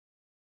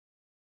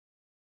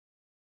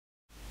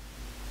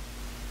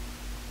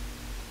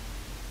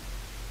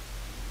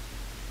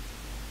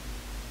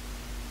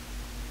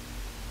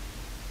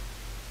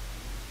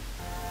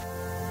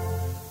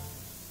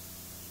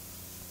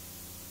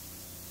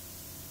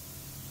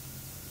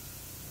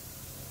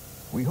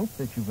We hope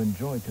that you've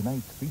enjoyed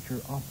tonight's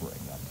feature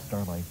offering on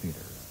Starlight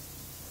Theater,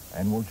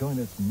 and will join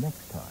us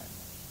next time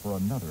for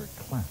another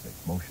classic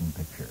motion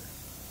picture.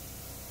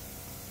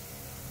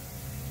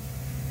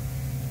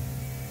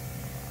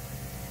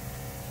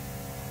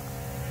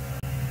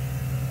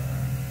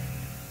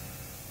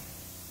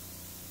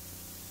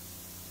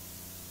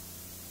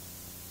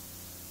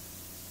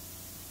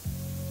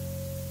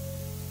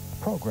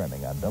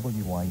 Programming on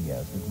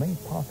WYES is made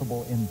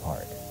possible in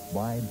part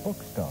by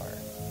Bookstar,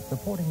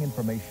 supporting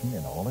information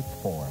in all its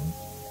forms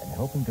and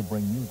helping to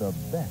bring you the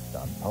best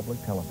on public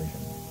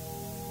television.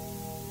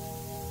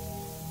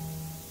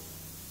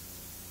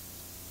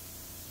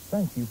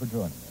 Thank you for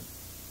joining us.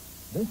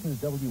 This is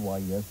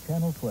WYES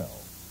Channel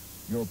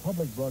 12, your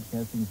public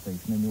broadcasting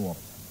station in New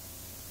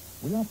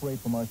Orleans. We operate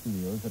from our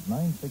studios at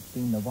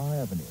 916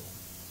 Navarre Avenue,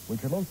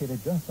 which are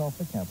located just off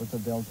the campus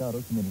of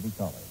Delgado Community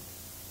College.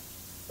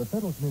 The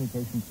Federal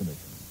Communications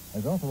Commission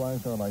has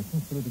authorized our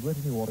license through the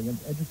Greater New Orleans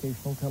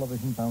Educational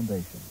Television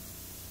Foundation.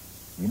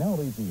 We now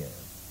leave the air,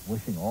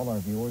 wishing all our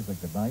viewers a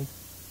good night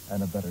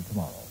and a better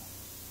tomorrow.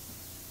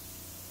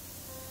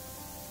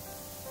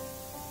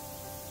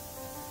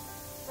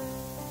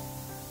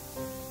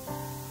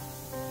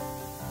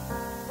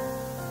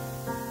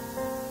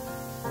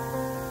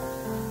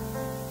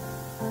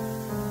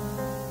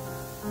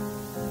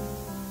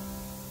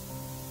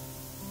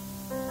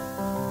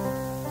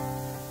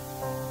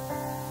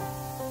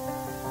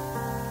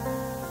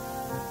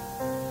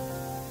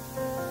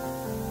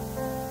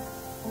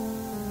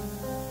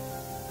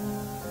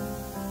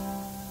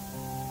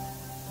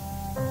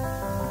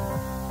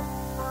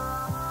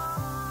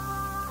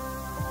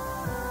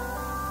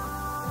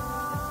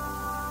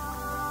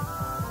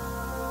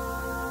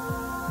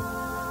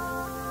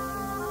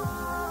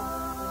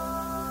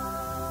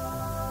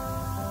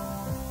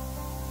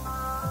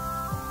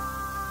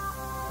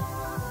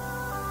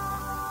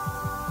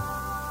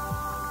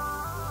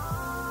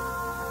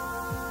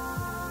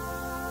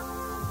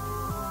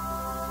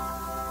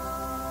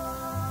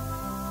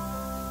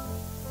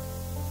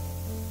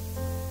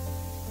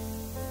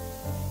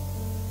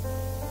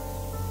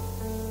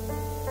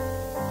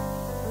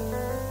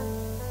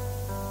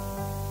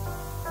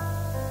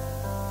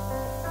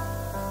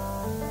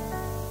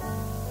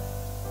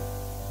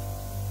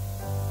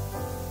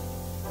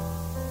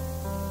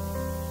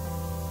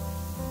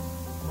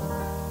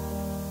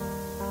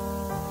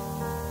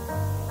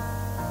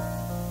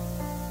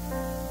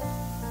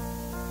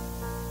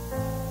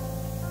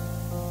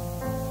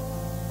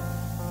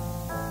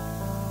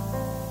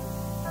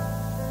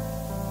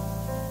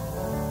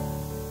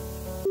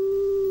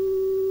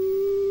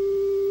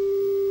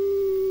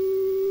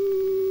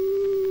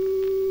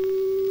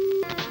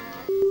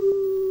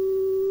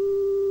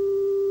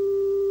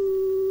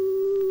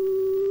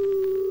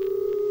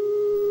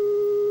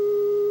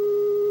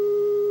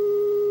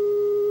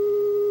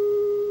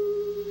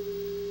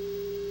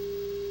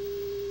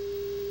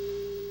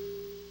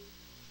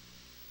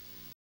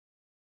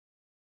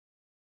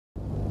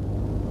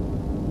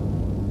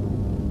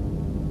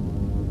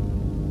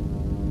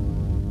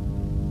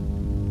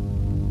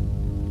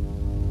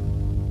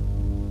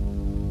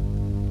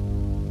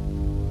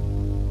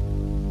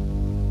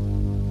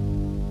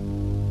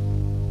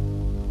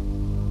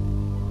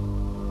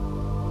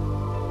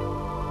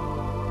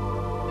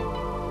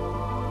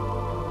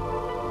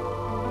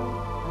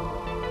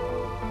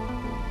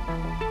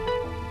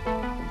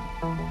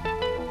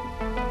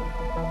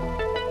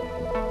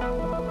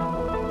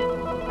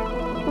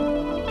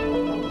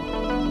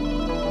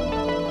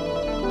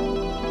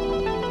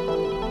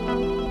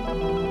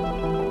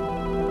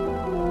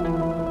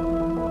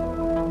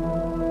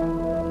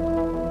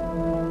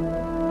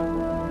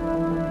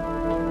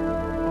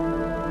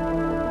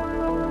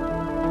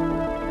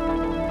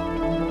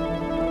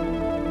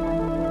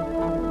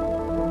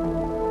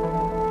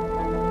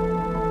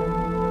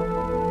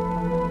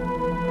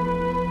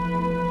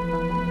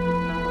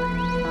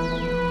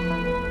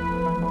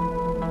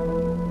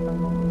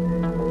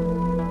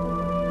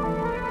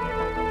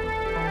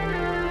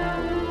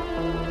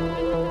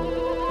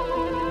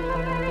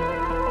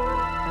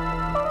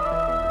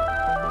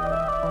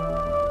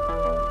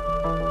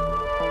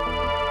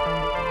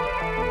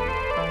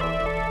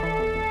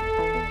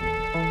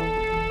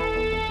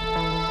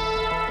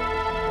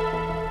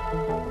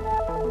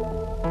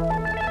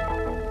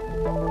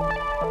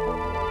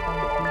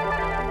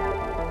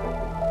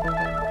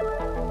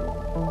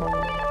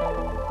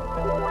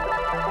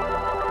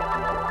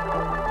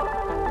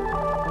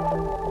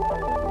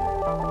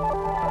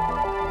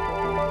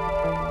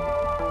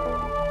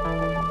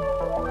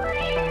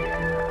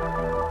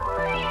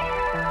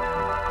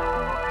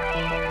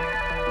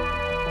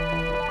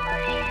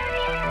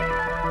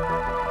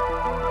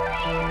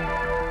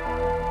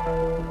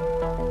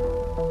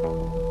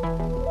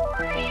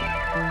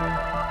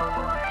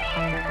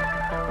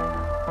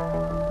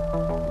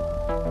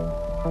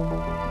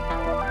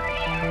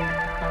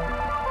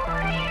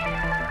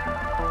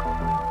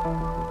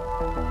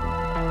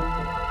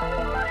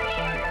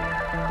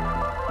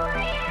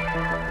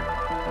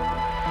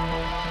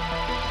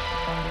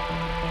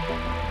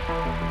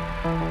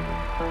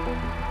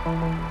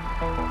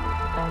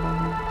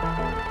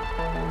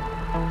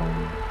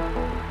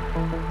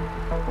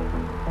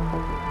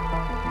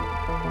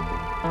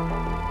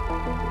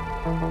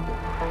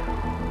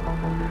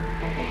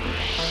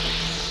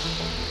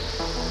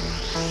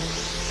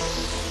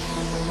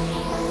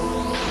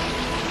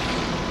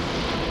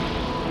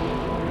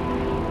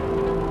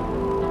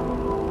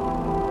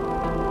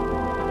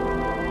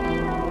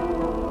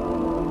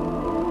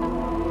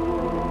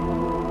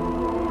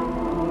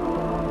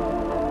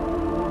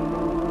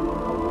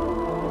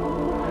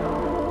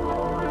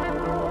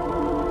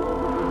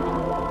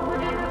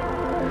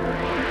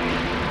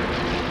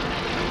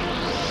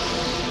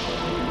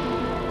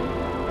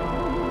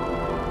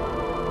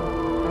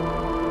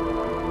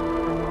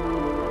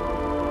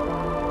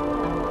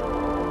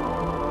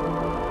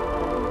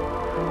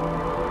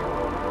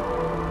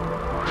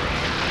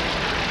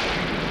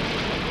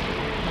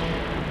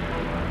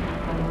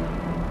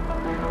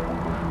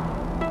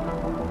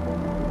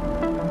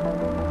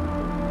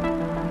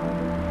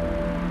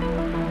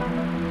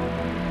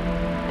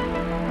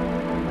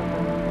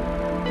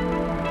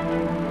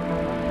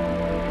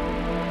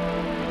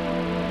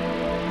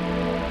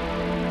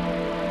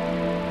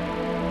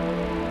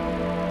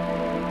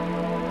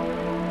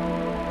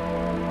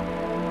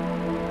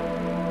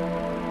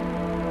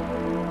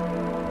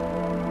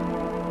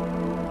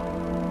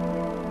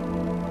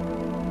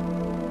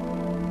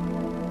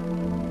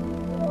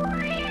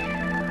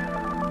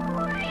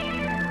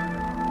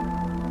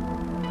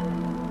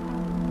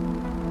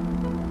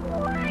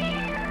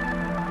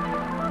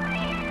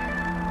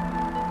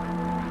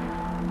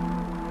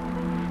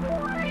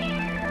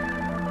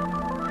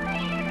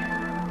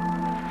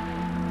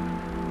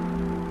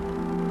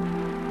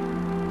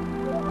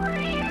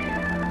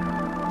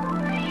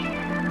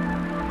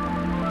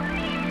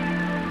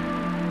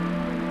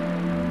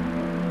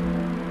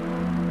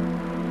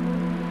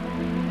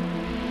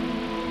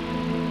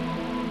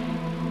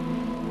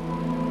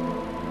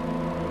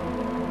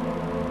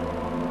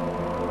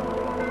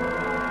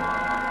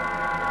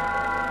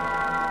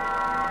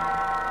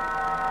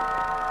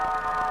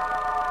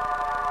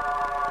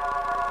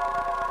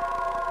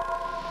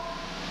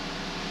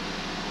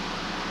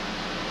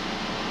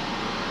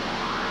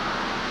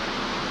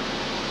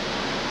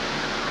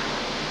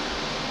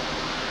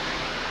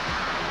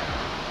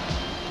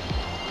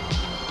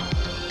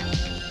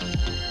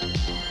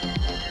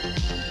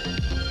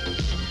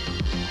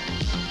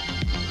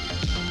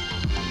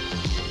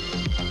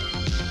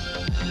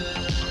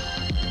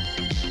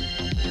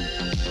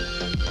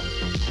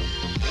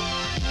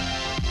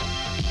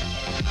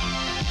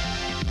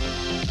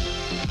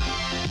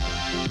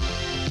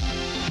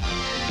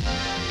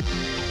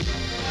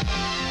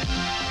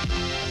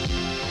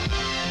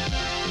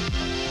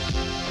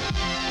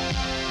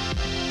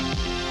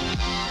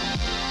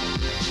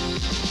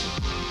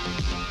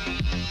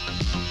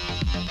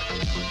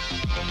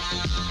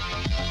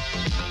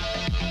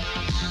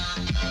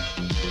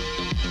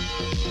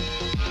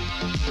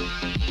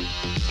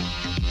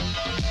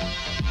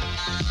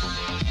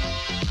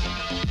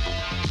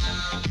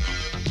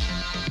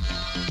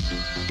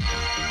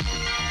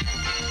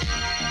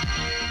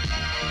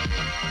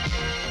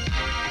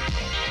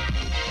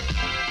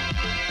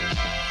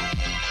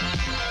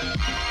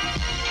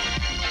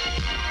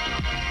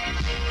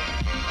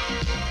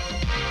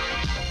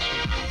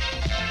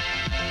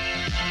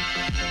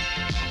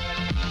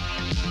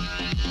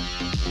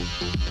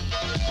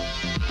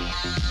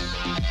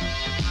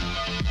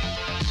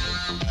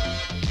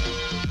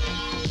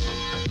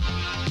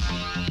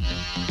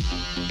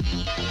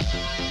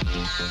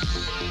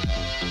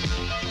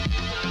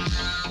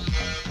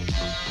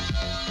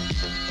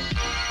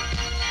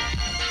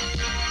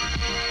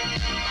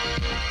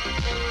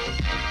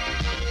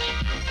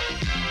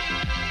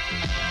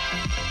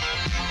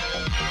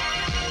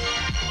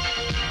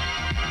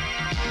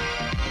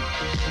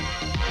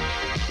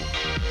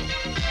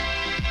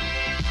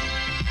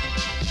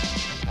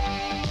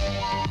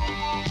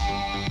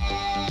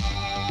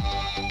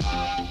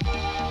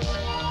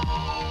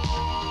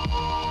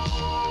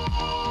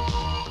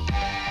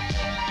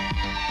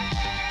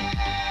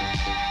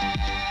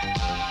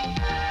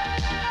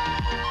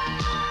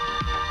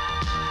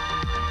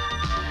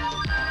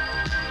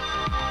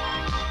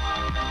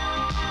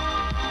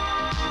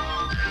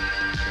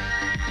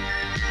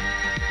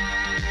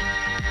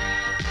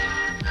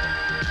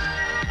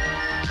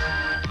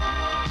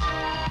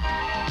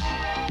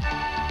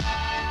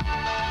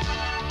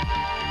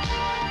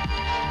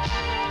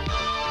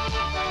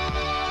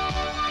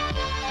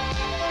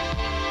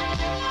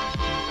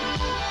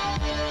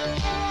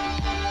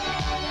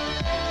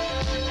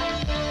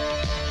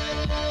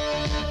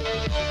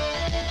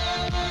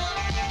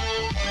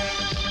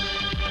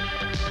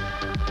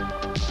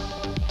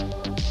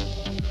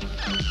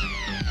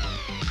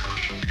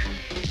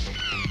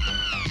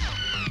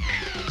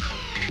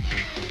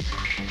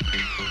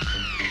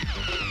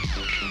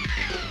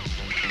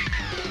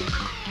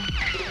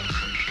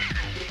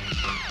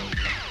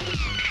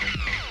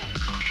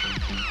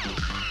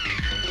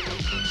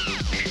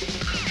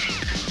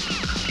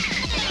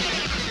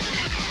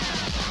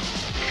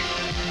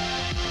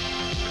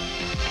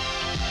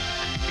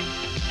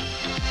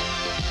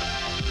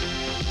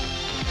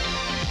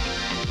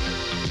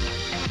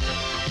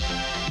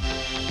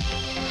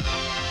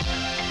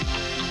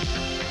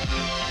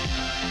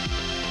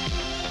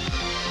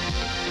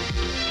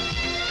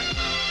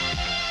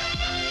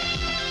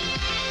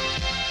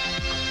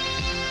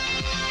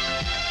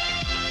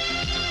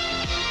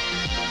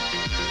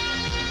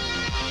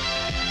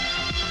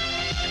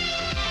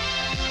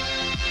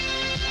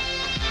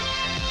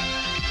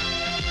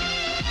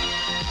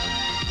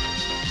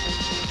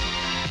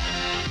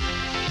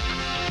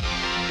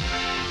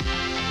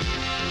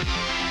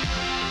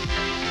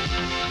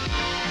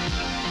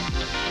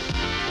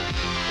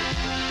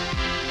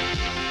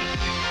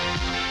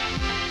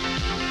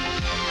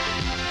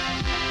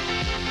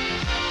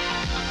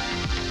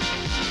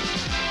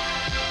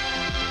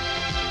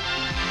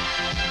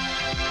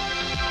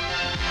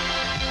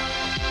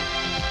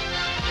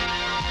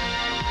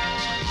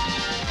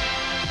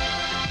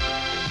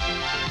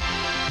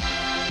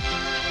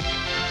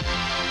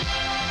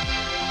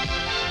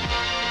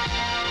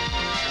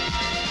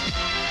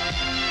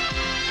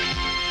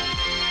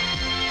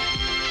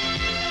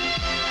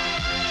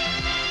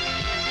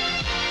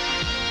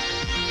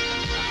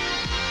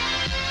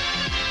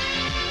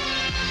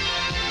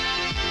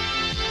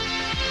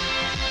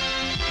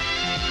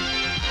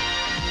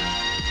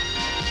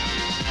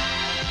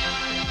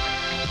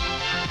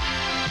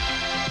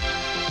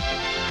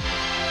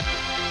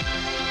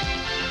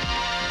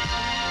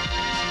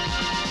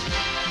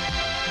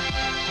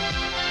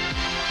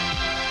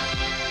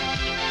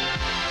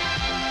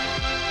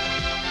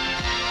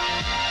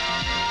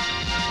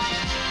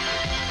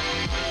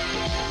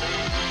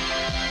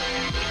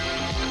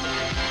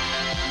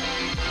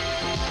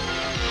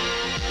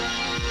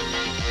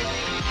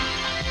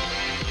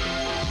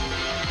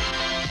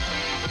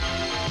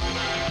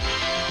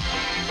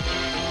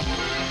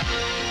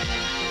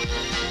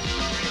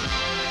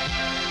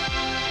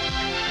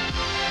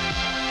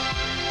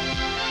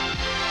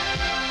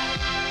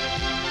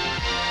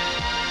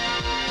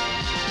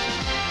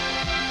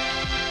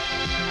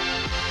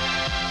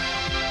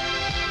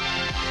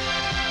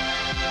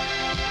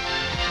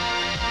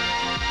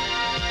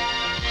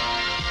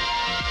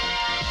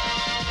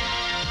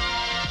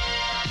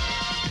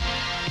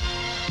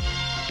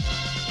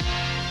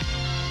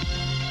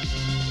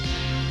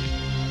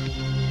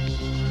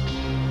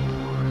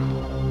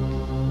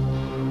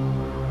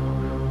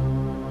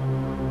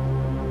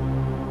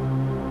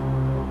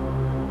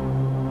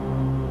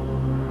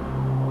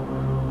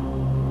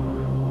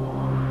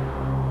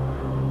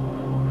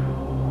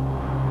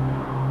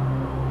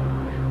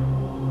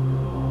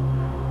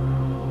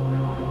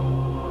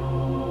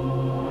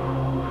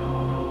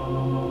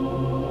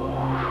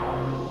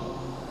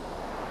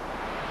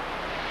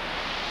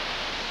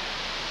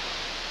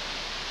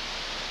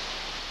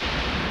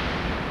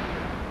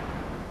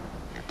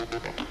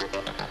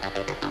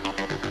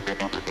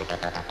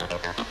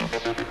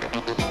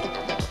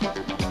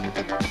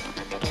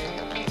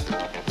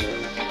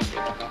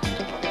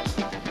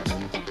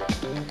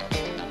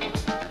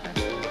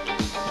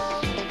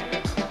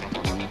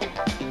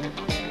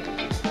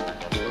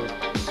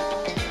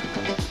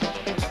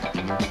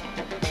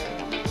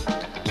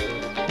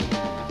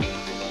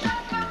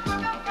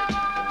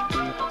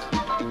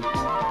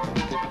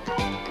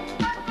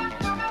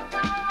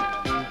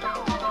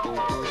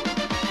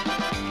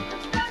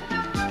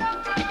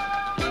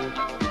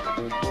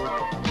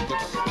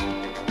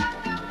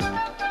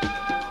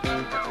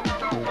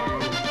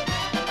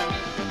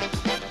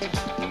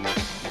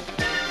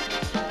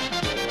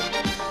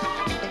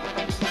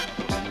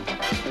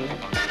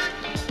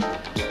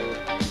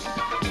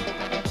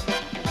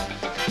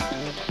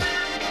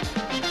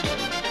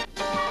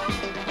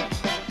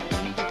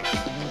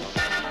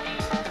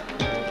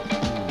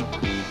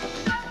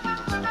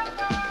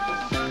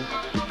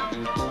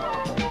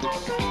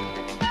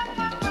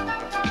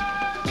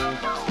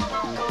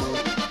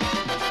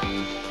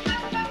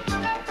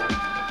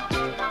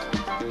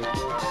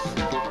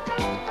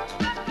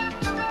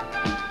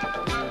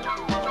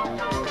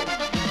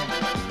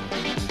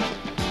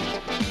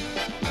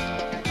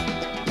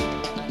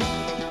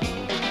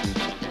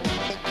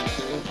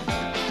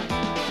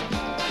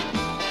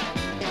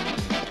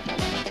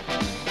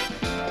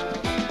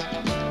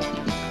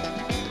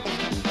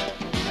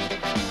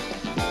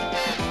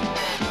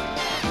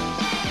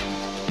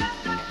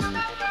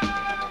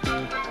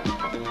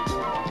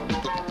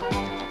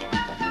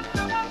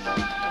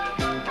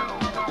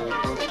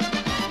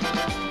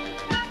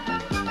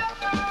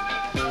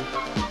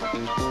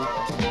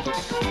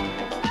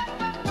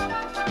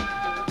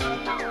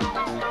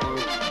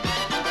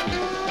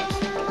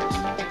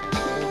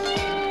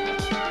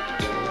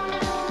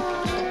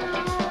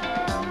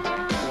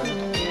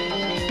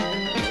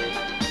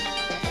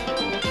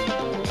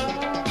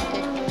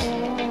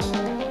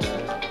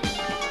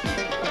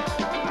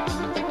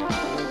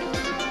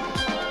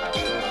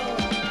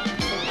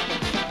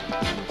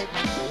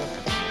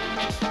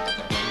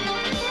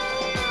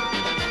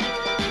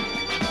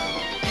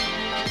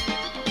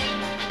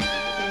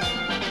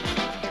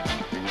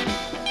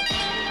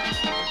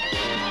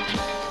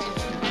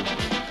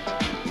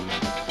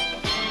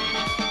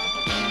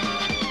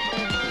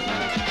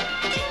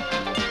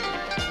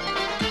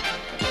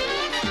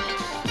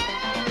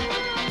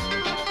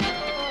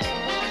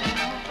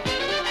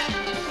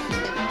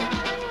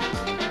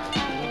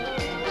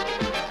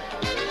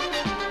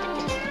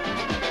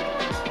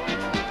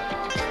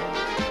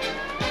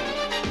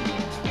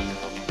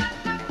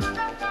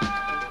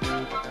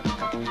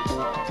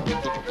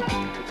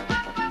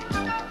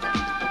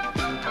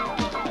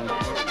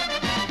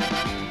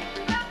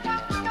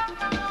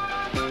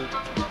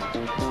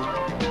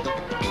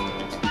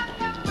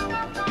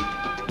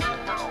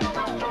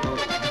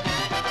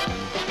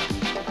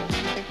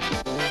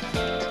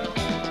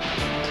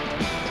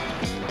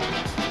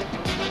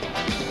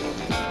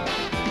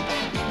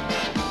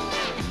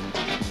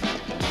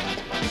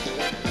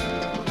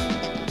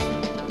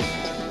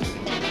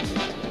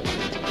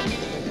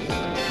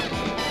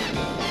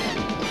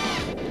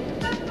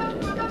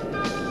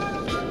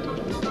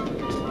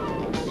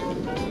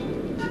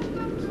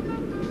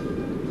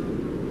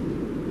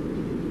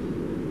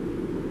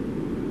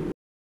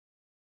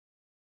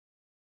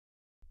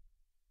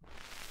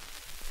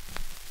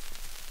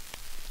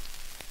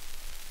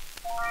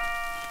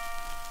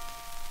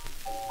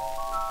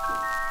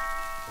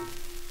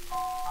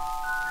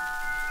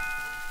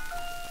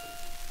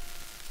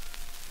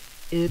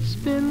 It's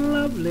been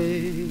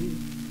lovely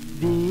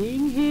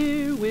being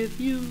here with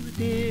you,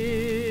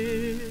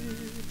 dear.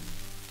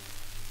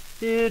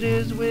 It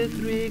is with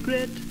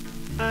regret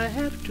I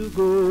have to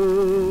go.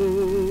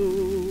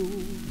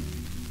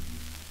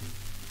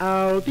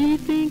 I'll be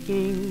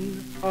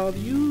thinking of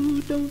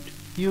you, don't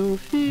you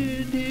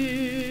fear,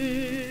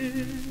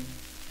 dear.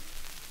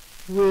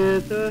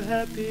 With a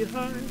happy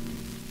heart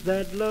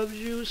that loves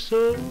you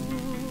so.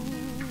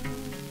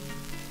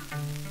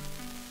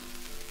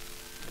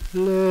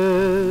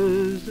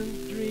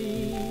 Pleasant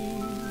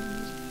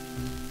dreams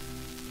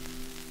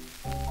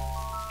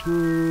to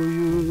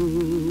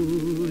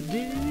you,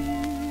 dear.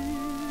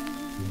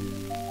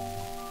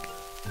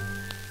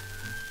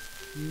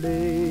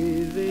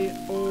 May they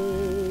all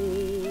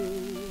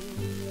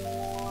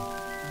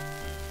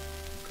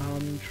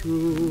come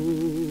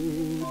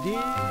true,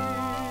 dear.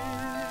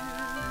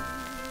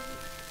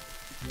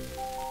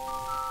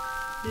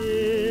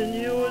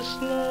 In your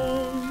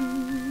slumber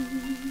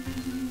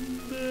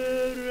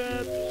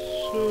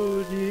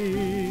rhapsody,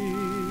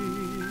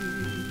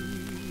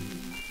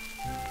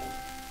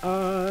 I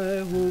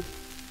hope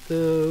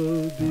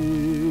there'll be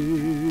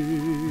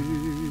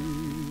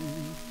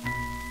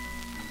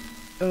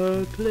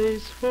a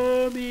place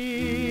for me.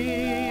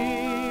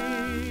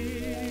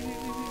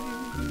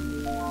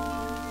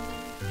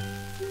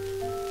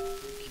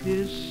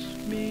 Kiss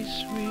me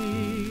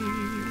sweet,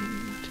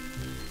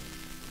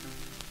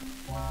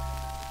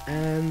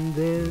 and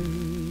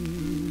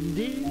then,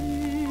 dear,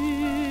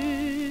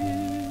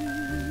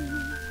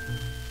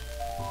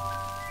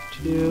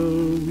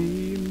 till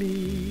we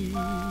meet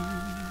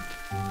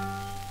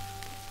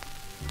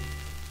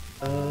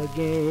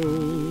again,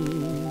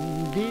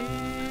 dear.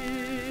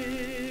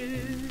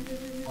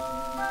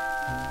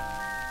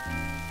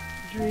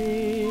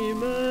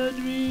 Dream a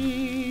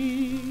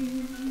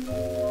dream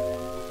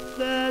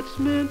that's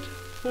meant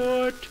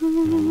for two.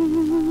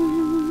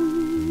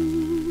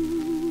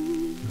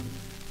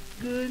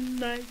 Good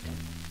night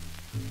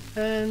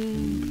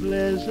and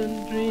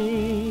pleasant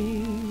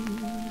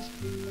dreams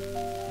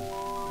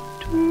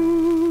to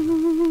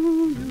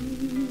you.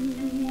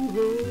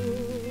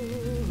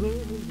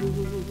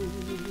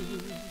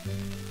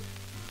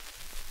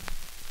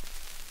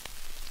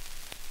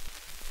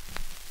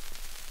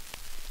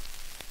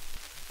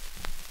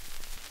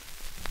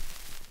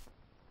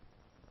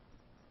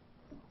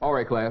 All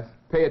right, class,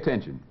 pay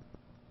attention.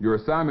 Your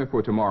assignment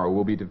for tomorrow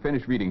will be to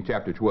finish reading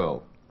Chapter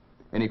 12.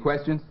 Any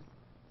questions?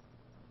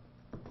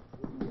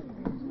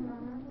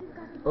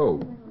 Oh,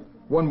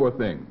 one more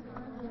thing.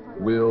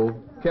 Will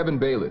Kevin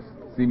Bayless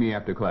see me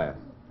after class?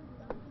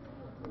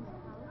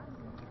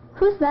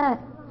 Who's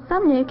that?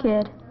 Some new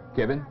kid.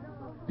 Kevin,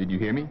 did you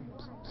hear me?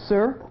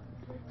 Sir?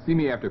 See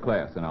me after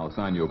class and I'll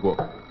assign you a book.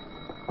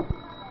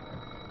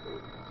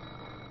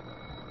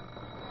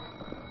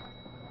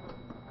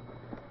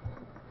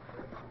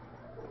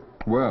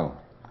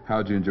 Well,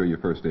 how'd you enjoy your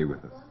first day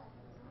with us?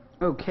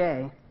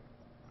 Okay,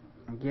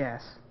 I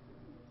guess.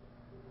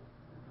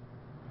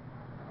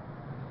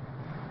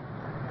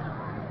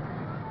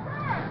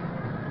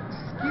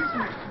 Excuse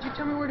me, could you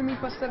tell me where to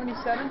meet bus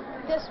 77?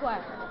 This way.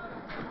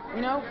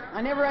 You know,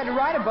 I never had to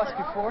ride a bus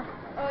before.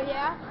 Oh,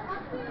 yeah?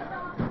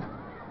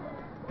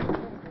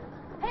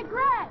 Hey,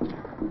 Greg!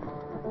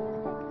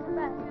 Come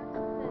back.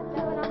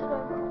 That went out the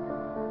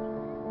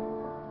door.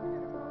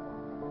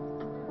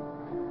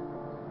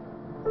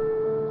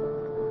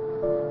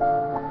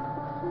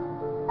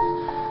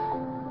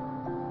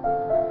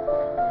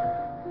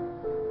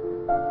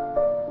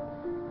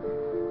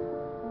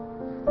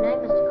 Good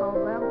night, Mr.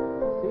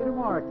 Caldwell. See you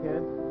tomorrow,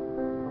 kid.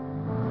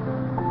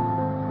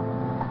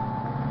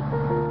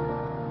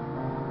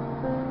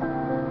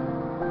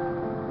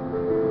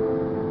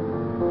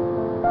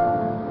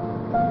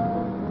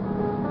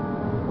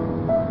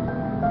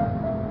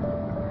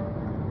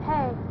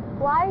 Hey,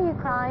 why are you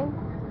crying?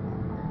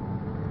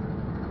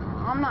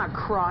 I'm not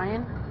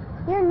crying.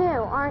 You're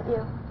new, aren't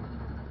you?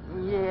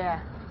 Yeah.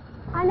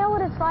 I know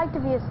what it's like to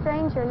be a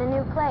stranger in a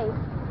new place.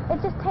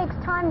 It just takes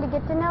time to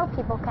get to know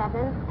people,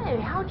 Kevin. Hey,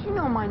 how'd you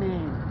know my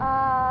name?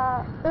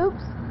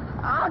 Oops.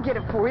 I'll get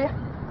it for you.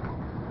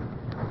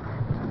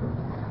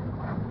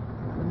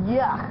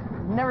 Yuck.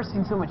 I've never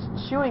seen so much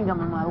chewing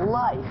gum in my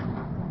life.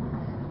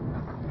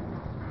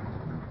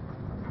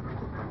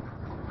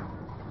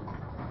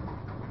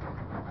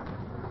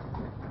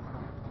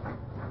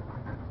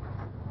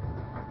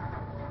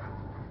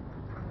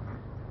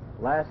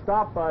 Last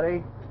stop,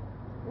 buddy.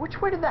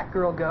 Which way did that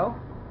girl go?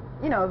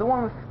 You know, the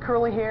one with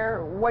curly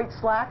hair, white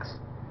slacks?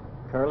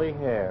 Curly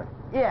hair,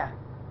 Yeah,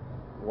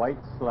 white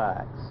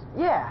slacks.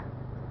 yeah.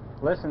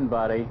 Listen,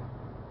 buddy,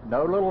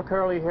 no little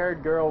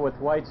curly-haired girl with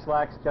white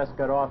slacks just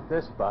got off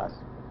this bus.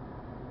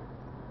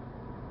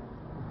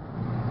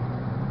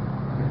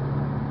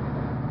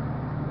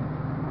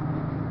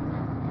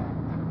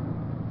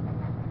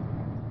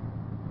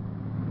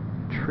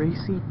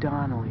 Tracy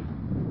Donnelly.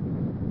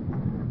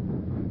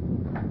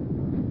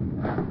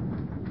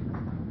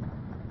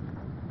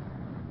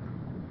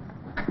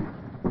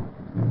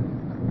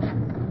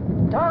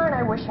 Darn,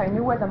 I wish I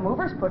knew where the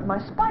movers put my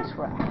spice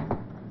rack.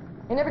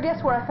 You never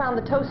guess where I found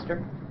the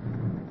toaster?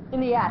 In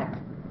the attic.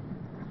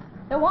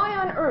 Now, why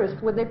on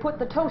earth would they put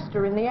the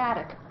toaster in the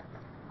attic?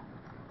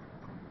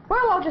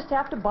 Well, I'll just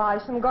have to buy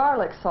some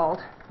garlic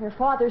salt. Your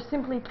father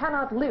simply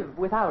cannot live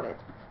without it.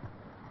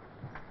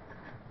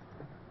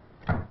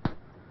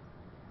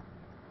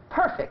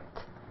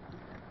 Perfect.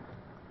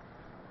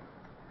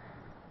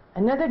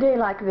 Another day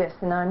like this,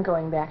 and I'm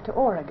going back to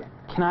Oregon.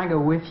 Can I go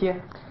with you?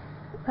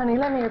 Honey,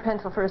 lend me your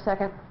pencil for a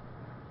second.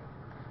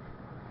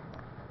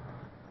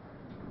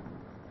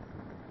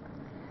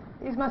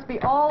 These must be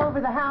all over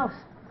the house.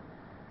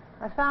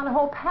 I found a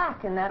whole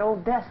pack in that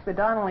old desk the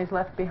Donnellys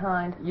left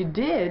behind. You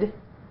did?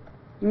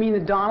 You mean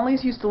the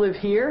Donnellys used to live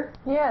here?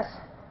 Yes.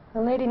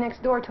 The lady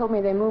next door told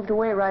me they moved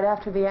away right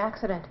after the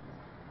accident.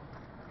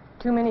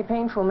 Too many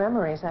painful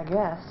memories, I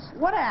guess.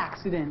 What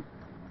accident?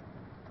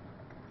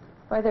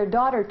 Why, their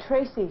daughter,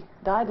 Tracy,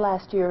 died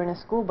last year in a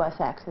school bus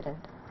accident.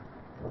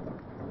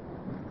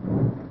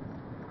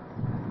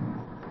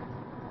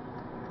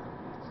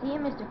 See you,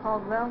 Mr.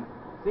 Caldwell.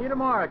 See you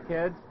tomorrow,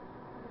 kids.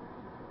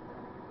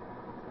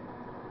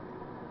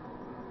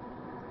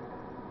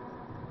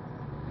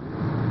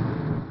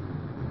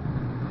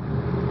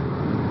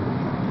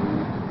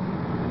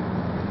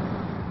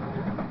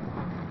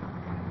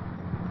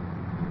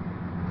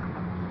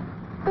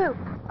 Boo.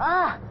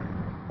 Ah!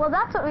 Well,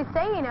 that's what we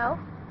say, you know.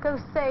 Go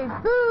say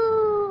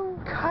boo.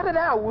 Cut it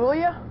out, will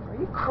ya? Are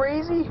you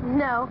crazy?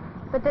 No,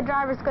 but the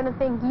driver's gonna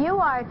think you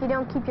are if you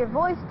don't keep your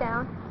voice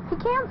down. He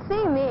can't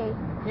see me.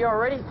 He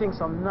already thinks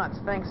I'm nuts,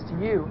 thanks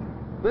to you.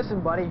 Listen,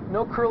 buddy,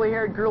 no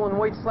curly-haired girl in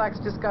white slacks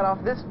just got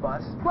off this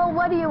bus. Well,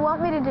 what do you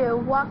want me to do?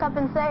 Walk up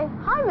and say,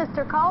 "Hi,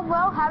 Mr.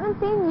 Caldwell, haven't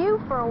seen you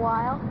for a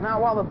while."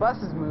 Not while the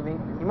bus is moving.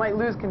 You might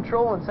lose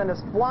control and send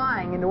us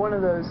flying into one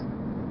of those...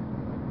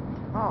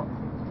 Oh,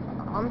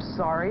 I'm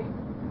sorry.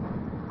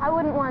 I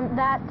wouldn't want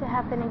that to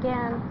happen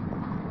again.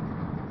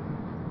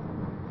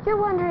 You're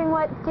wondering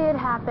what did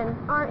happen,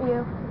 aren't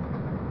you?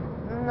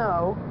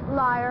 No.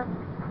 Liar.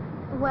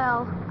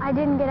 Well, I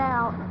didn't get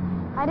out.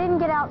 I didn't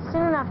get out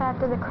soon enough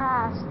after the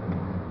crash.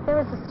 There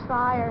was this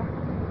fire.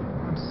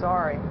 I'm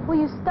sorry. Will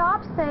you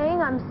stop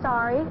saying I'm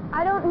sorry?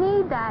 I don't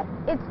need that.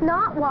 It's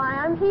not why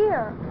I'm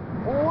here.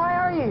 Well, why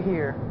are you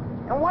here?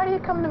 And why do you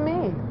come to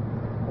me?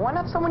 Why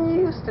not someone you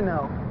used to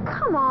know?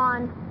 Come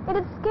on.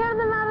 It'd scare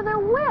them out of their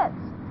wits.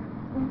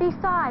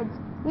 Besides,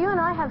 you and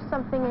I have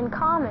something in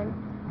common.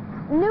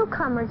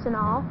 Newcomers and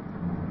all.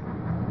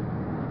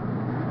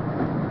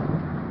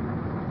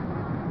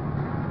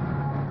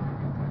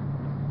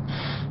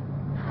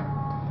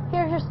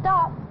 Here's your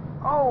stop.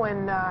 Oh,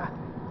 and,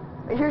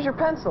 here's your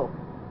pencil.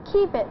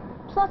 Keep it.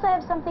 Plus, I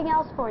have something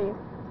else for you.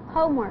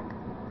 Homework.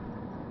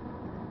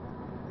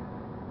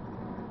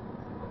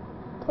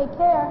 Take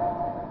care.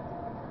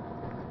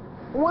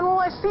 When will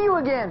I see you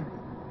again?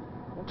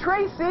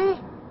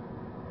 Tracy!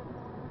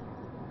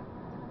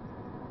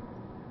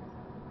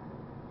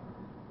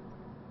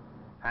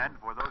 And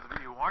for those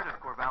of you who aren't at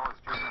Corvallis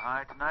Junior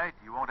High tonight,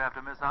 you won't have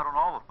to miss out on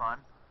all the fun.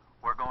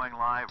 We're going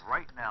live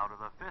right now to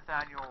the 5th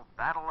annual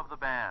Battle of the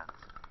Bands.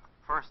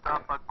 First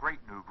up, a great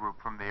new group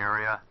from the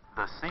area,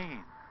 The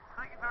Scene.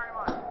 Thank you very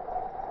much.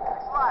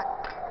 Thanks a lot.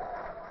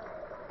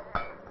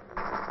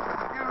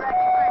 You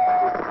ready,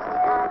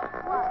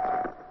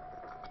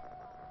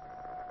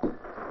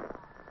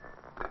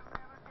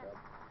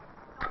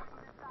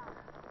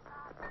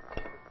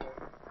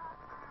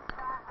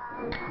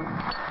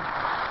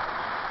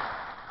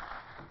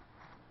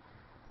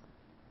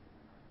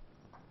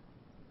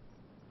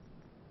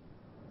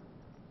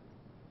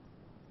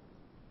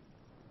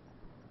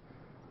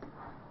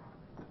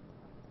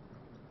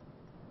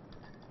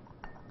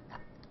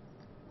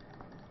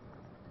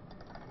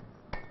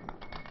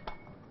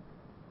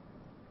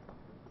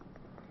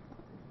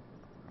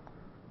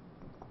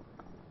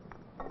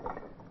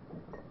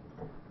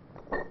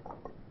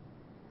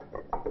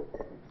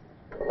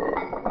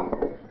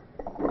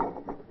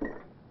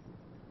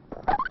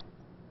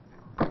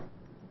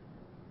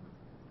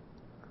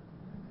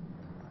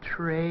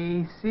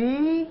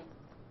 Tracy?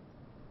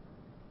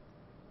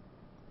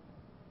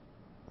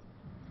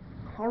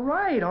 All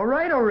right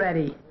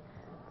already.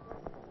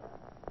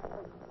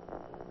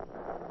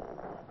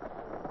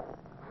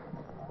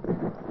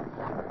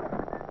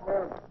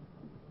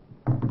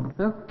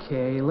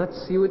 Okay,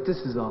 let's see what this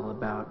is all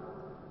about.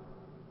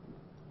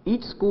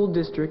 Each school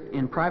district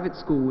and private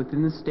school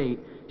within the state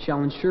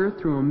shall ensure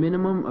through a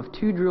minimum of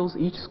 2 drills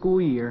each school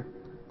year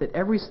that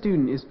every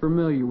student is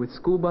familiar with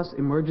school bus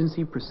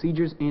emergency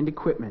procedures and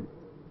equipment.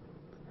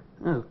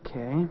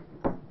 Okay.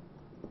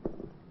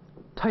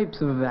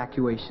 Types of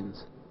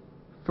evacuations.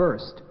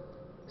 First,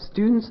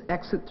 students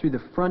exit through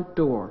the front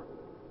door.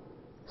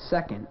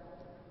 Second,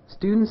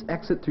 students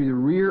exit through the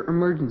rear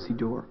emergency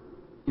door.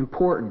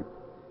 Important.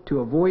 To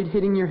avoid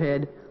hitting your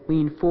head,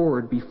 lean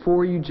forward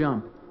before you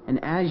jump,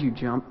 and as you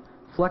jump,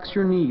 flex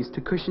your knees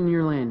to cushion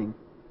your landing.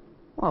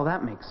 Well,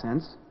 that makes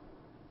sense.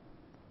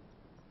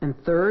 And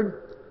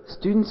third,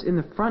 students in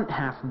the front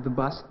half of the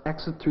bus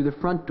exit through the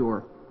front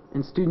door,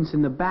 and students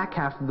in the back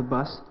half of the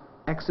bus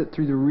exit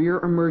through the rear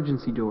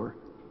emergency door.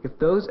 If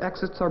those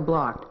exits are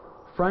blocked,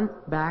 front,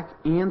 back,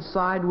 and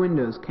side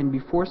windows can be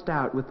forced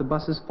out with the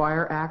bus's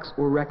fire axe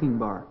or wrecking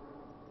bar.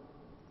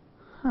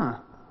 Huh.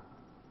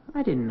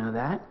 I didn't know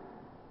that.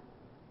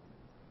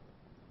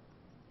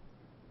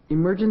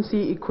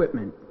 Emergency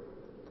equipment.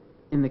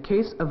 In the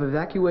case of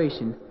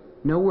evacuation,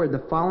 know where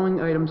the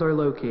following items are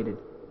located: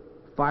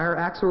 fire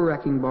axe or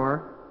wrecking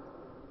bar,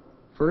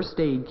 first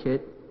aid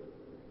kit,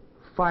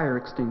 fire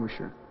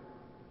extinguisher.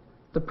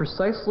 The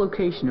precise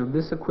location of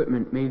this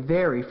equipment may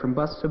vary from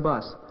bus to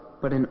bus,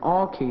 but in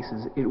all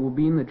cases it will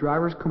be in the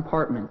driver's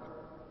compartment.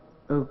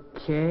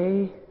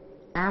 Okay,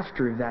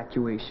 after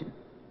evacuation.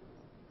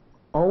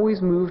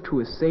 Always move to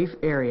a safe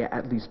area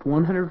at least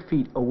 100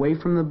 feet away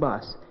from the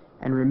bus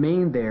and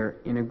remain there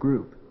in a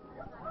group.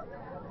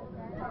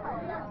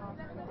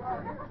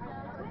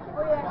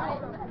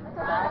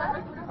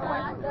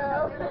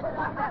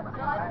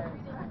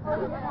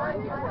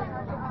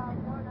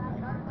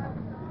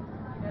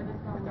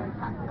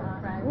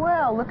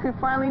 Well, look who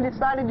finally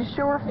decided to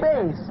show her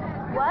face.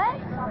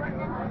 What?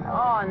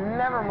 Oh,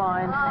 never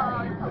mind.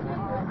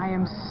 I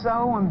am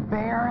so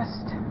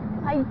embarrassed.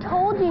 I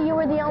told you you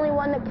were the only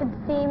one that could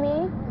see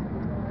me.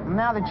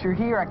 Now that you're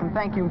here, I can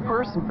thank you in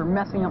person for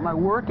messing up my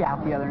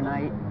workout the other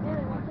night.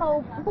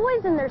 Oh,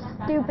 boys and their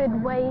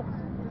stupid weights.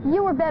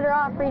 You were better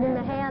off reading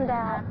the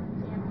handout.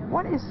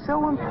 What is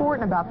so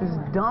important about this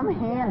dumb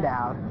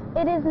handout?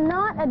 It is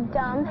not a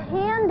dumb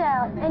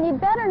handout, and you'd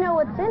better know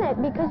what's in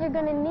it because you're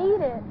going to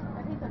need it.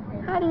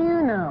 How do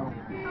you know?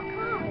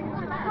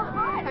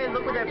 Hey,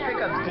 look what that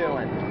pickup's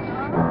doing.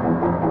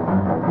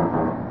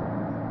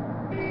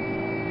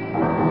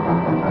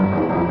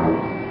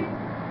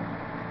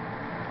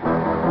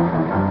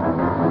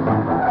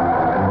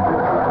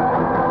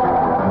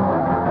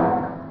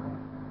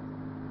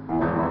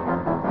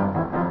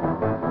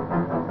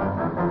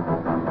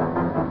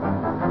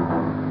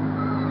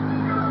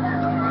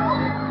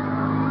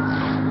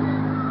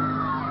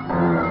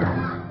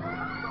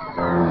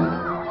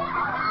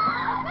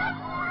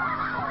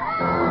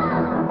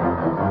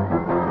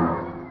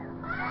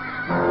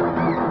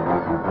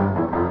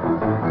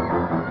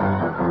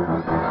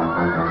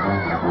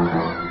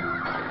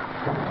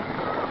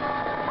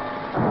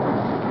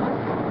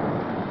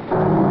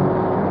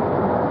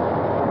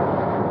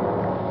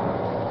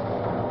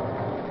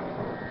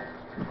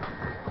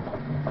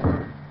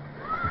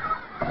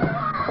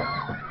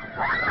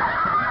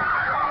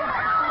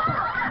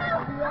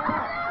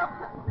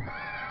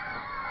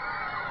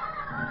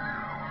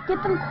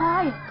 Get them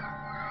quiet.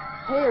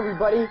 Hey,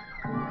 everybody.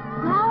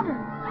 Louder.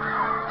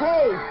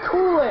 Hey,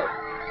 cool it.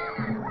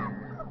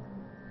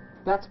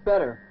 That's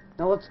better.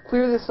 Now let's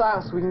clear this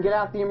aisle so we can get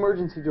out the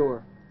emergency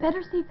door.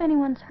 Better see if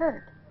anyone's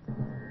hurt.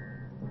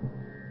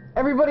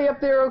 Everybody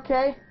up there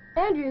okay?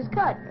 Andrea's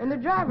cut, and the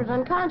driver's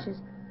unconscious.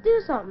 Do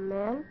something,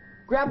 man.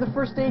 Grab the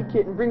first aid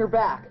kit and bring her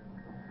back.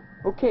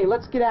 Okay,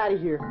 let's get out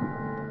of here.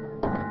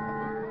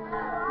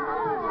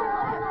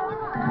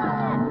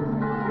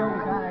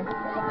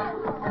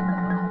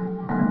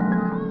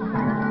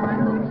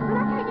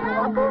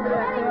 Up over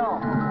that hill.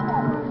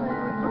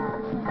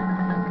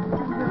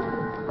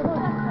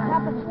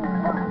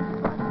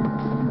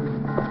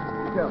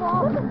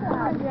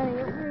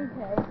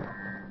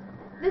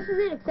 This is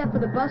it except for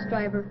the bus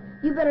driver.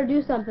 You better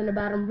do something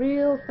about him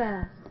real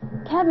fast.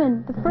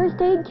 Kevin, the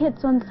first aid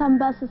kits on some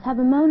buses have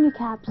ammonia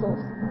capsules.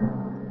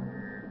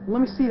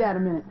 Let me see that a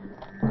minute.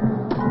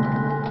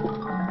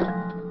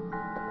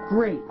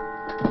 Great.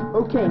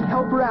 Okay,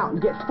 help her out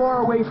and get far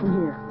away from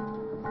here.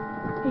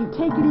 Hey,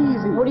 take it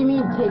easy. What do you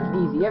mean, take it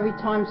easy? Every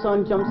time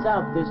someone jumps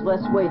out, there's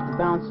less weight to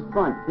balance the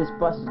front. This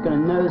bus is going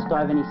to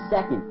nosedive any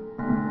second.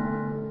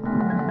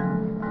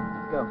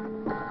 Go.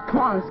 Come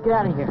on, let's get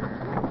out of here.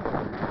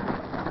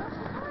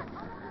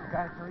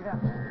 Guys, hurry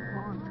up. Come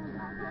on.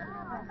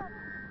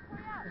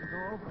 Go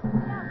over.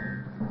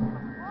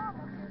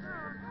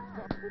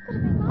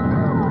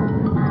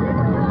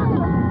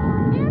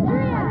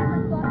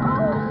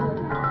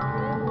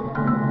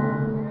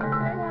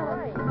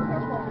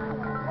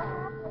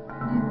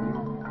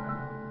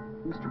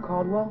 Mr.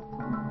 Caldwell?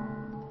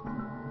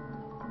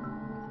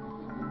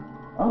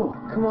 Oh,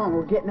 come on,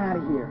 we're getting out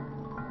of here.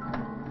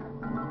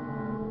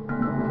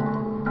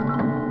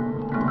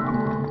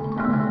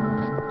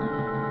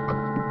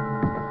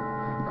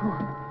 Come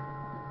on.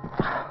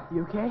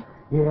 You okay?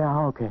 Yeah,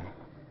 I'm okay.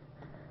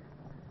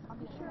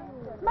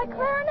 My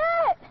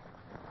clarinet!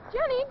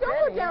 Jenny,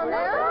 don't go down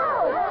there.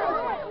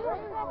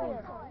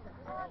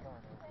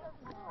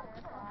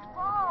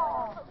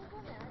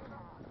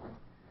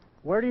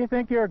 Where do you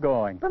think you're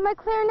going? But my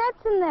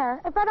clarinet's in there.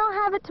 If I don't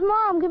have it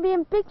tomorrow, I'm going to be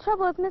in big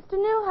trouble with Mr.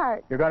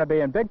 Newhart. You're going to be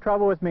in big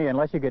trouble with me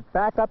unless you get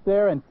back up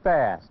there and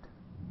fast.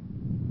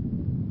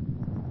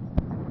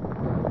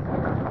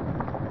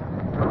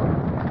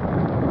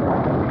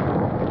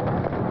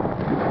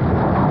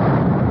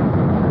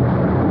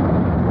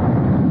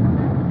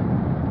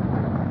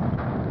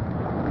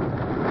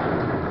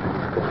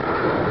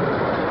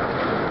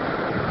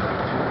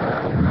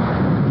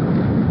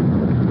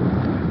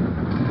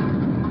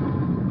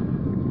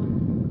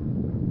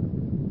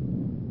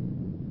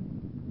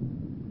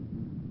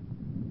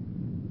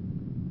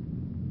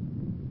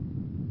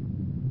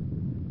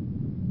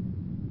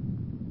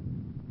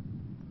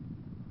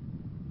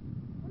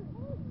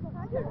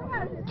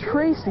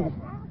 Tracy!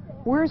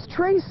 Where's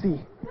Tracy?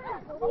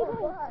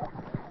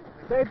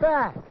 Stay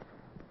back.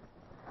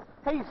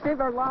 Hey, you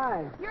saved our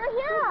lives. You're a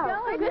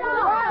hero. Good Good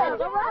job.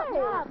 job. All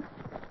right.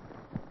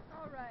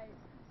 All right.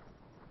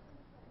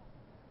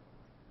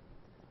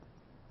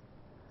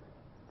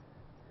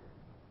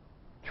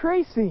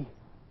 Tracy!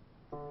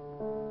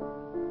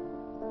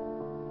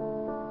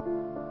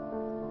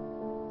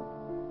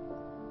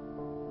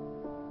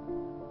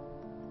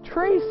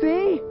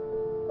 Tracy!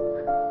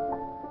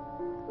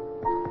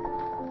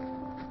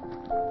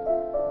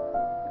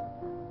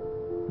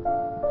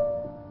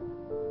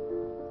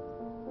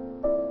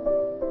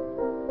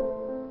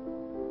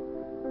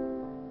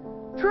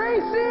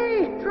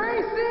 Tracy!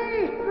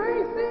 Tracy!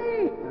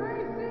 Tracy!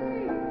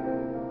 Tracy!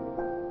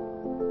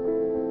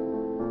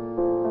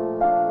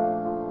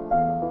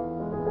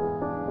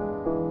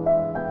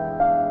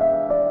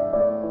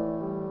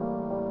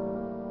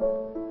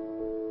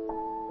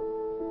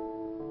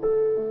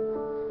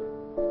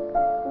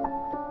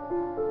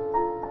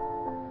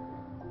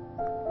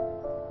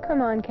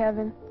 Come on,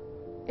 Kevin.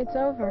 It's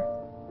over.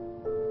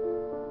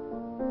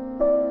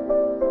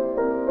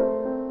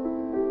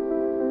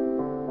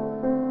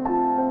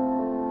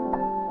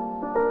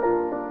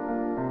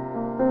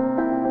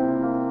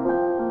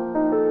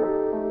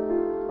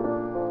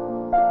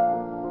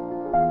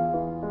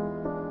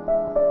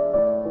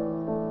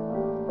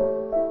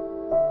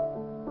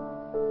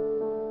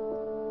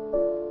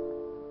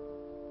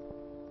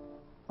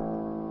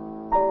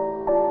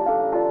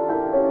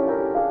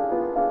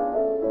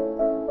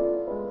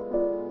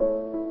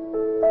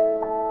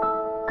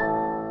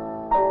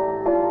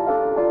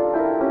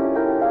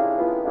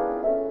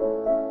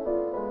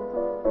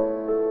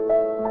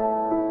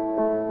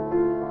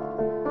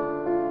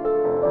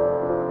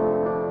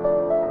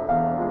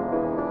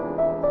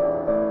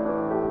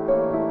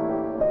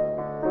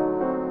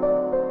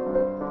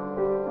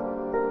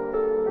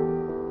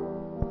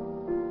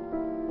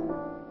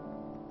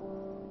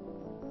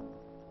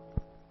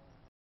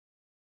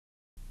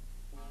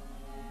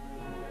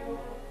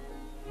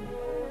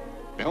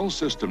 Bell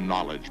System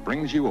knowledge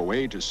brings you a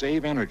way to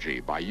save energy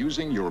by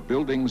using your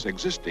building's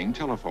existing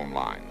telephone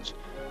lines.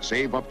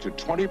 Save up to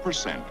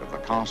 20% of the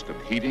cost of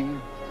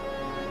heating,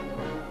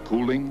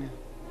 cooling,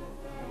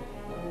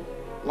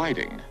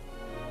 lighting,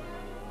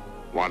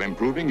 while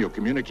improving your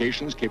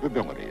communications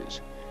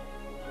capabilities.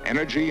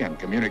 Energy and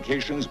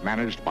communications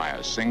managed by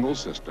a single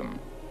system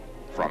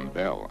from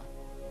Bell.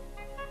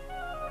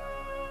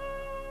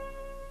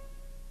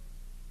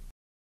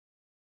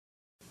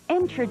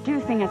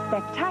 Introducing a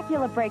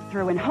spectacular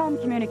breakthrough in home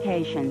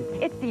communications.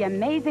 It's the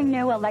amazing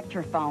new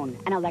Electrophone,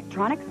 an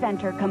electronic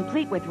center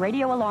complete with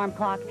radio alarm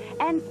clock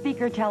and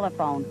speaker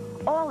telephone,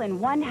 all in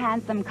one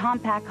handsome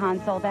compact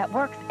console that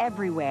works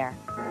everywhere.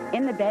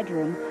 In the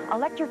bedroom,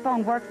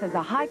 Electrophone works as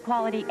a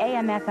high-quality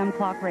AM/FM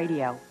clock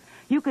radio.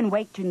 You can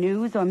wake to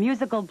news or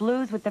musical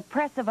blues with the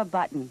press of a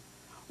button.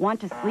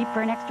 Want to sleep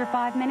for an extra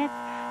 5 minutes?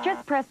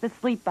 Just press the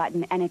sleep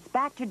button and it's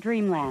back to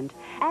dreamland.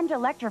 And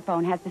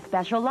Electrophone has the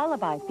special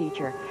lullaby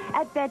feature.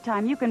 At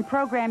bedtime, you can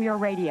program your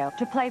radio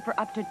to play for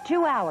up to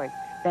 2 hours,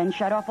 then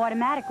shut off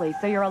automatically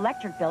so your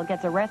electric bill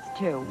gets a rest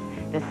too.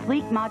 The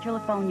sleek modular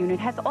phone unit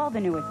has all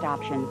the newest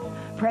options.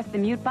 Press the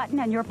mute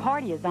button and your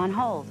party is on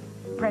hold.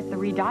 Press the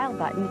redial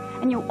button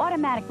and you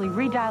automatically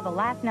redial the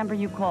last number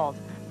you called.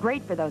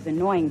 Great for those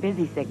annoying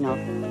busy signals.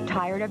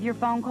 Tired of your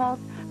phone calls?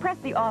 Press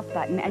the off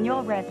button and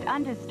you'll rest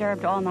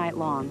undisturbed all night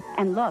long.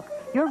 And look,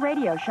 your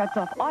radio shuts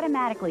off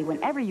automatically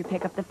whenever you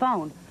pick up the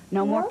phone.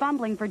 No more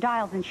fumbling for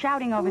dials and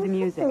shouting over the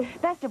music.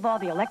 Best of all,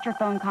 the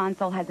Electrophone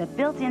console has a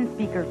built-in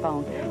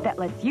speakerphone that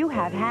lets you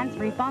have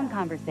hands-free phone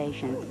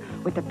conversations.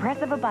 With the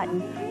press of a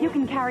button, you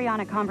can carry on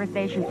a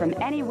conversation from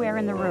anywhere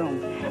in the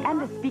room.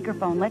 And the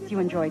speakerphone lets you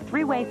enjoy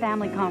three-way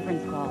family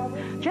conference calls,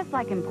 just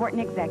like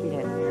important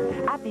executives.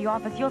 At the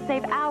office, you'll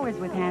save hours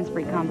with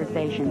hands-free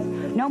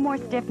conversations. No more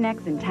stiff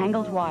necks and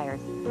tangled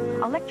wires.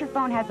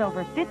 Electrophone has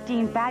over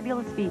 15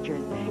 fabulous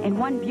features in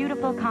one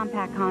beautiful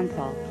compact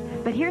console.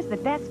 But here's the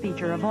best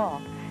feature of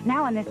all.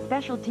 Now on this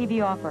special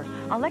TV offer,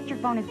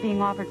 Electrophone is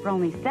being offered for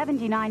only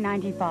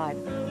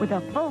 $79.95 with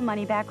a full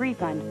money-back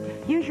refund.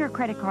 Use your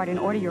credit card and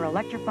order your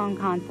Electrophone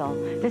console,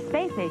 the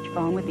space-age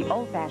phone with the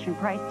old-fashioned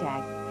price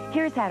tag.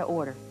 Here's how to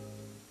order.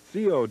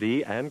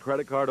 COD and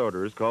credit card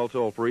orders, call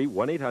toll-free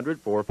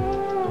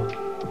 1-800-4...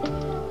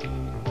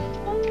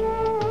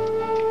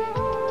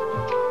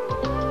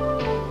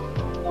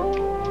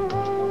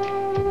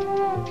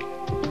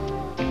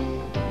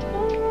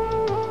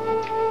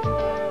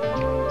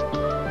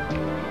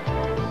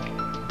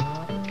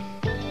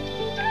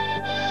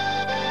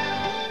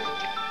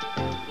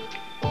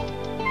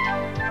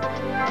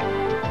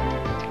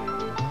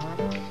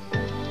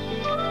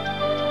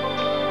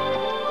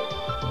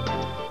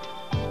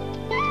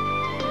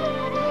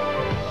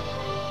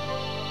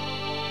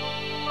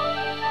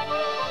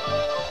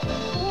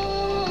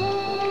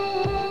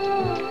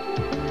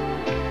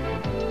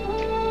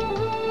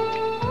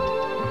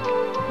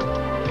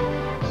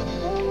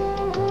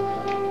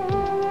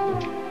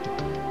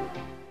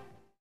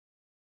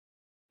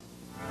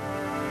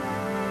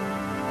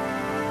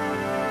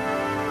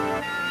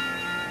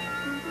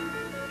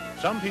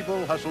 Some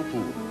people hustle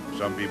pool,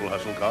 some people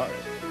hustle cars.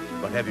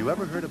 But have you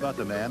ever heard about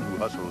the man who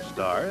hustles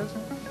stars?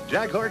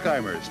 Jack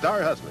Horkheimer,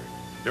 Star Hustler,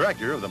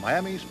 director of the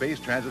Miami Space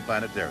Transit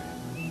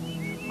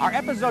Planetarium. Our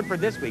episode for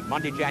this week,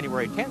 Monday,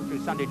 January 10th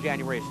through Sunday,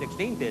 January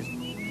 16th,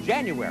 is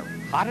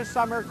January, hot as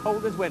summer,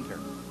 cold as winter,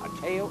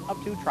 a tale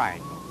of two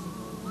triangles.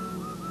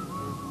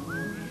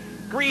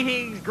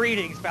 Greetings,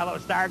 greetings, fellow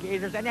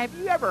stargazers, and have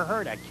you ever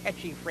heard a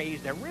catchy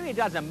phrase that really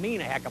doesn't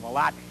mean a heck of a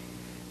lot,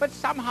 but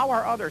somehow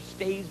or other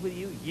stays with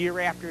you year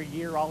after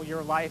year all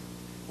your life?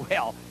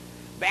 Well,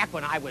 back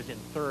when I was in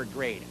 3rd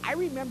grade, I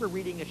remember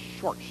reading a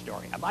short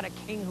story about a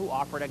king who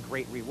offered a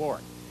great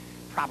reward,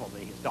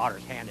 probably his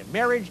daughter's hand in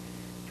marriage,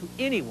 to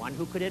anyone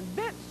who could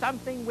invent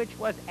something which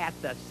was at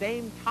the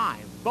same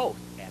time both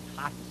as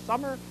hot as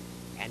summer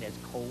and as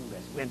cold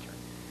as winter.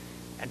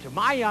 And to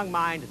my young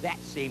mind, that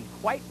seemed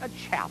quite a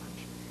challenge.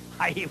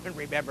 I even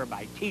remember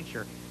my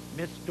teacher,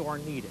 Miss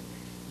Dorneden,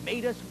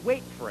 made us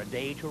wait for a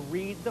day to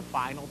read the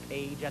final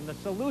page and the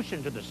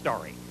solution to the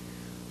story,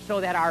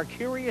 so that our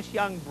curious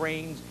young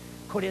brains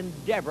could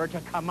endeavor to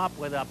come up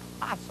with a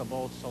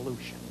possible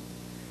solution.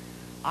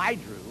 I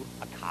drew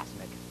a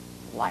cosmic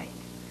blank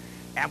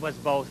and was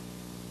both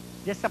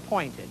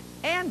disappointed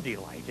and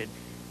delighted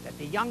that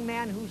the young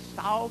man who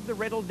solved the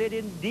riddle did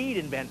indeed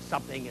invent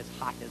something as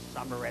hot as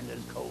summer and as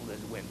cold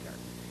as winter.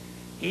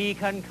 He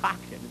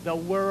concocted the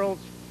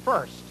world's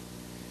first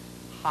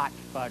hot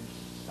fudge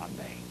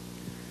sundae.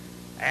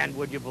 And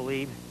would you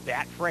believe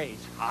that phrase,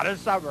 hot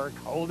as summer,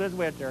 cold as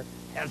winter,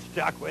 has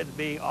stuck with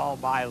me all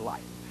my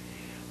life.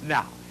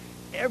 Now,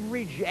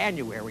 every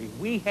January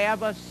we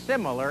have a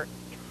similar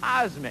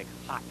cosmic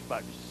hot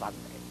fudge sundae,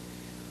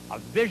 a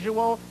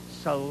visual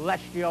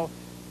celestial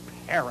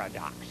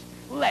paradox.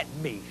 Let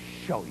me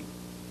show you.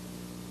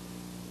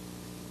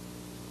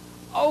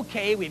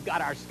 Okay, we've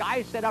got our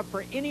sky set up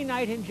for any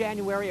night in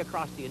January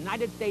across the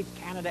United States,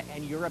 Canada,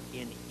 and Europe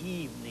in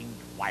evening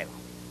twilight.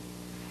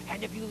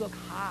 And if you look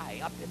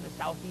high up in the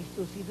southeast,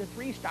 you'll see the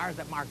 3 stars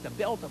that mark the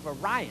belt of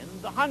Orion,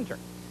 the Hunter.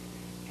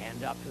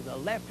 And up to the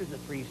left of the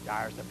 3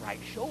 stars, the bright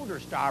shoulder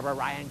star of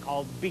Orion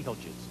called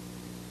Betelgeuse.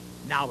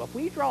 Now, if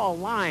we draw a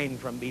line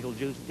from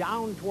Betelgeuse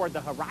down toward the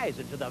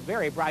horizon to the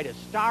very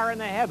brightest star in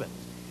the heavens,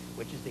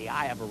 which is the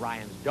eye of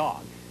Orion's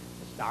dog,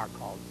 the star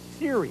called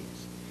Sirius.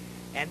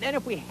 And then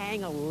if we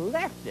hang a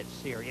left at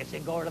Sirius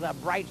and go to the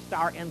bright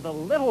star in the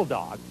little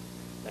dog,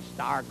 the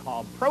star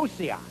called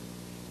Procyon,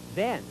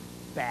 then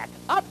back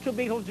up to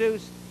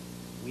Betelgeuse,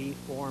 we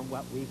form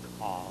what we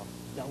call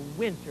the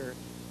winter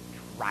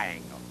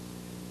triangle.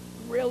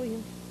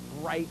 Brilliant,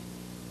 bright,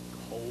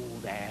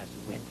 cold as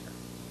winter.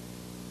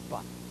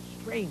 But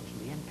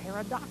strangely and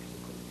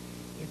paradoxically,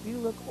 if you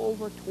look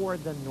over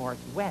toward the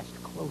northwest,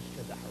 close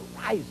to the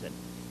horizon,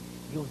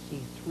 you'll see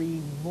 3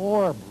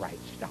 more bright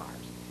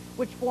stars,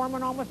 which form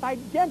an almost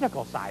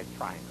identical sized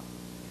triangle.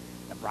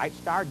 The bright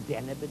star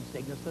Deneb in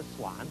Cygnus the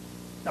Swan,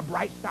 the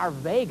bright star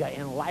Vega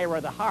in Lyra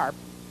the Harp,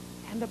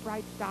 and the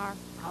bright star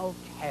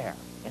Altair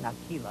in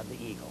Aquila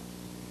the Eagle.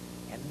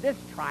 And this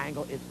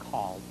triangle is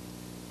called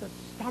the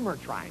Summer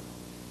Triangle,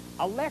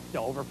 a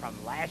leftover from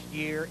last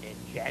year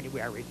in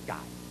January sky,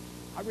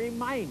 a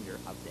reminder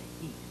of the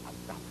heat of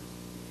summer.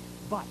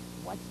 But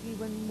what's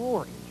even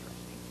more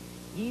interesting,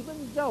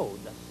 even though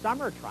the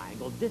Summer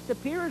Triangle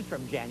disappears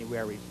from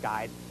January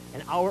skies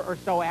an hour or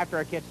so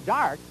after it gets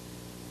dark,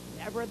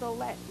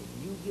 nevertheless,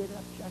 if you get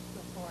up just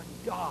before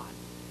dawn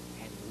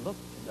and look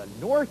to the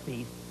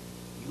northeast,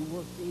 you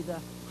will see the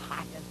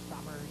hottest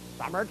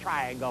summer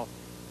triangle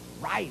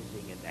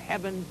rising in the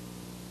heavens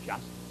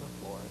just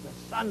before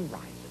the sun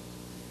rises.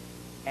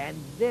 And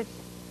this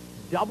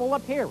double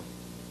appearance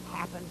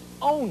happens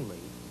only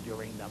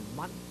during the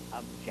month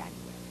of January.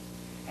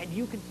 And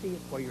you can see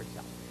it for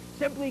yourself.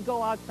 Simply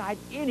go outside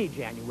any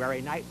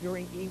January night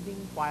during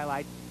evening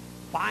twilight,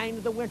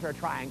 find the winter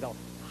triangle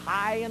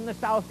high in the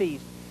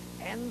southeast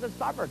and the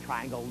summer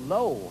triangle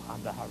low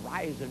on the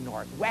horizon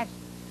northwest,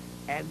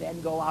 and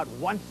then go out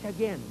once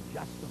again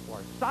just before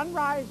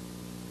sunrise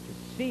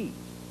to see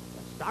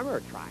the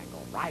summer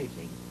triangle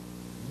rising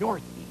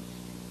northeast.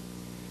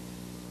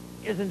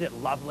 Isn't it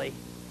lovely?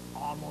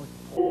 Almost.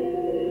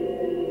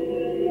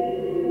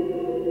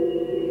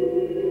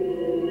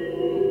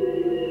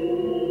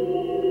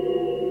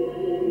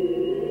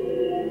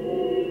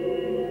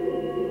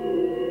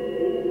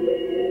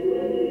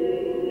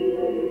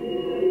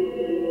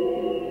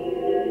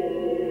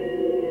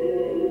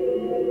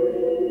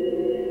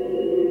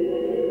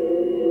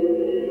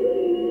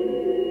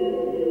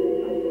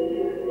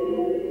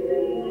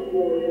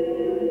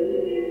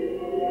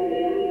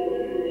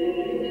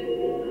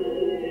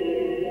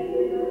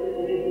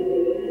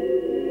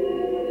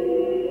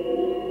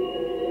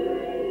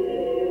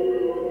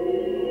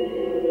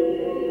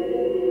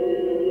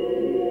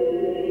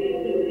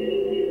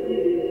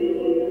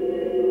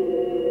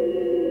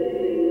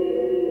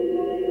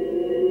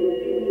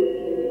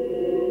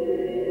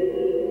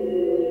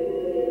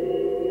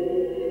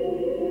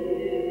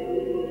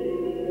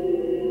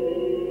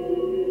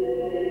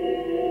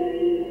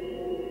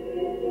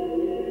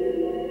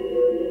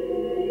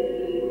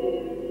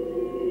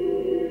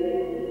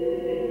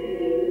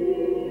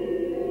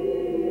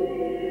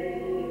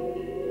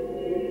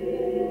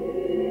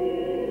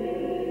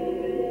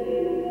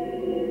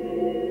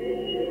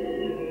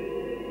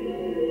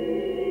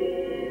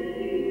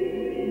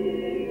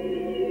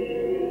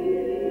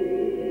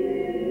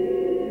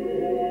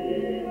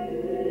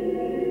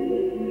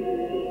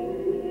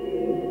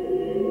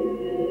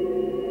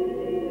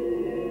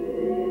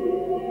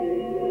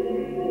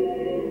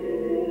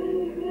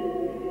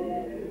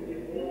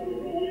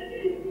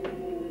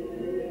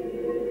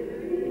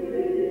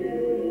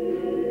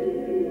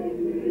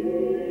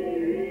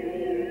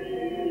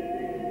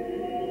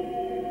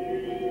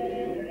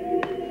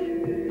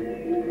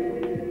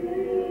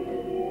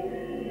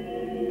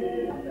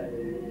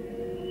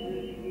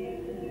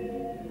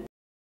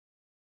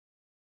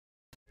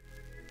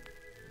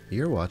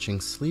 You're watching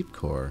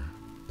Sleepcore.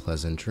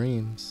 Pleasant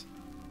dreams.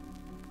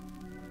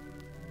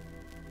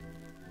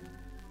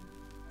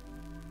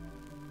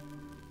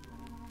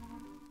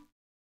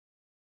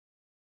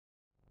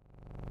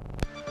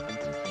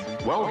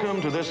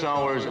 Welcome to this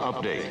hour's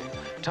update.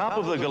 Top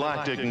of the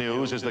galactic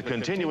news is the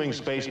continuing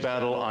space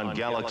battle on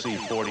Galaxy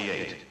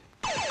 48.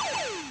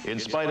 In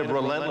spite of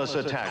relentless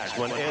attacks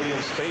from an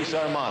alien space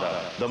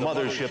armada, the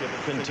mothership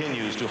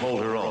continues to hold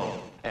her own.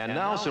 And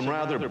now some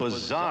rather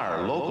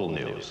bizarre local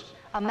news.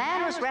 A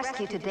man was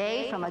rescued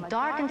today from a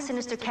dark and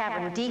sinister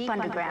cavern deep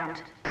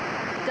underground.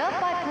 Dubbed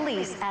by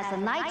police as the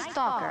Night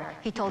Stalker,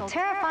 he told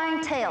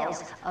terrifying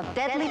tales of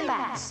deadly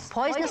bats,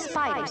 poisonous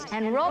spiders,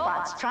 and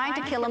robots trying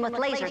to kill him with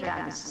laser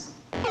guns.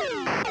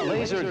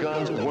 Laser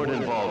guns weren't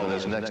involved in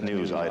this next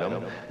news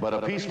item, but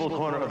a peaceful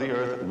corner of the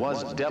Earth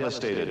was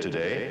devastated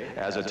today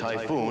as a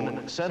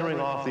typhoon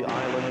centering off the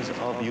islands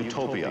of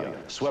Utopia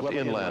swept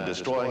inland,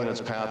 destroying in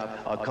its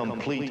path a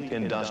complete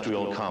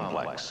industrial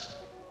complex.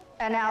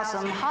 And now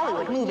some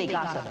Hollywood movie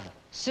gossip.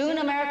 Soon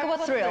America will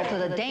thrill to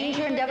the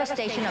danger and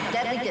devastation of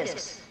deadly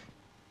discs.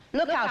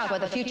 Look out for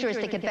the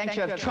futuristic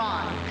adventure of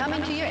Tron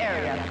coming to your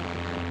area.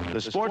 The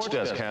sports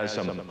desk has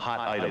some hot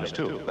items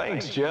too.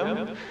 Thanks,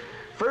 Jim.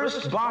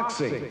 First,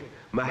 boxing.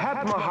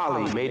 Mahatma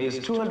Ali made his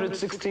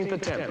 216th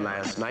attempt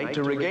last night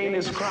to regain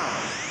his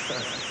crown.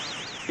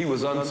 He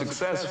was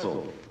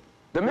unsuccessful.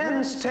 The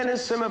men's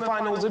tennis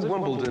semifinals at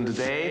Wimbledon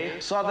today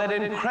saw that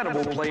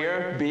incredible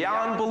player,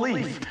 beyond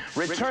belief,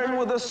 return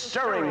with a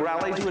stirring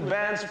rally to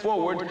advance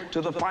forward to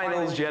the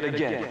finals yet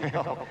again.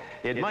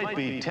 It might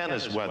be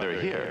tennis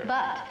weather here.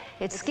 But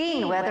it's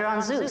skiing weather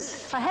on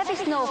Zeus. A heavy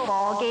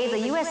snowfall gave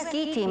the U.S.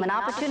 ski team an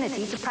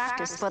opportunity to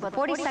practice for the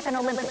 42nd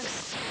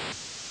Olympics.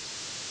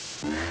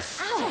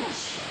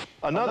 Ouch!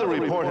 Another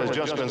report has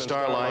just been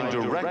starlined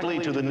directly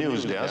to the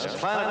news desk.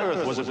 Planet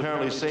Earth was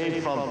apparently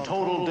saved from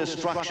total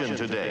destruction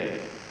today.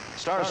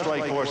 Star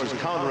Strike forces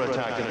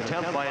counterattacked an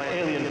attempt by an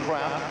alien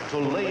craft to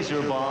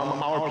laser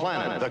bomb our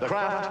planet. The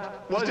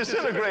craft was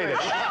disintegrated.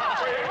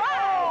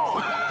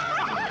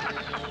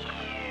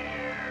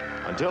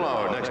 Until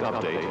our next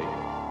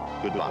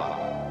update,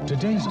 goodbye.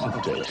 Today's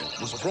update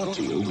was brought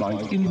to you by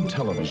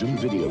Intellivision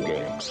Video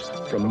Games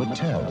from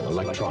Mattel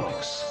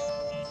Electronics.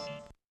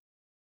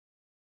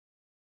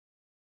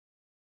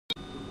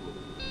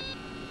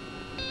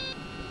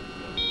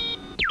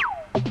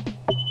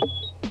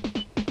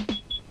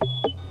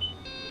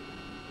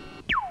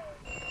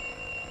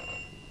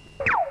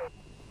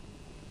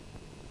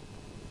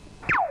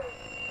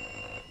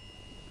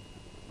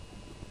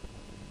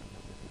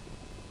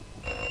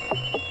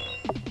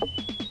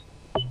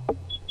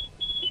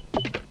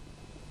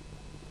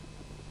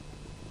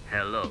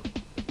 Hello,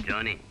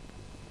 Johnny.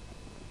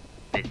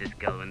 This is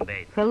Kelvin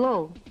Bates.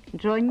 Hello,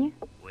 Джонни.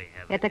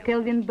 Это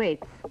Келвин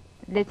Бейтс.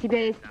 Для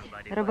тебя есть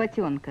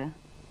работенка.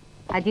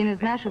 Один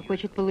из наших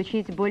хочет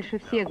получить больше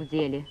всех в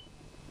деле.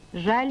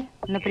 Жаль,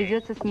 но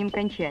придется с ним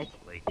кончать.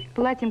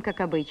 Платим, как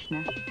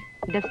обычно.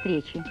 До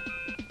встречи.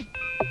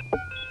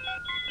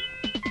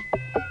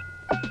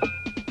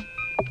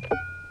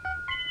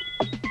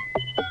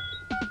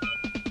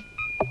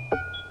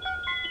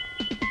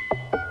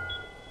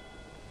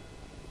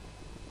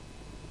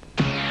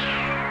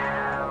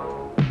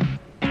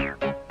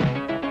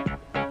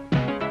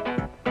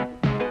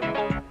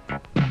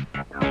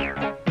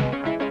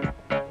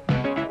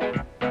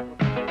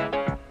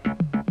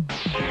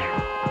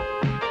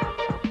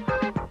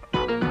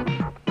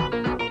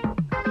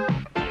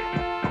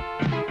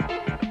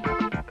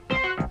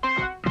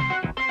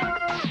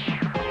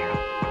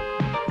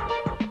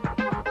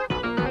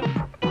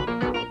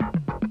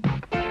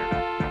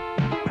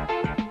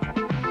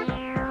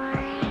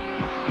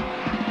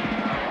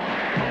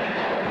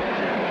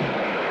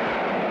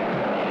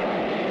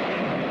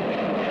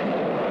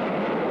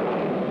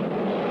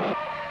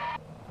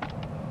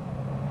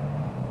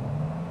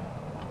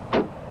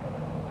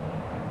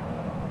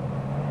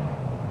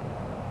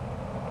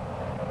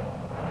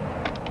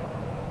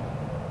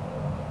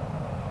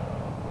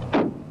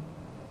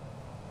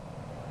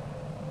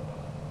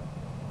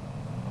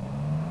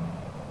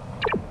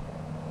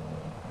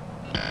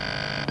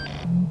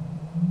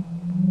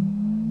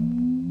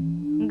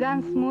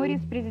 Ганс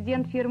Моррис,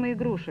 президент фирмы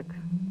игрушек.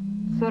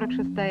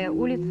 46-я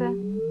улица,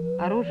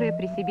 оружие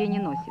при себе не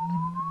носит.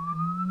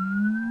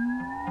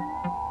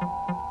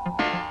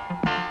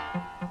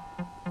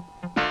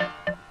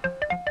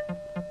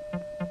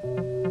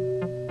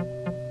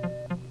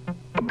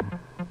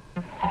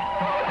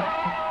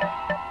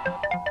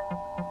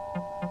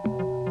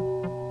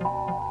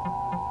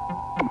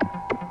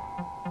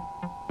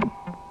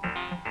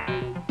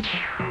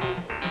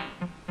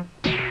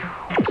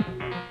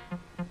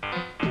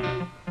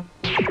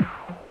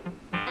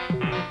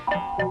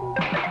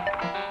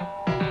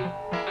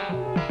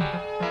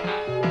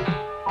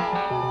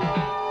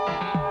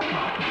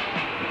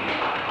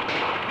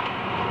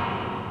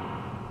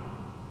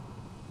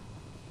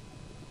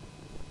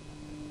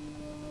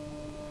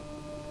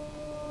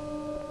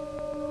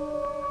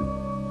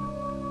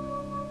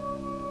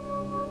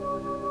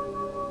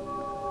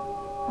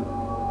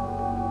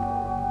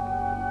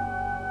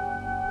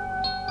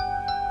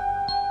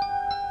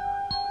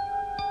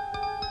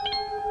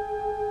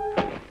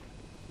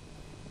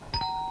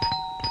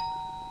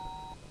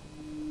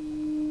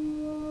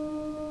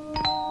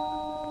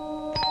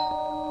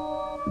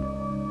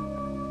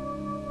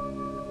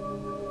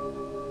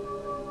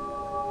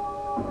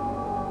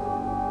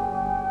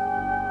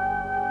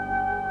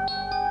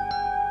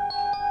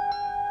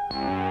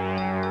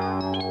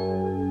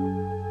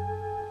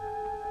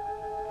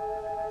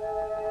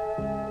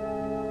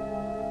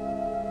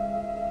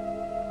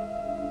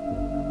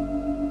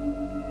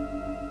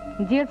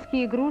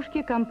 Детские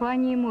игрушки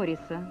компании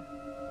Морриса.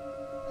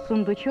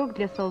 Сундучок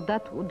для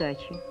солдат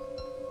удачи.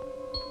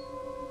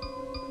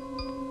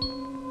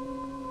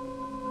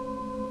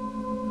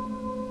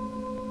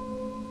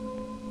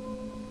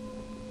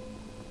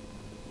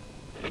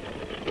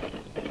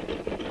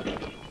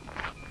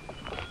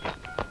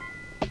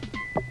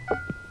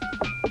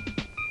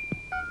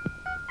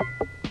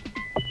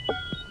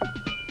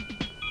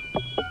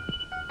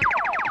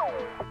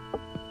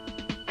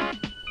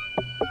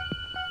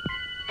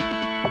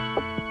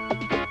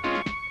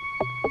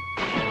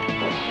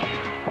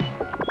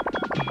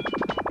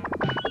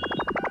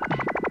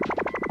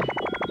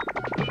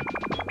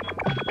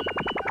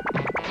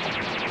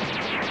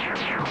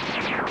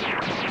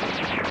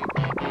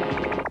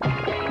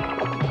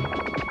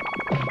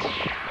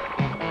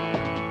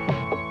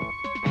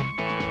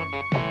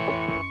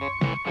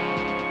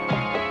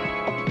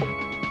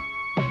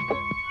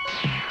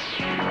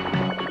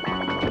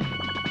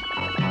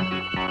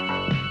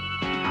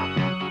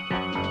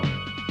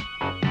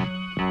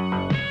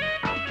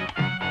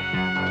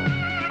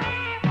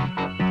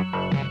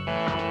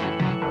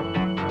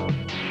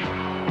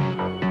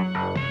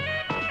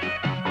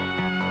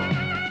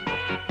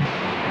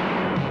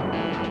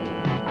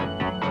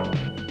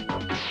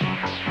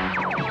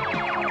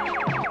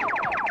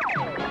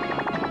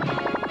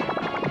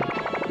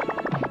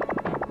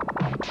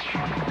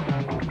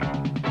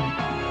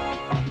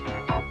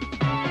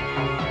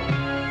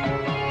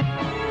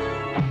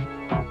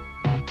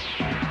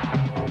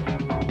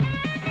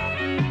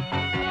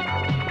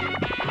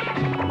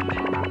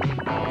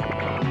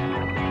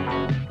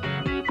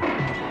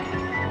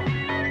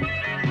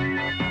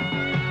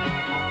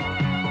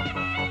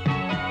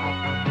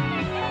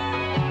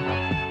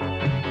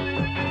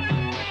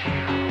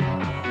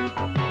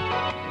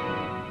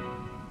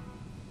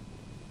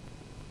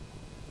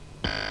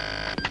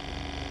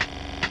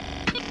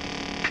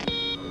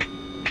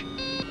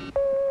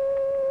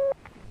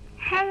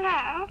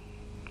 Hello?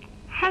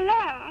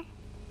 Hello?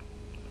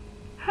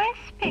 Who is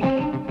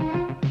speaking?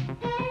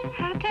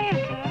 How do you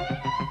do?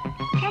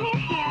 Can you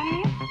hear me?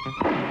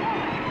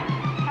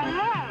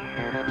 Hello?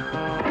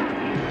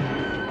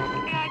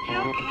 We are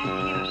joking as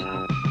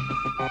usual.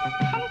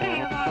 Whom do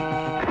you want?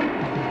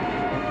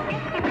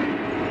 Yes, sir.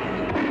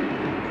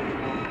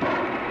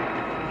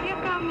 You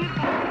call me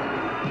back.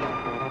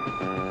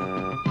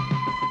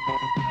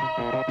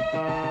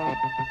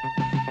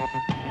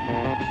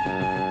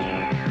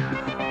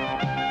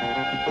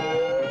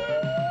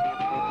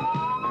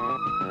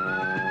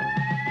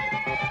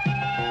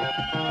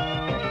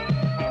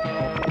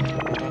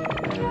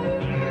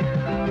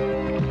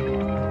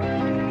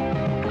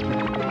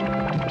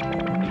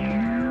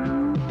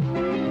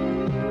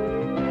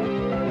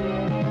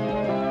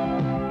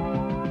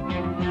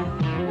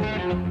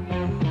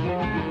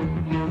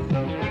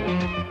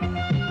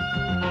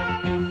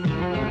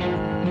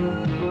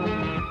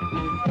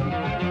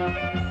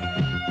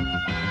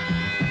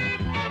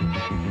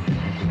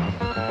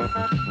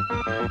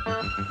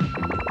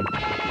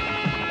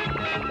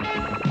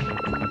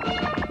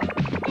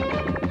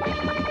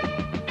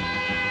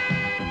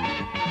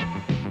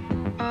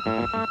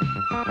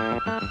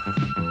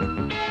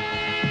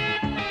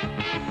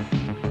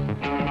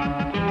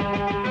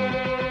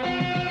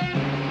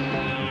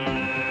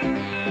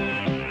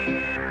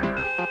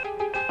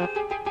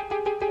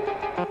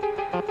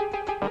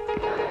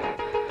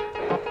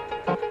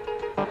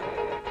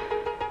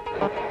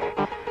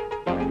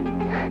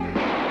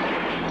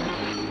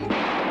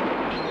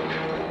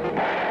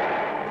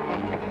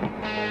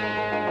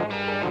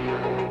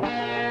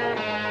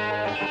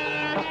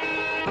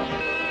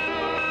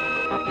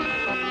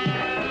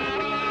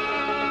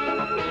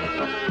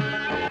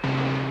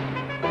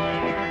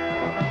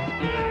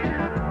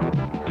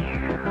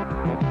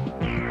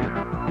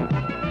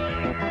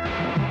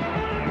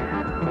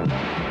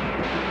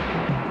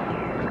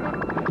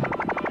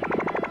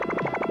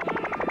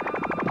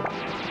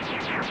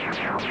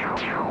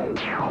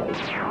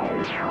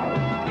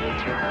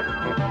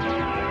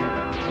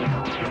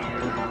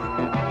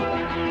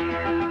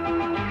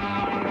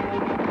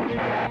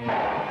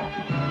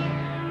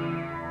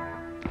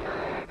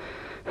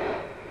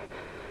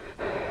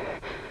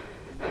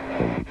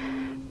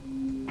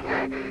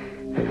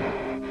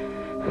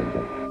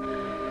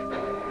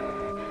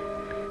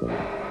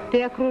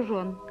 Ты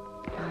окружен.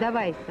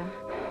 Сдавайся.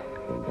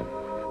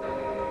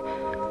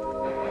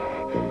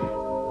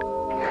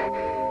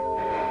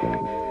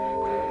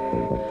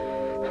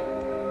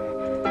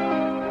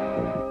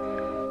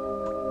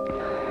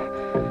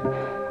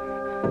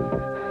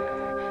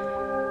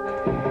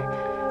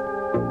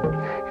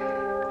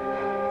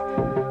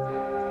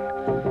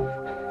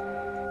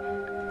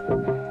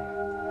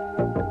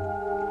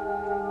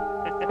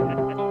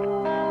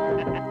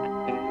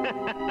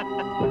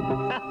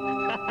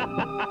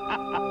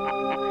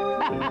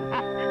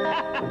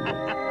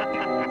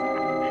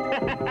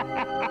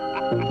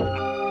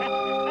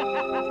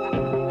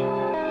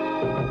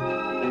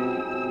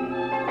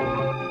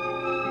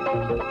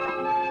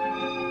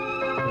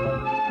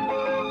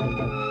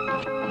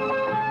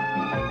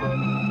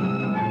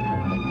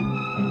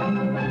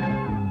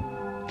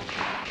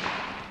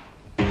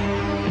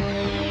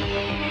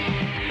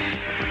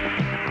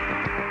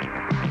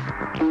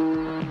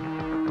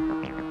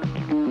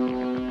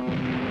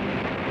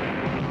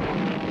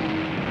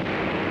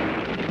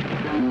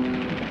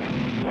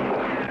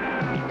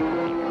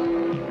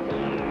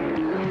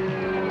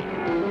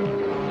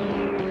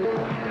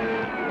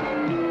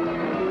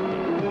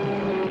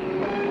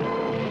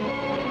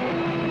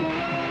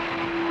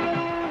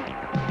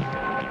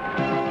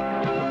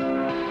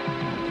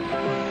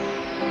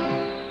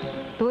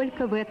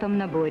 только в этом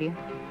наборе.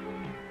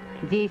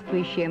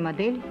 Действующая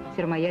модель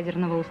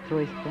термоядерного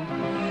устройства.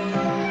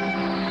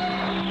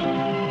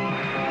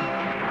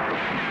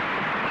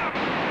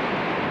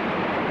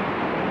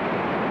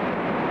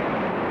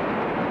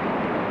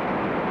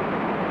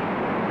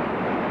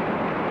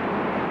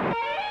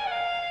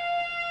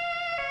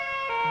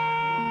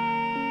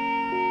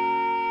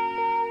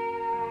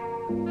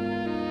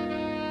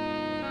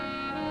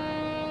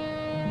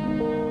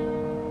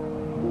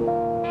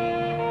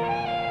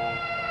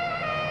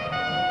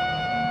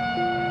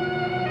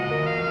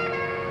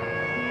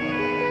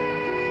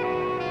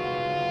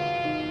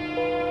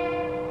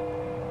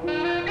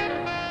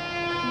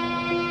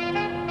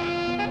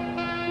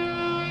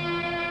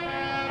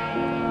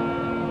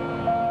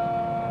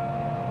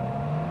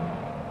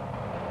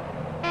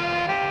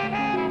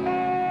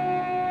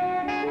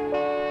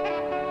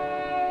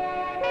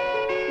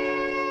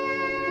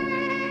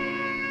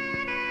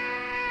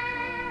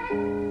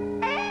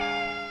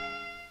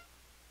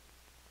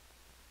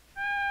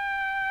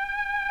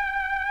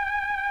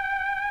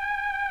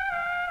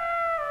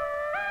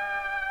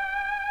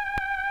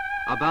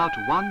 About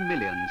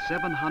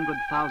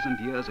 1,700,000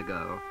 years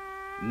ago,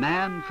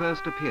 man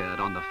first appeared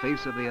on the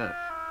face of the earth.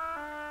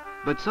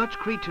 But such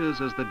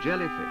creatures as the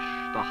jellyfish,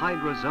 the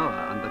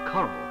hydrozoa, and the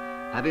coral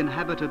have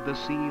inhabited the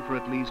sea for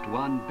at least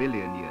 1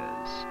 billion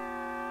years.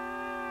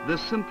 The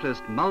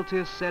simplest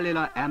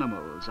multicellular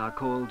animals are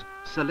called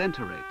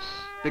coelenterates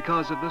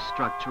because of the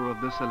structure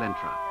of the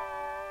coelentra.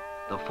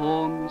 The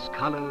forms,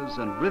 colors,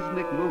 and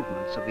rhythmic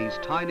movements of these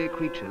tiny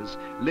creatures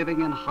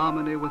living in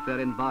harmony with their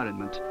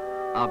environment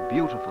are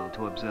beautiful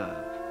to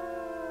observe.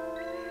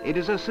 It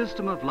is a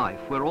system of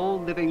life where all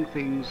living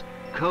things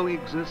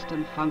coexist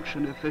and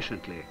function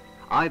efficiently,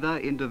 either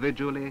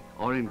individually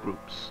or in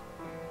groups.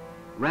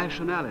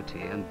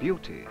 Rationality and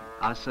beauty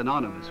are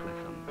synonymous with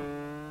them.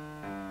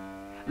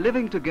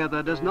 Living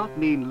together does not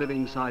mean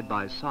living side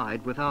by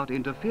side without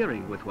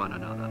interfering with one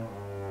another,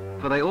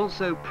 for they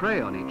also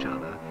prey on each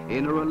other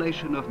in a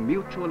relation of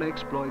mutual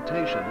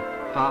exploitation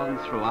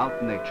found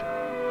throughout nature.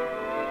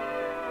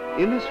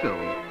 In this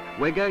film,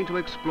 we're going to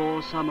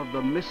explore some of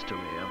the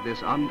mystery of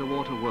this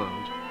underwater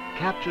world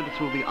captured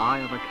through the eye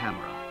of a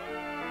camera.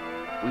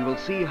 We will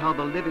see how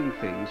the living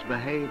things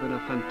behave in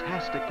a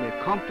fantastically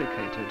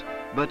complicated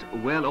but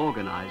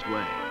well-organized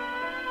way.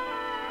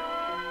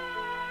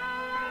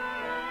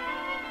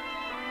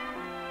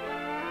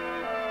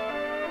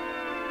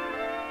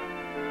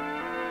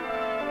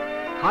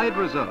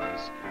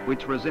 Hydrozoas,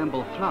 which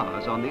resemble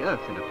flowers on the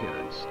earth in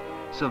appearance,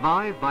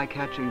 survive by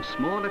catching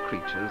smaller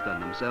creatures than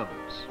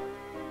themselves.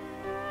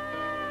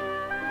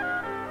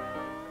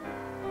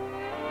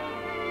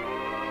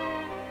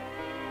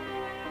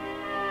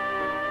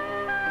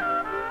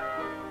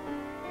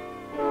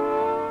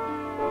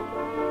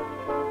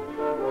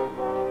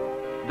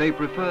 They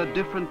prefer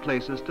different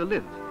places to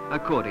live,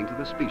 according to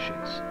the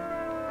species.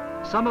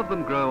 Some of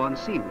them grow on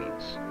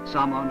seaweeds,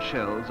 some on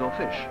shells or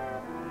fish,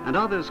 and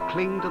others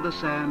cling to the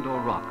sand or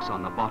rocks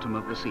on the bottom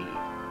of the sea.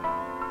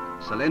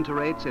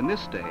 Coelenterates in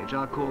this stage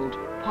are called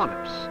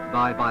polyps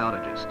by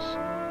biologists.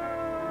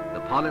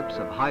 The polyps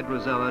of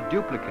hydrozoa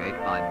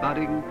duplicate by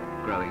budding,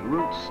 growing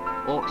roots,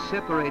 or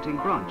separating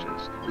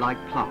branches like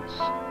plants.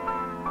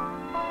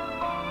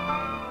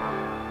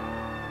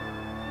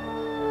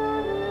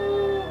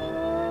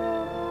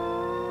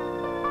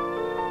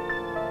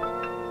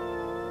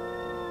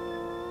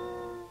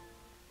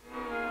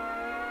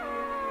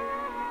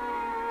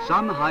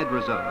 Some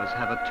hydrozoas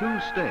have a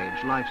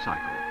two-stage life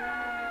cycle,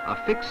 a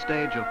fixed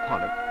stage of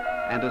polyp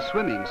and a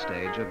swimming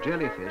stage of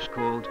jellyfish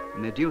called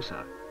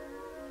medusa.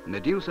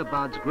 Medusa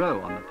buds grow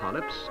on the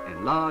polyps,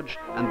 enlarge,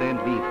 and then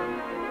leave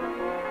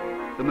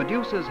them. The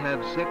medusas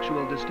have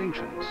sexual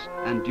distinctions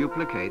and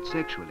duplicate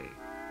sexually.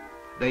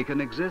 They can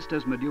exist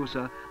as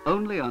medusa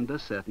only under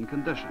certain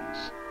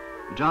conditions,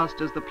 just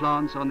as the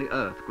plants on the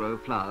earth grow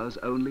flowers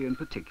only in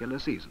particular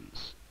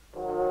seasons.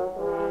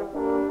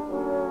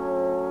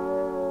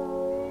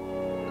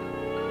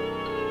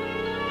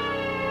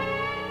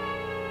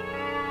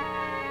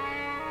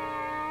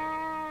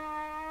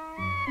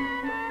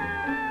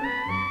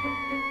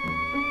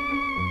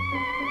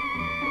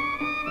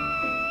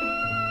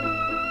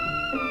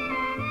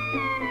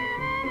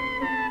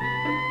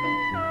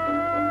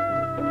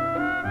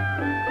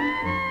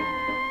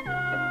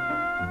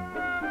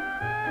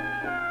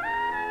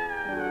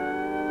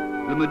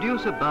 The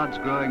medusa buds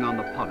growing on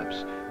the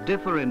polyps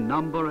differ in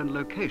number and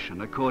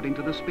location according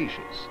to the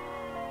species.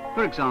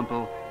 For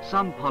example,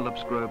 some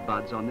polyps grow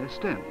buds on their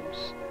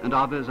stems and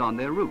others on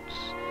their roots,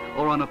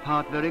 or on a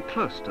part very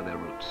close to their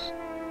roots.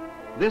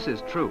 This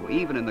is true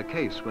even in the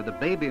case where the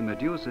baby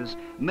medusas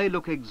may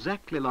look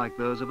exactly like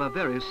those of a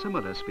very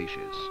similar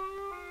species.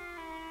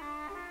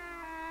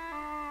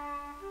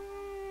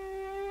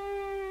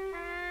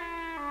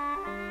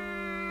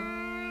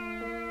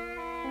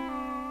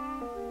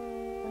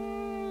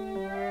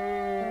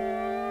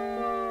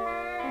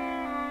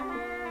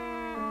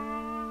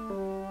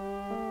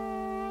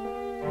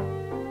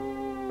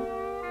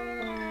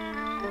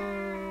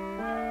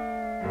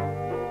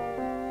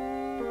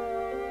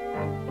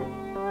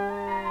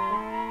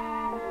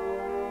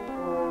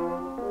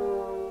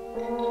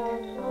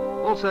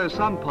 Also,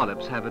 some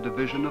polyps have a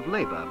division of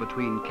labor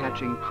between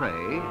catching prey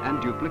and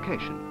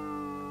duplication.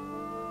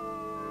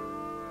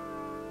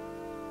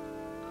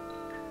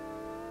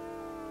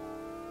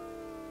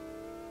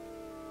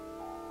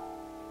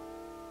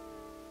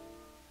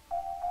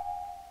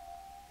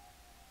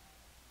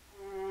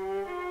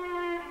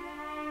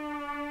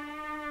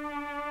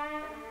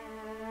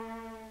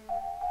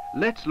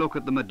 Let's look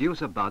at the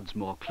medusa buds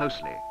more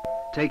closely,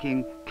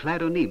 taking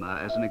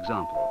Cladonema as an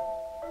example.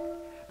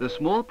 The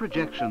small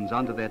projections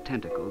under their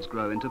tentacles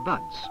grow into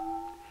buds.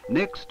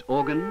 Next,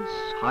 organs,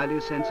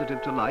 highly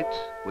sensitive to light,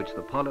 which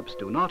the polyps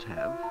do not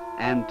have,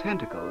 and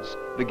tentacles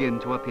begin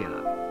to appear.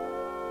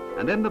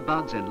 And then the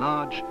buds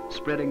enlarge,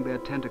 spreading their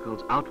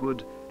tentacles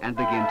outward and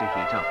begin to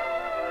heat up.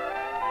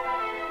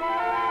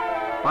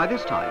 By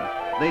this time,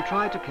 they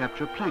try to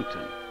capture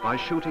plankton by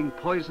shooting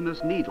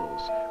poisonous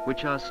needles,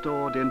 which are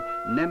stored in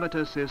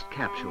nematocyst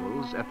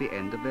capsules at the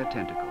end of their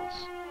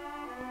tentacles.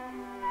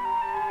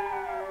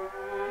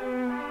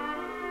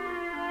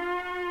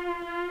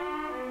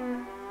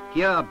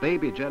 Here, a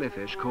baby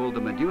jellyfish called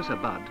the medusa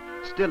bud,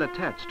 still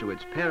attached to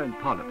its parent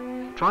polyp,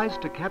 tries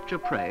to capture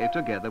prey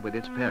together with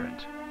its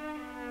parent.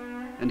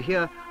 And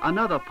here,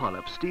 another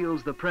polyp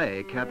steals the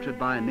prey captured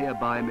by a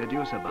nearby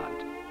medusa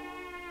bud.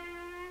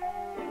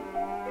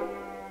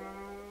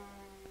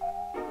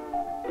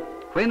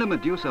 When a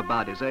medusa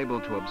bud is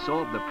able to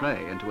absorb the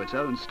prey into its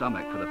own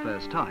stomach for the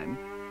first time,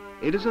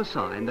 it is a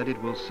sign that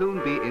it will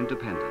soon be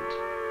independent.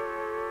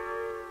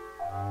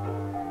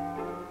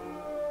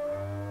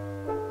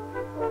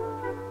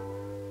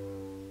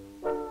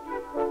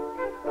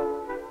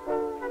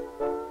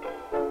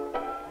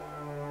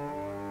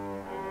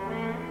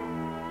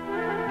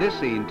 This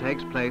scene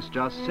takes place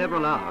just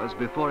several hours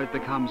before it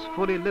becomes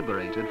fully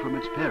liberated from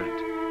its parent.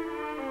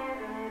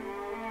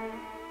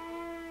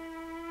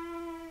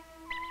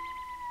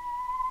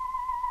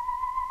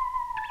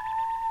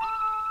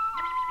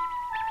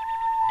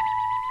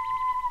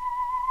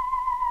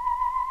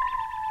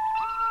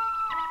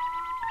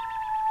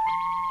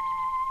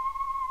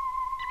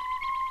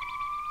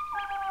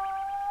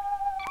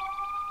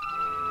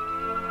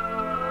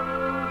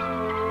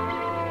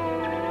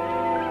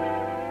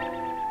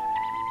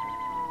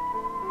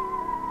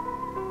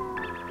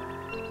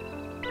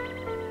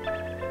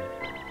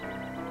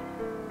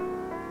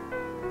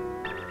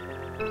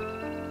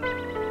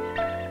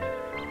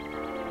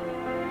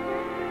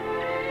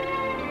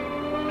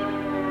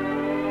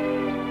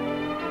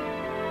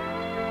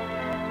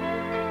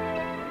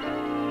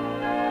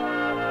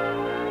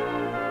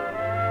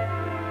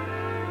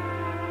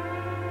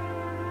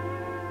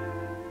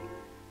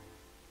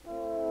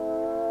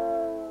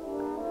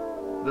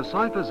 The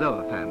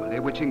Cyphozoa family,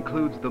 which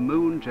includes the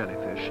moon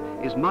jellyfish,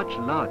 is much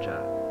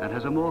larger and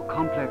has a more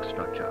complex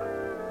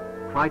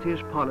structure.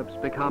 Whitish polyps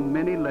become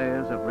many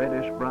layers of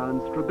reddish-brown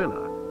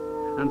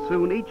strabilla, and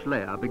soon each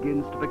layer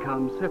begins to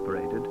become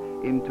separated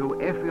into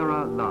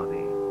Ephira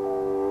larvae.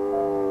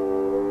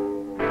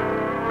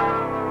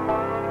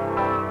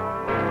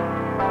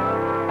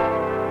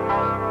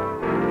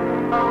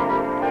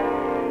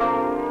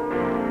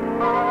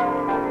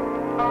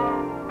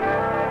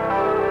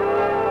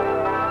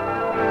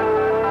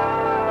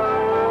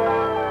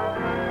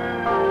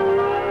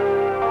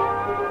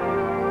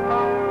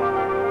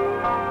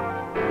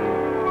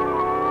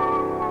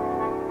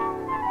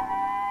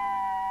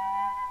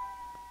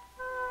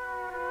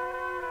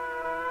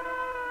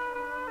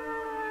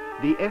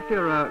 The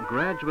Ephira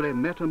gradually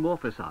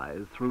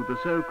metamorphosize through the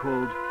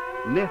so-called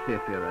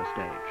Nephephira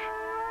stage.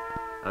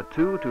 A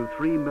 2 to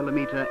 3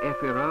 millimeter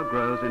Ephira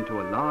grows into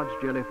a large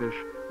jellyfish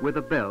with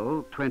a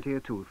bell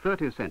 20 to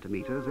 30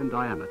 centimeters in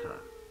diameter.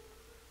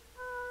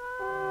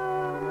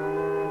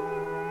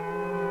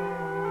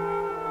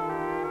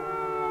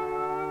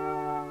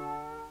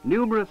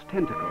 Numerous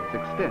tentacles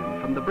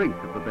extend from the brink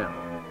of the bell,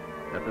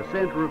 at the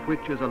center of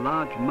which is a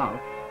large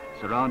mouth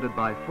surrounded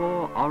by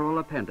 4 oral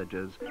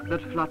appendages that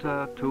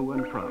flutter to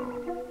and fro.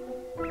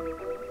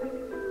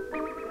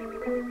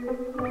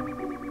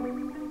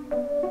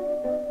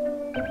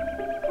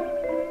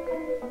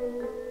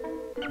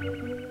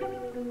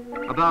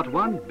 About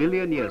 1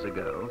 billion years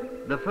ago,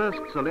 the first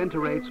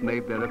solenterates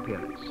made their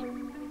appearance,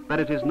 but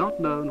it is not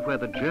known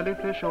whether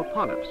jellyfish or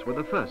polyps were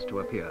the first to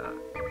appear.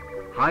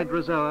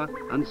 Hydrozoa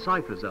and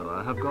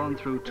Cyphozoa have gone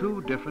through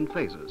 2 different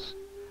phases,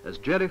 as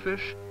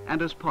jellyfish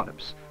and as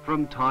polyps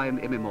from time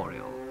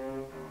immemorial.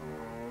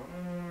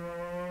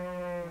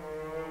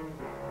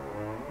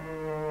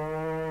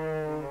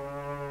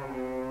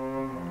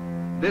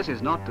 This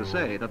is not to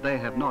say that they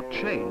have not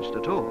changed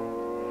at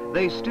all.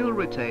 They still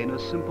retain a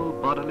simple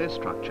bodily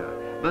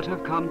structure, but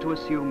have come to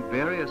assume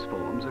various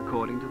forms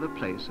according to the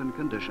place and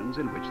conditions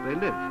in which they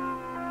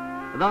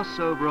live. Thus,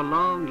 over a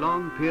long,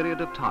 long period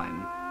of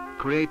time,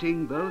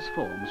 creating those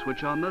forms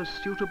which are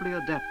most suitably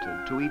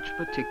adapted to each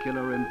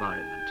particular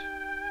environment.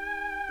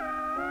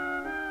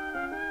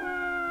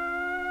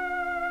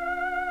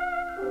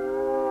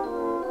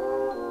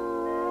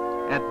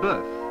 At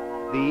birth,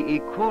 the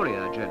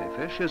Equoria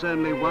jellyfish is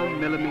only 1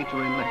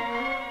 millimeter in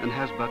length and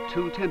has but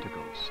 2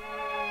 tentacles.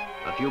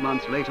 A few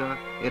months later,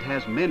 it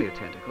has many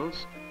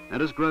tentacles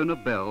and has grown a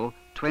bell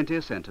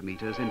 20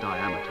 centimeters in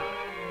diameter.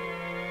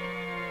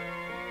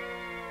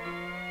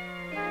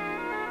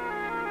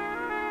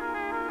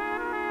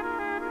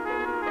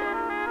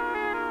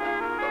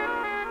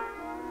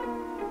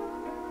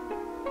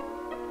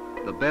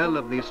 The bell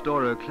of the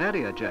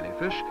Storocladia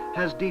jellyfish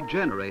has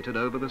degenerated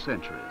over the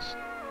centuries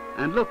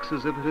and looks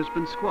as if it has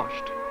been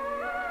squashed.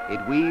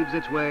 It weaves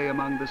its way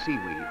among the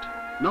seaweed,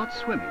 not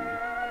swimming,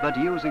 but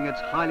using its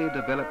highly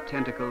developed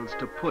tentacles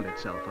to pull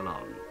itself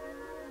along.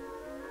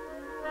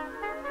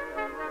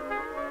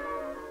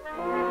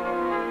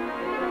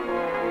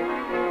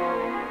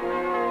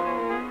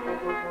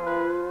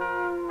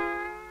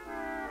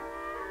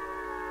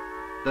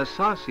 The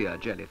Sarsia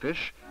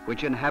jellyfish,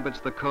 which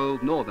inhabits the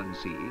cold northern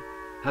sea,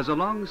 has a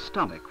long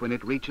stomach when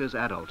it reaches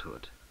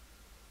adulthood.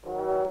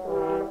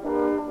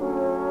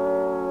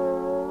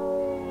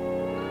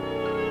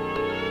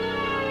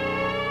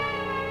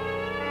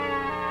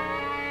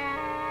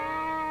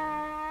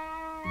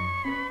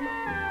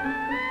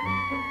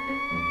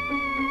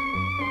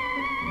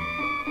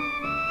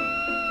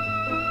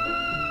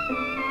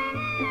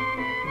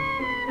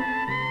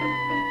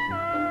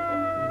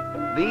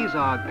 These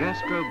are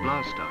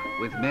gastroblasta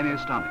with many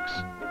stomachs.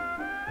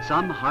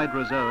 Some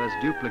hydrozoas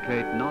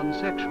duplicate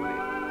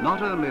non-sexually,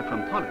 not only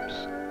from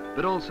polyps,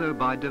 but also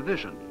by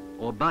division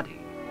or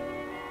budding.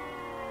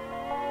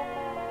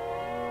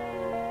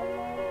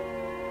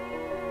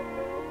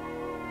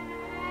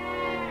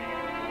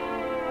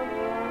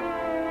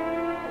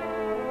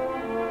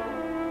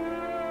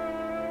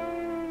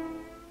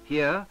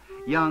 Here,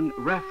 young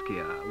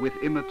Raphkia with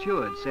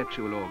immatured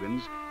sexual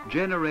organs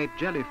generate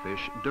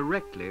jellyfish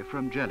directly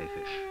from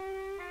jellyfish.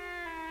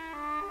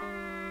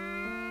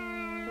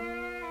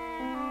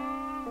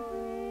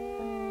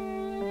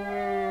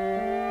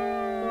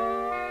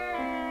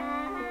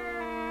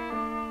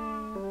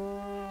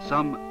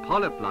 Some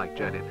polyp-like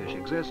jellyfish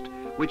exist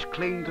which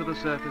cling to the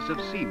surface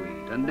of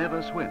seaweed and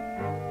never swim.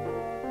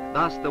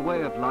 Thus, the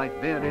way of life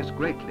varies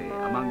greatly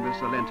among the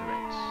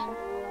Coelenterets.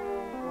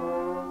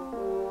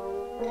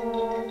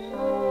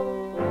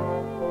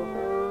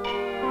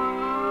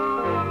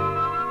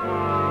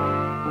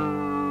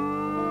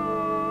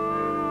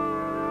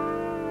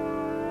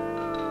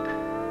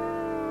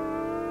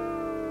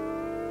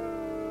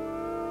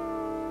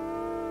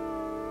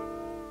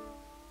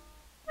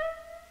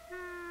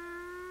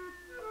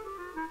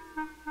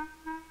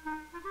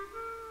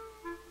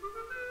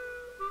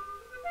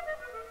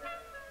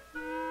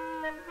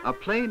 A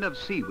plain of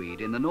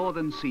seaweed in the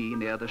northern sea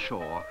near the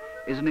shore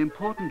is an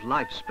important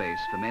life space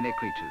for many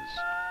creatures.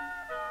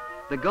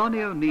 The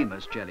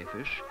Gonionemus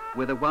jellyfish,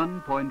 with a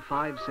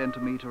 1.5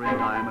 centimeter in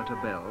diameter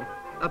bell,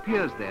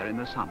 appears there in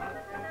the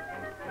summer.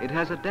 It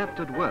has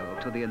adapted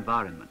well to the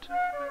environment.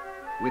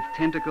 With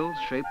tentacles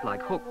shaped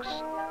like hooks,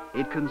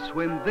 it can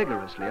swim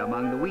vigorously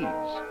among the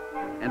weeds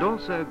and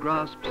also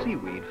grasp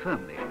seaweed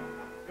firmly.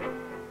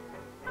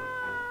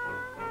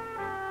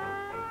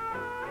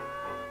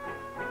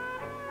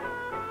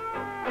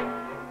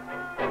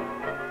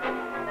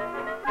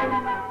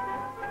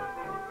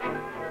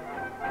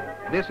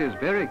 This is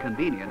very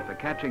convenient for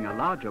catching a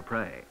larger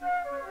prey.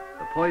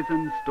 The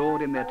poison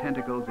stored in their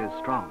tentacles is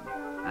strong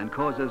and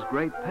causes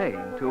great pain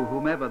to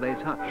whomever they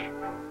touch.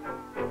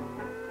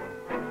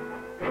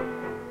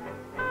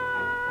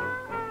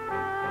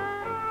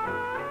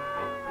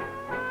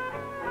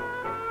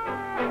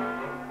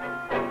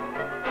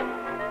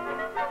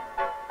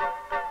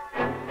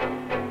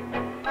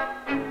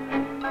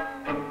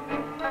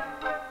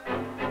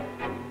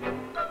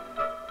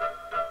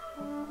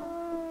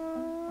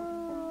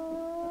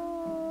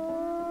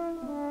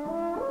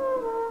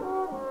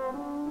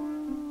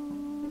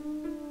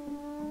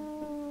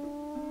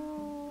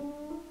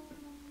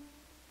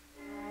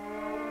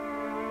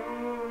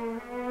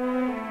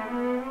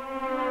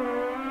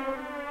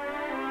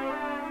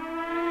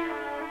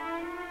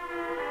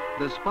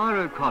 The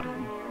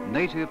Spirocodon,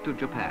 native to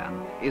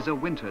Japan, is a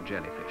winter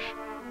jellyfish.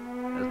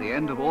 As the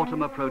end of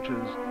autumn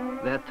approaches,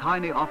 their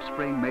tiny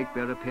offspring make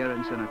their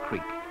appearance in a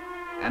creek,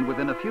 and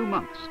within a few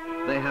months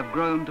they have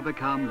grown to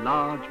become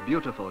large,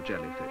 beautiful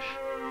jellyfish,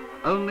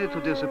 only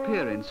to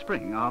disappear in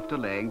spring after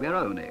laying their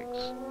own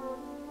eggs.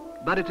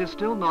 But it is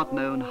still not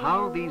known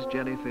how these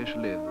jellyfish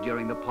live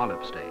during the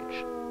polyp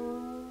stage.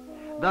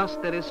 Thus,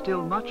 there is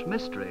still much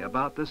mystery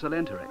about the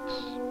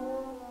Coelenterets.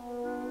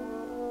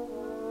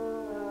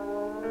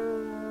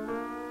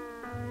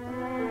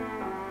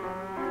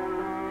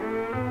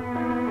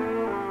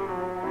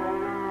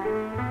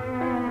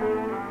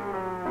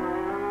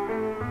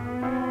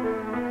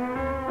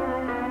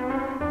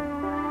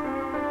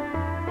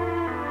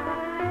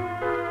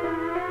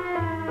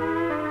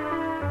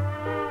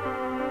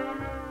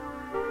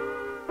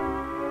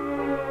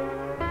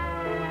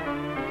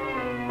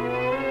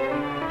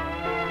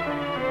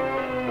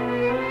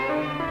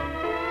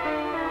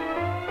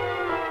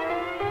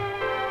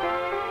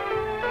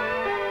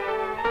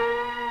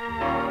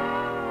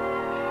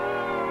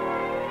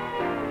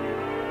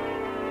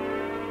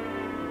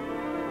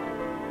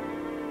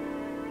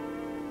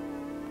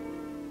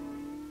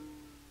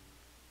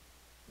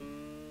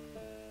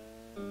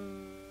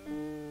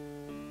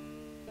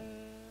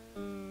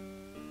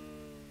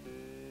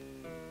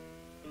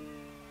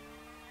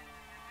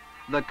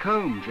 The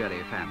comb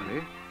jelly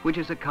family, which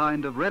is a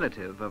kind of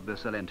relative of the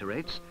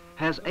Solenterates,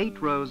 has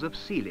 8 rows of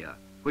cilia,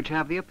 which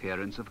have the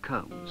appearance of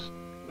combs.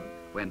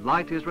 When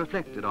light is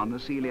reflected on the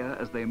cilia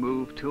as they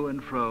move to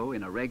and fro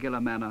in a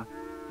regular manner,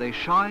 they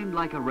shine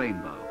like a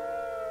rainbow.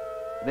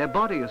 Their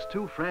body is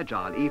too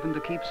fragile even to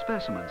keep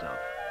specimens of.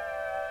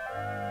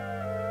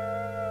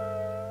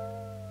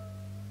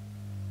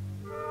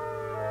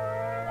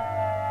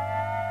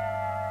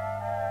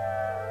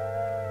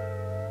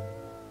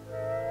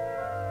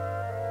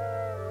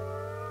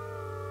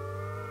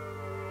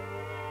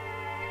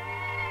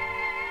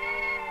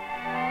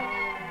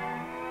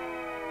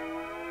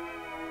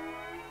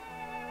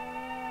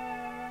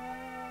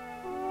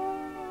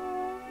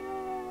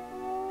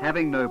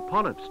 Having no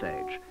polyp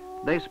stage,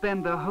 they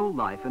spend their whole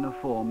life in a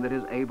form that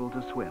is able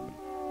to swim.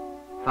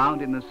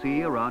 Found in the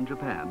sea around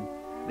Japan,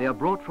 they are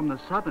brought from the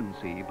southern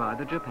sea by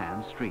the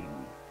Japan stream.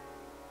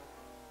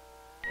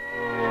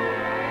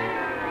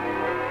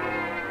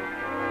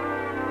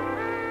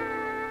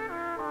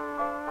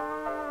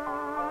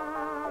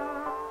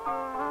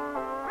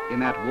 In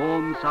that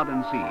warm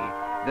southern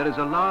sea, there is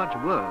a large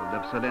world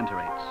of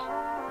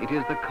Solenterates. It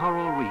is the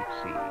coral reef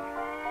sea.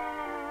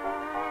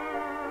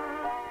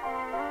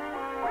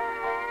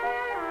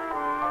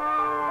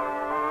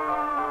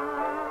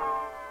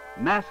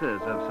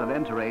 Masses of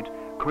Solenterate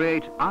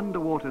create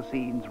underwater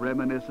scenes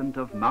reminiscent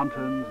of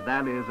mountains,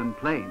 valleys and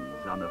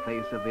plains on the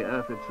face of the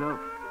earth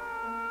itself.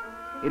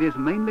 It is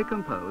mainly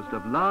composed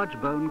of large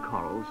bone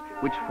corals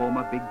which form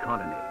a big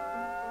colony.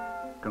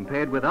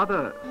 Compared with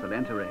other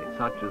Solenterates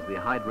such as the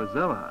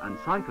Hydrozoa and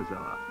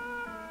Cyphozoa,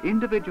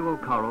 individual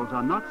corals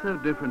are not so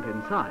different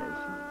in size,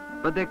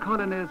 but their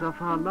colonies are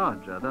far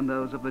larger than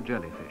those of the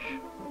jellyfish.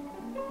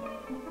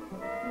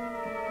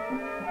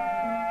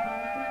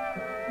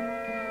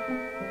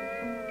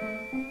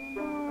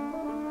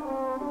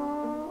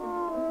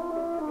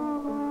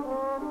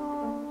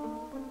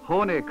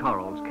 Horny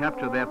corals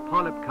capture their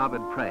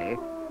polyp-covered prey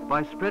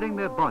by spreading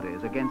their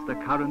bodies against the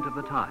current of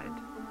the tide,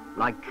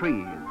 like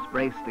trees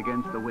braced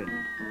against the wind.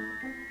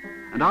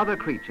 And other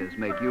creatures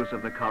make use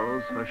of the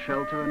corals for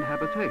shelter and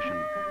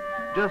habitation,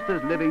 just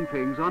as living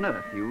things on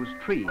Earth use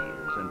trees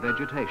and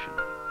vegetation.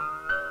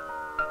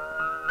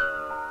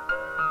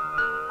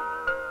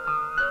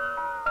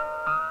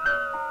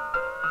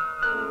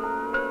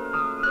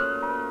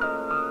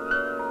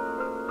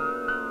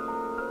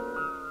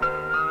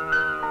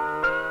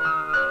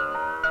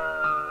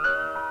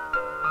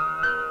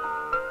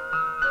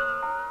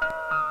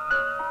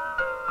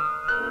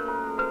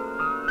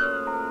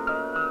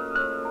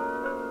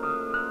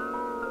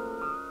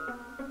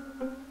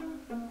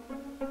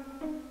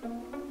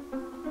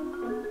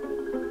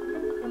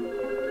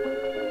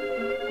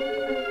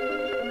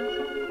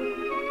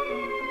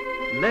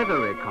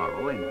 Leathery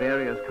coral in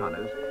various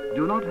colors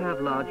do not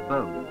have large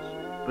bones,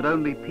 but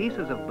only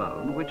pieces of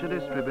bone which are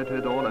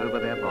distributed all over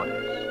their bodies.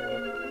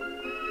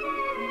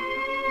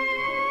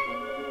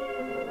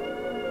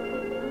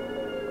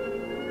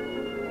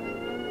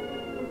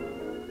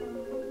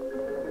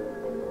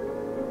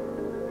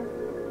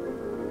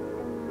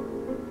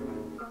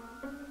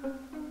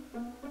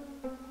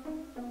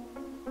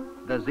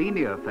 The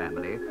Xenia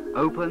family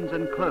opens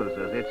and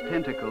closes its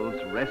tentacles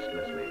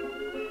restlessly.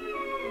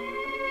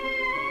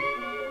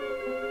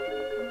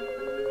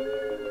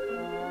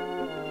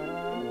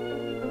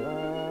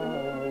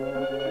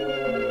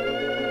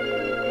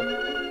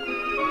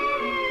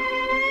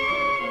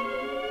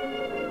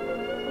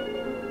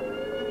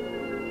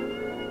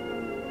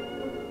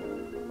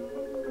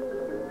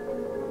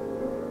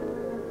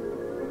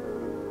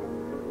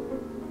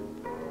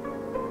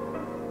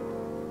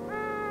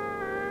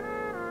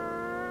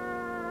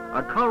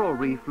 A coral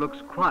reef looks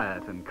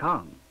quiet and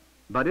calm,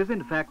 but is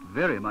in fact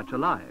very much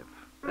alive,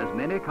 as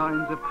many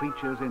kinds of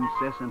creatures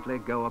incessantly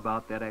go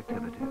about their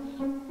activities.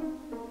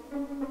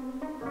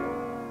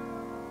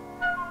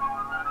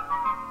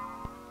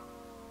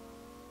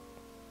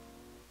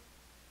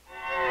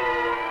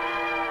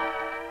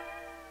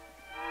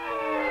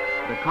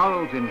 The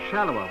corals in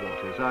shallower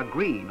waters are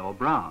green or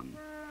brown,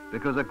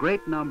 because a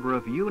great number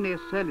of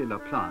unicellular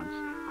plants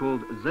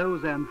called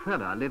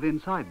zooxanthellae live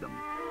inside them,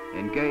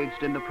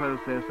 engaged in the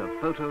process of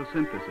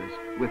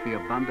photosynthesis with the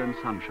abundant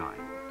sunshine.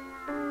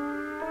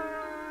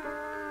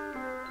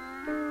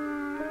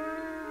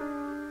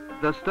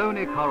 The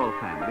stony coral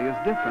family is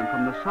different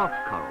from the soft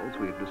corals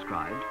we've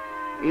described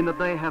in that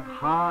they have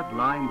hard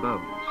lying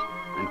bones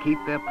and keep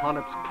their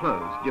polyps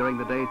closed during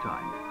the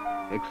daytime,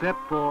 except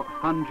for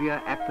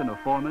Fungia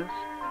actiniformis,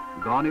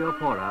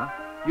 Goniopora,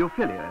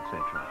 Euphilia,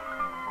 etc.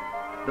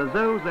 The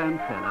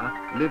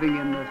zooxanthellae living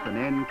in the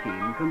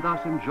Svennevig can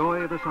thus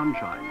enjoy the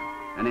sunshine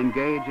and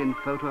engage in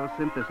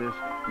photosynthesis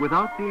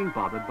without being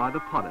bothered by the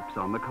polyps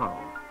on the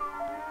coral.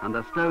 And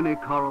the stony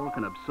coral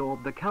can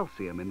absorb the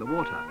calcium in the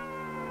water,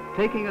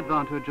 taking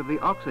advantage of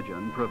the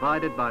oxygen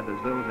provided by the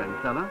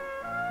zooxanthellae,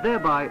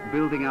 thereby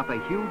building up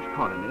a huge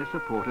colony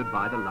supported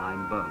by the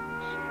lime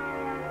bones.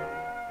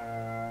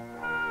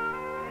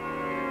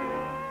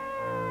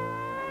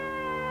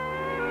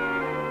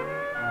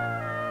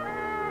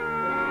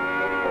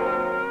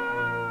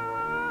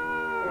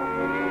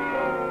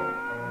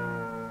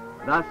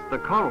 Thus, the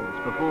corals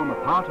perform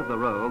a part of the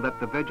role that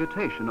the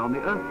vegetation on the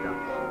Earth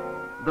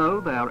does, though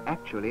they are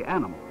actually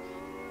animals.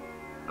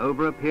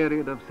 Over a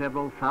period of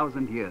several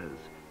thousand years,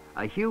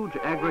 a huge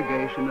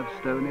aggregation of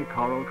stony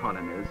coral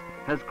colonies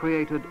has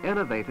created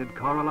elevated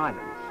coral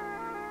islands,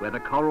 where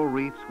the coral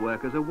reefs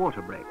work as a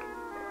water break,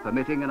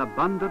 permitting an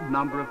abundant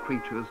number of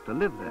creatures to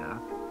live there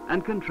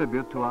and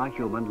contribute to our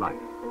human life.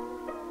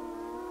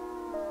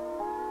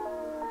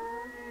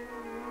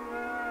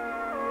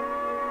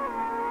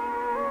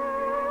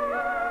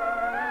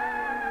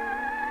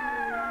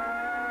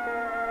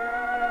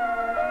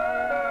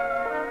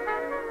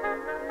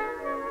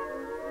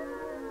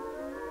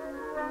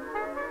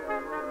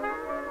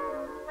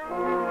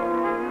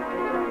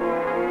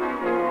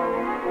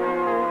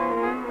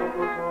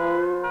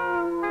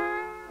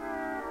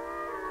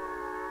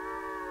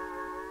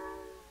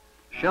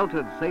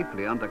 Sheltered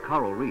safely under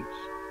coral reefs,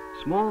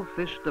 small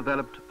fish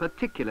developed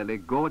particularly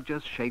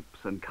gorgeous shapes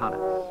and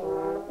colors.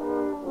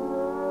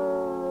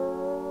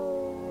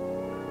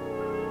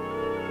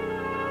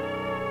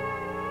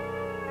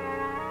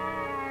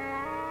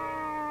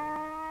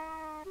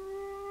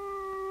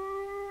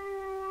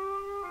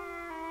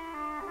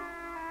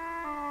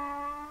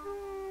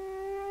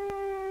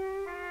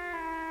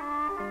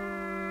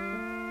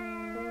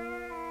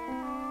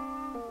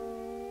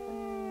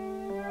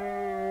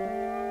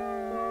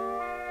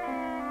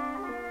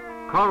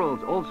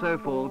 Corals also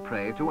fall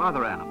prey to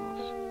other animals.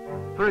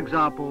 For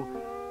example,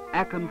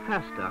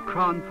 Acanthasta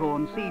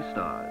cranthorn sea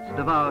stars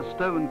devour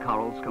stone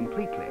corals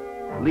completely,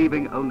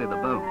 leaving only the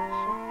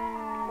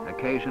bones.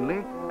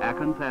 Occasionally,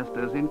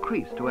 Acanthastas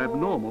increase to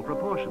abnormal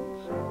proportions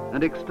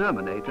and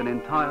exterminate an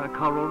entire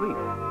coral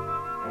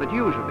reef. But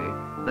usually,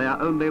 they are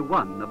only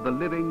one of the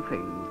living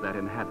things that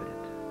inhabit it.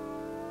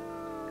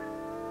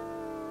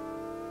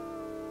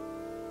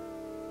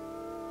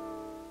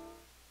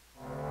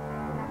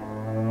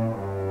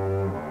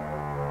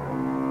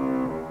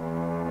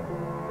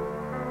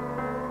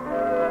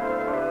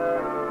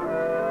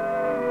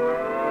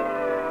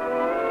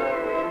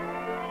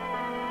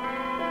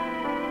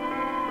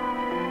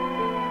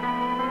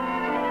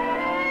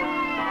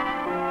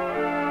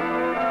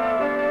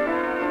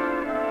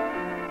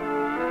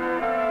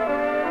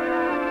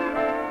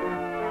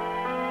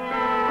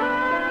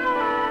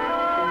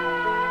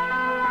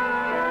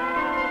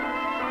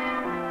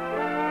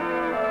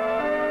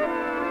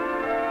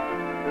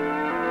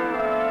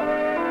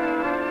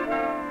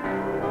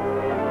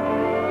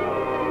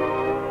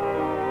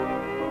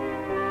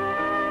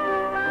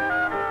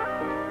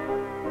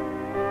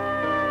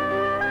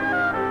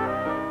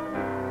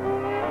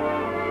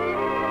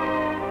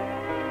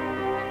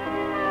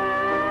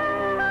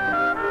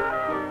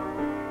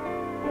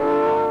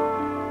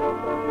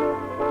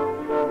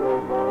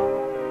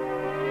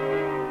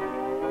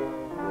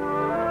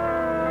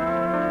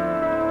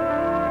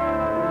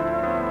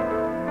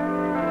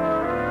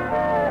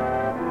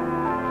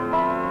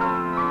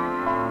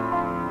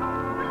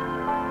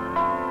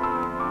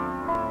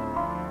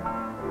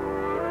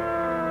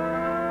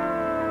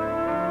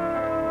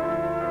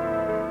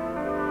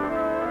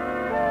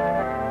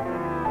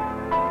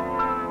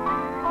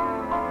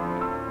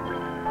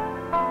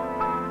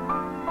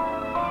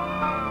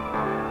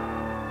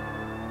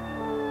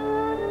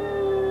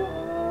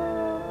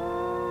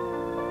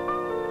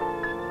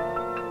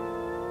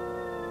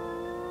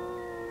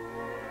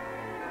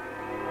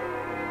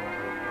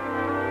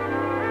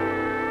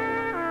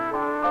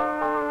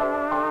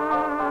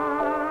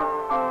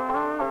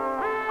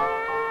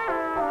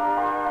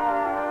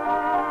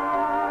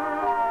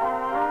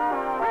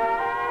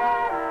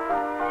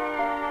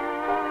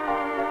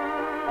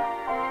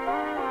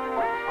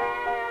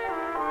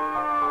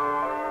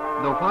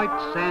 The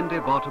white sandy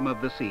bottom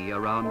of the sea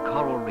around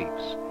coral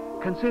reefs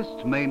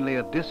consists mainly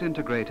of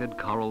disintegrated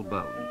coral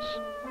bones.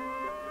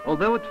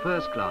 Although at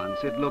first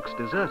glance it looks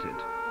deserted,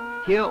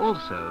 here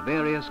also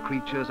various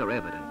creatures are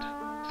evident,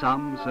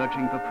 some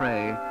searching for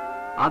prey,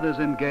 others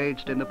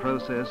engaged in the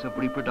process of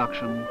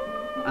reproduction,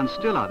 and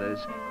still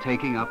others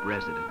taking up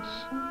residence.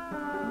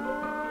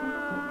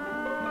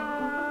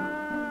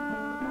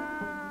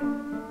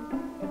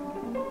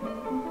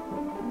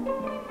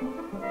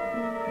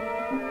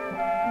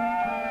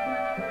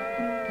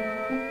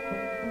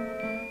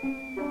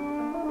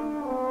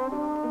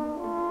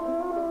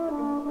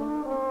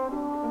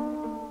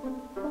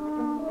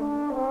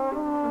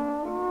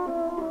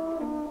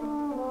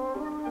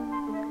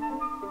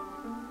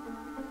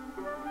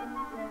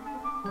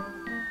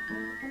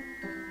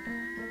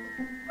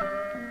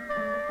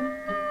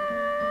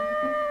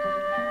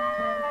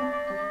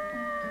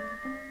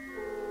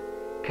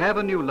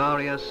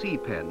 Cavernularia sea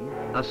pen,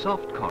 a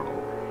soft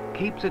coral,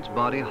 keeps its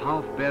body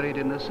half buried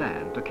in the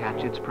sand to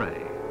catch its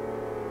prey.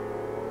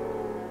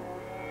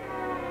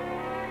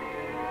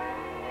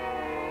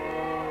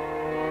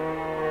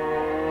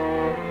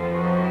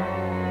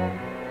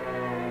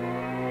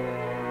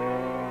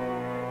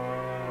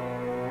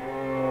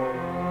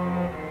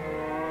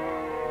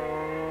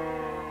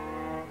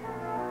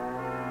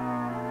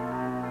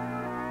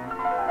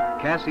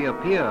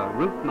 Cassiopeia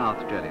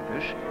root-mouthed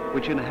jellyfish,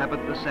 which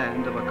inhabit the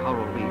sand of a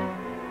coral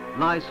reef,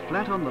 lies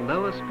flat on the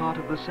lowest part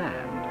of the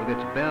sand with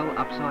its bell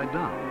upside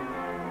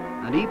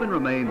down, and even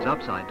remains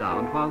upside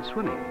down while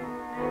swimming.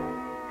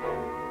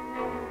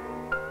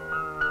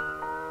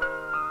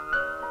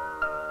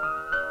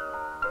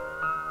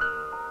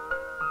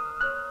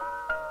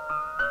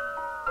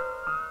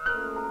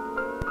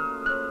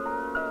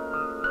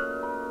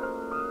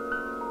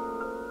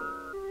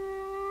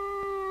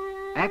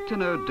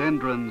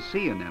 Actinodendron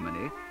sea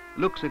anemone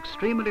looks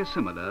extremely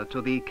similar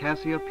to the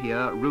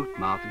Cassiopeia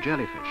root-mouthed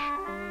jellyfish.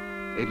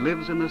 It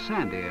lives in the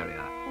sandy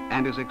area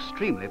and is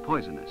extremely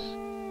poisonous.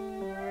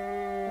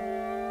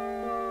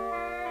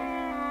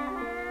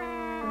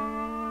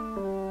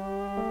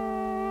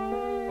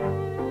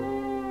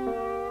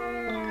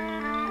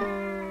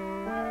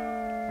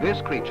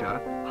 This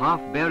creature, half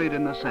buried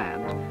in the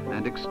sand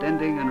and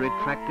extending and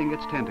retracting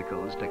its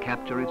tentacles to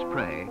capture its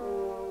prey,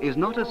 is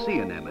not a sea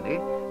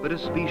anemone, but a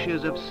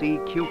species of sea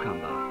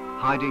cucumber,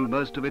 hiding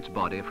most of its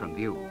body from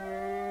view.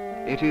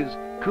 It is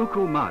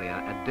Cucumaria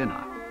at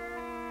dinner.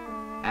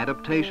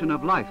 Adaptation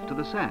of life to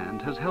the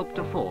sand has helped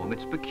to form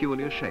its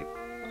peculiar shape.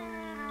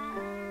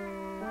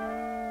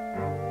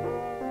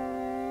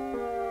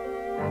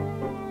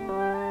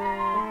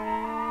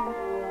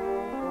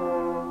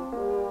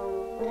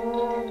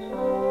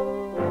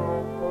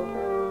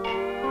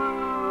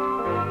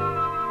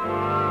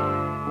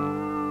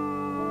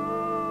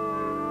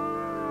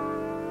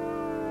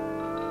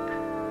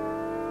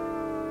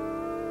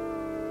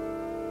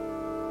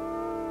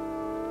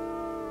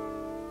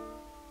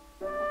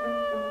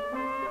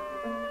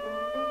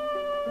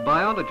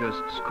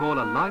 Biologists call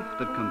a life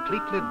that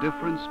completely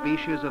different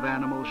species of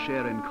animals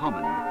share in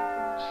common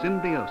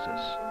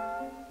symbiosis.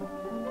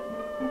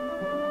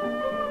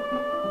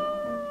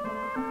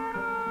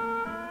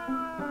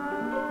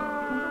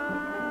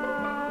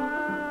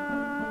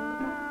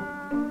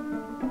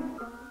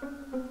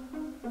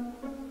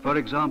 For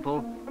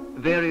example,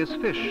 various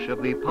fish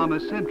of the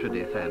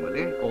Pomacentridae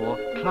family, or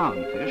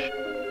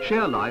clownfish,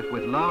 share life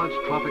with large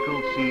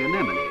tropical sea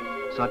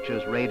anemone, such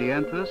as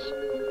Radianthus,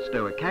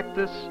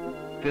 Stoacactus,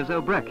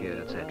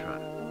 Physobrachia, etc.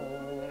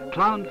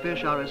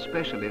 Clownfish are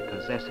especially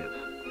possessive,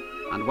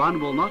 and one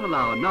will not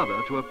allow another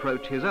to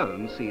approach his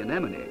own sea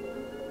anemone.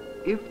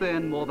 If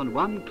then more than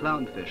one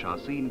clownfish are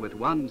seen with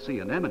one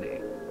sea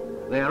anemone,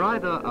 they are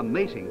either a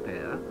mating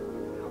pair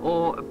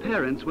or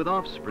parents with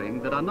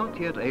offspring that are not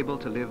yet able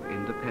to live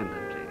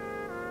independently.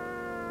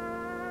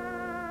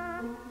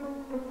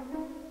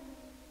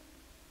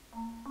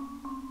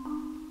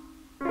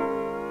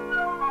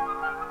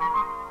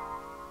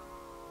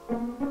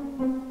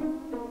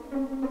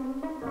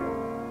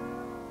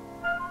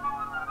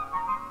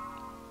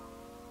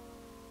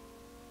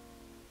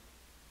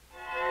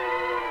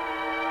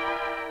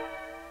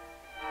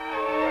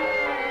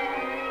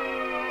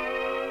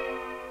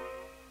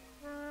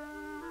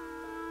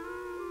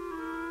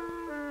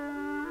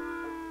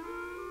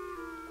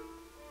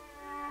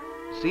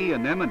 Sea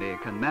anemone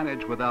can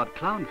manage without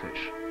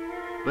clownfish,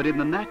 but in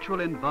the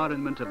natural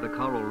environment of the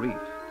coral reef,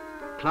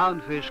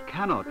 clownfish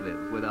cannot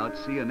live without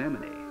sea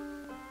anemone.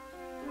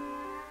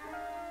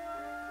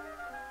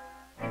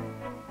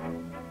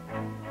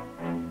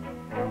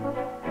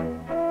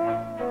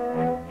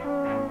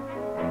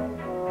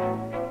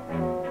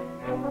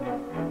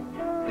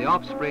 The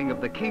offspring of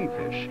the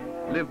kingfish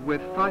live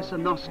with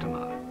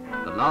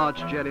Thysanostoma, the large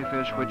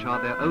jellyfish which are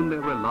their only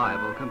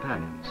reliable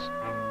companions.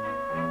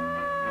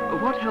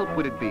 What help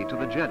would it be to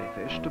the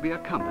jellyfish to be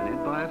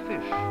accompanied by a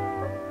fish?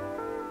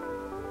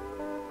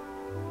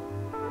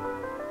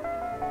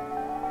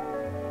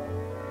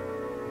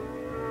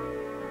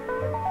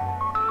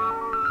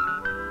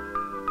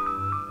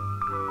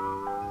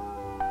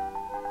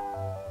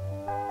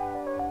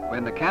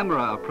 When the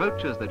camera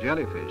approaches the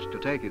jellyfish to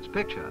take its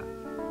picture,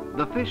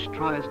 the fish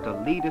tries to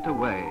lead it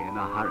away in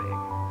a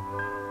hurry.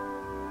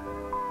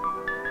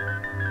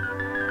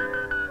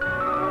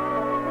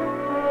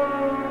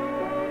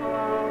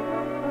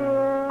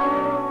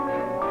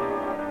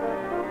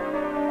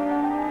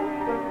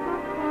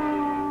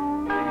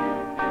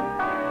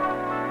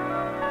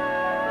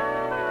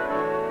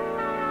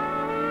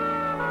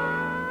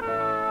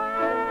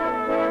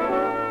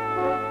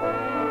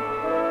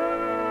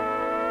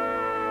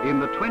 In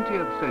the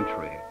 20th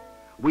century,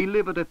 we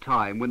live at a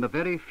time when the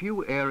very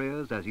few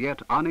areas as yet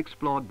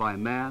unexplored by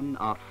man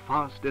are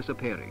fast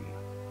disappearing.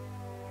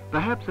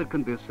 Perhaps it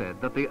can be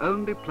said that the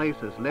only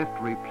places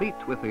left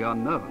replete with the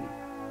unknown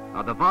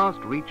are the vast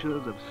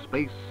reaches of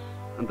space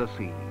and the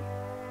sea.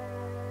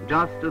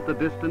 Just as the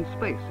distant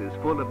space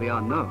is full of the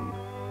unknown,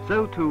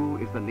 so too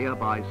is the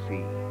nearby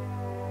sea.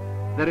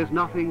 There is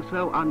nothing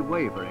so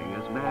unwavering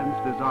as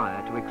man's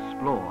desire to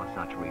explore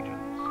such regions.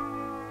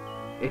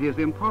 It is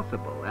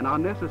impossible and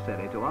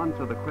unnecessary to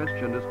answer the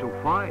question as to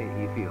why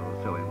he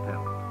feels so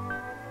impelled.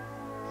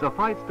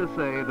 Suffice to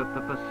say that the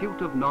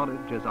pursuit of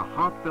knowledge is a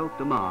heartfelt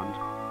demand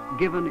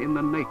given in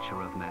the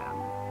nature of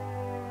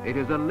man. It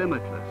is a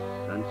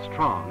limitless and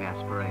strong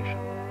aspiration.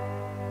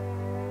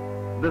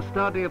 The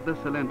study of the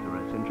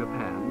Sleepcore in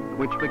Japan,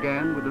 which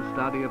began with the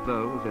study of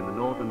those in the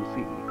Northern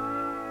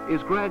Sea,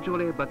 is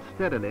gradually but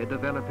steadily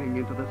developing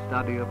into the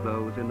study of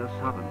those in the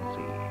Southern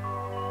Sea.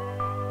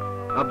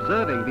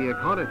 Observing the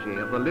ecology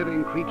of the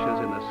living creatures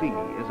in the sea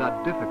is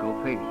a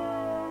difficult thing.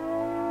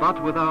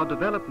 But with our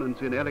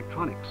developments in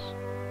electronics,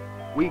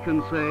 we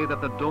can say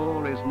that the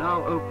door is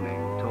now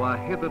opening to a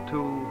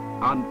hitherto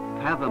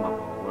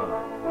unfathomable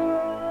world.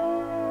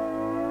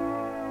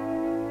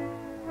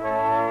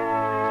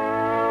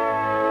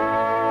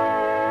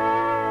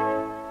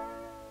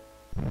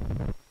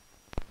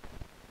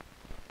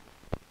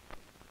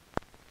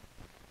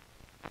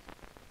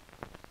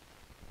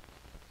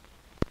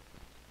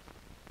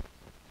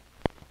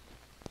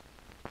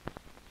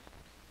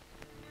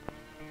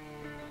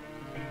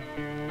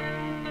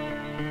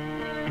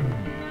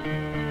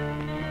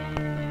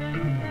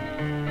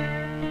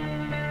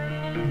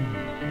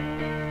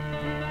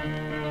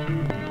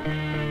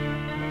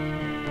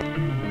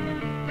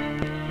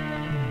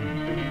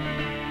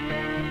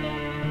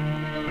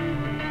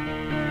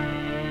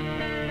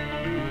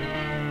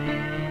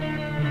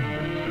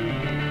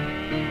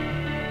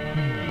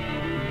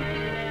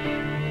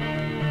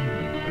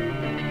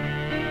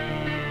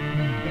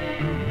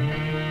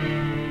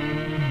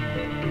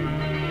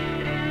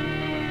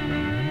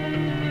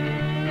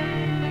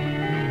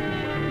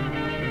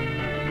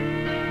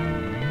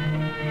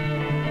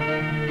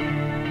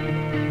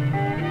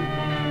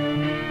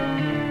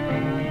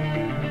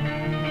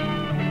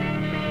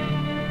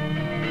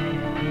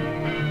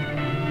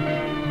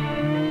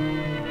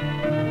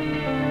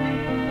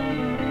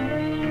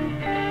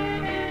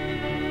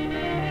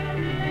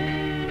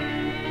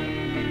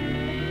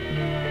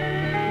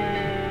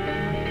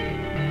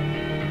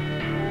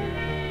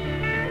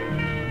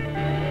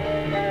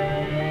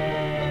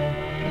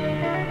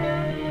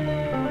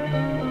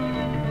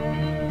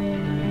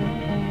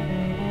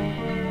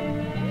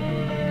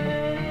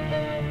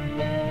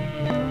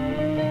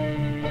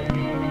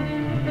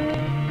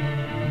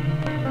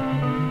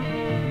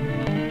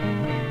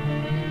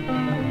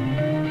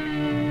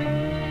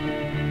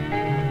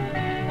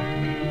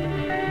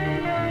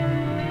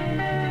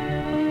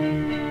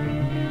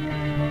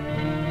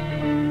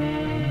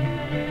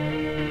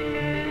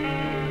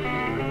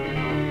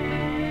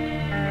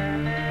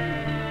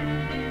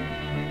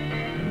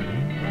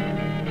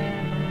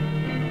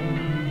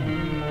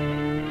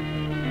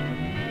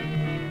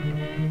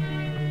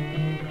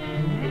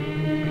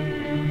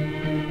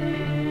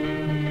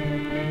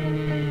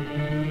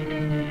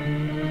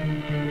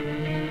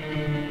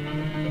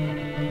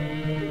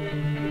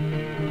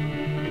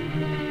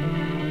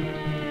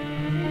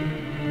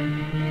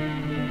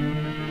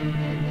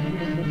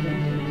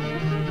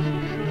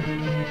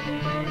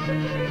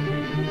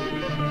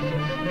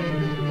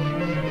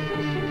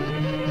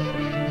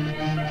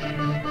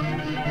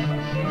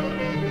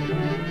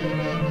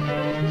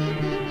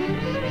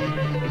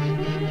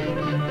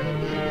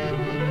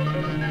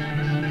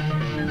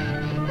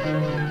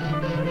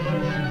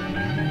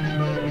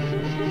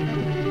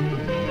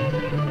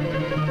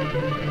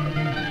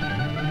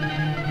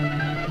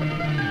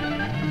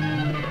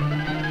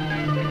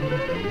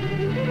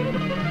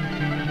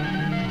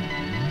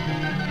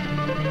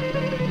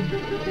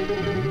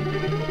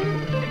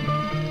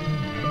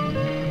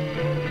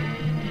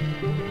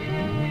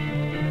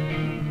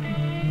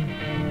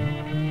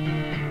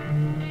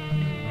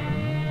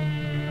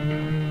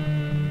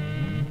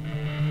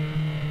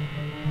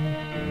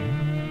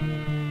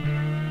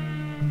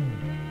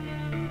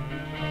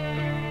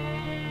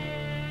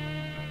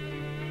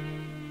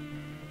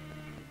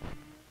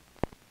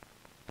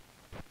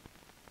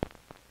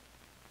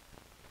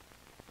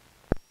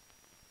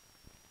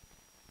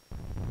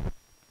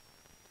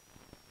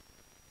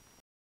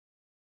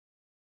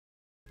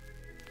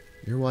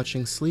 You're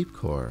watching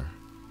Sleepcore,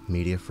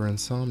 media for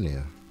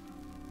insomnia.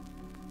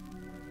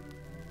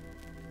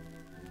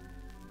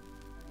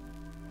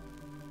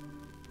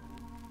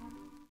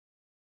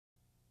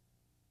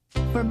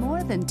 For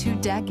more than 2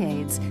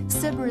 decades,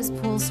 Sybaris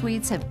Pool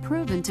Suites have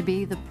proven to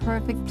be the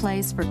perfect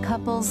place for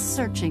couples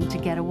searching to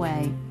get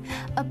away.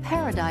 A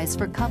paradise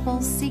for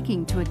couples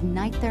seeking to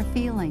ignite their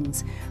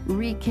feelings,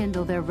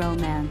 rekindle their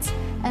romance,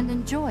 and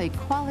enjoy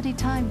quality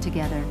time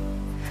together.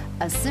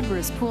 A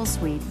Sybaris Pool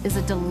Suite is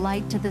a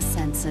delight to the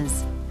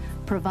senses,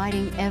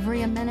 providing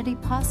every amenity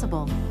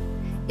possible.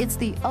 It's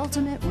the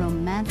ultimate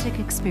romantic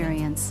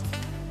experience.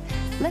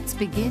 Let's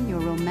begin your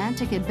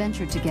romantic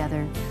adventure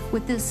together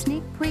with this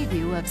sneak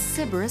preview of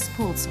Sybaris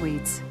Pool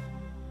Suites.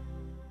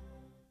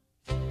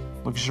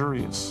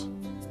 Luxurious.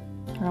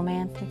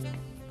 Romantic,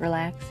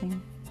 relaxing.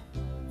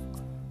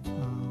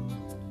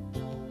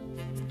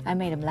 I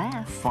made him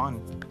laugh.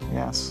 Fun,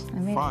 yes. I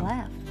made him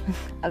laugh.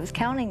 I was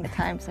counting the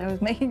times I was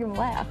making him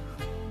laugh.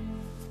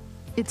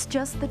 It's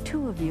just the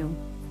two of you,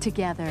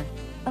 together,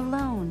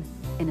 alone,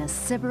 in a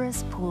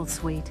Sybaris Pool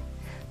Suite.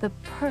 The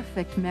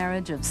perfect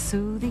marriage of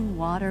soothing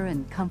water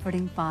and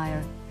comforting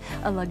fire.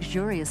 A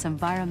luxurious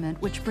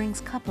environment which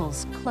brings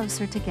couples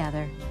closer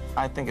together.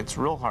 I think it's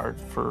real hard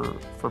for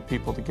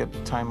people to get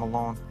time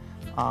alone.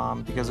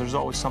 because there's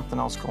always something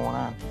else going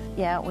on.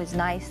 Yeah, it was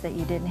nice that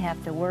you didn't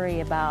have to worry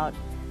about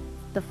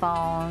the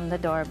phone, the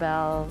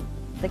doorbell,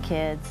 the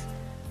kids,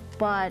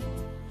 but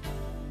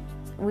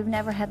we've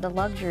never had the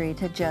luxury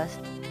to just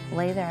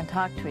lay there and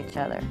talk to each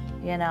other,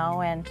 you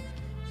know, and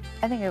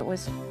I think it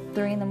was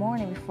 3 in the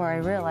morning before I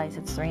realized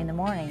it's 3 in the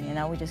morning, you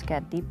know, we just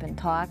got deep in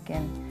talk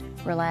and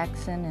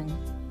relaxing and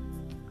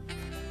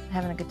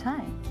having a good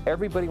time.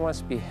 Everybody wants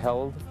to be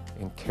held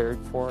and cared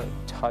for and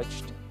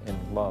touched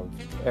and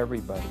loved,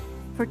 everybody.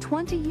 For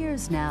 20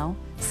 years now,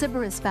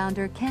 Sybaris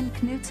founder Ken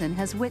Knutson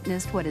has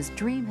witnessed what his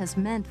dream has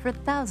meant for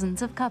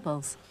thousands of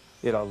couples.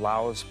 It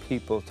allows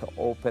people to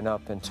open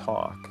up and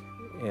talk,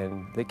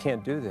 and they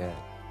can't do that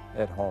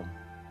at home.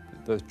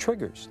 The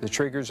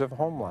triggers of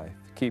home life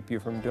keep you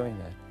from doing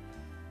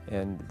that.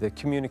 And the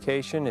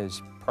communication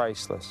is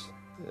priceless.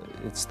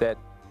 It's that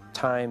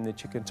time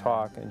that you can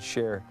talk and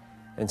share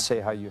and say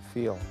how you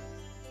feel.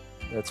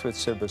 That's what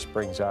Sybaris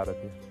brings out of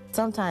you.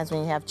 Sometimes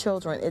when you have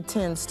children, it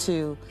tends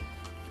to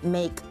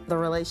make the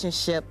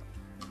relationship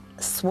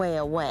sway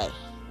away,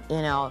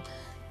 you know,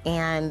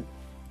 and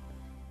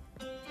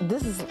the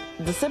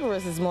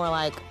Sybaris is more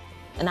like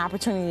an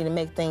opportunity to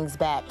make things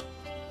back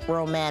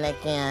romantic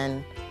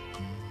and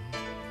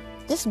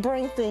just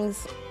bring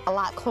things a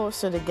lot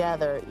closer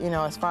together, you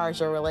know, as far as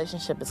your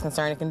relationship is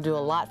concerned. It can do a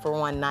lot for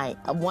one night.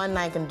 One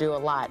night can do a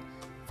lot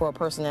for a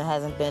person that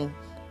hasn't been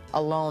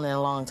alone in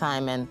a long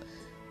time, and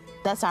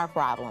that's our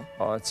problem.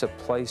 Oh, it's a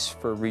place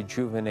for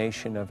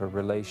rejuvenation of a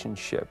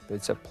relationship.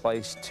 It's a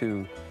place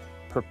to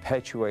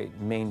perpetuate,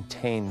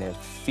 maintain that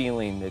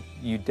feeling that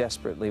you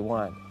desperately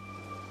want.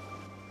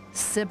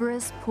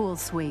 Sybaris Pool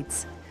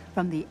Suites.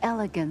 From the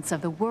elegance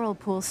of the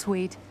Whirlpool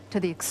Suite to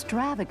the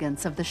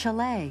extravagance of the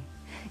chalet.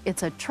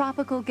 It's a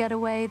tropical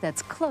getaway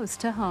that's close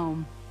to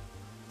home.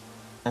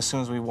 As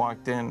soon as we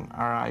walked in,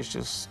 our eyes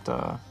just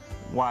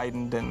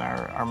widened and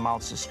our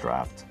mouths just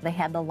dropped. They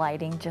had the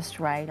lighting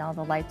just right. All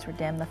the lights were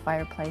dim. The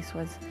fireplace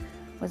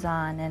was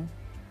on, and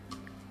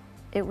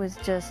it was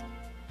just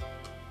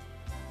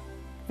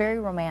very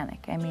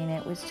romantic. I mean,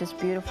 it was just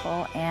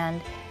beautiful,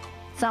 and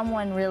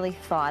someone really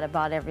thought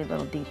about every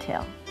little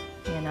detail.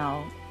 You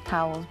know,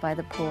 towels by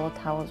the pool,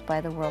 towels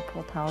by the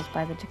whirlpool, towels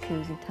by the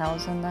jacuzzi,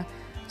 towels in the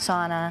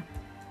sauna.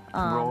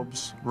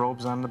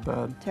 Robes on the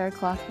bed. Terry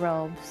cloth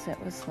robes. It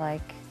was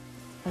like,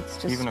 let's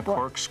just even a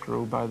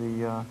corkscrew by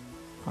the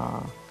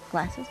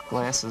glasses.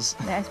 Glasses.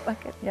 The ice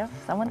bucket. Yeah,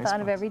 someone thought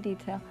of every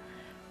detail,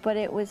 but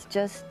it was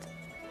just,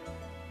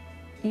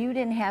 you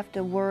didn't have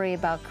to worry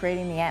about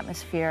creating the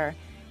atmosphere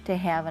to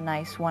have a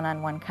nice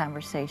one-on-one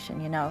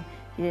conversation. You know,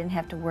 you didn't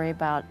have to worry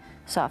about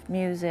soft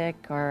music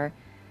or,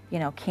 you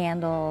know,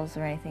 candles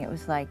or anything. It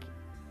was like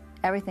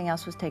everything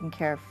else was taken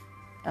care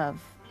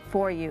of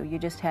for you. You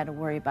just had to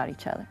worry about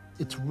each other.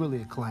 It's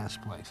really a class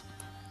place.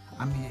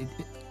 I mean,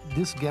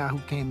 this guy who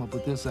came up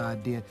with this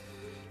idea,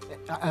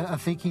 I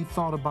think he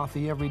thought about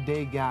the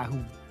everyday guy who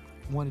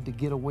wanted to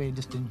get away and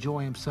just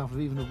enjoy himself,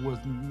 even if it was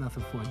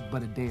nothing for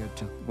but a day or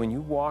two. When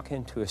you walk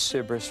into a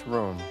Sybaris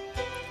room,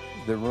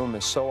 the room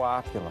is so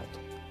opulent.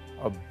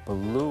 A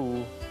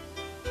blue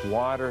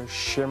water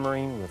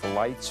shimmering with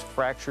lights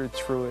fractured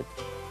through it,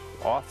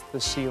 off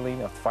the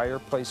ceiling, a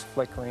fireplace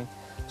flickering,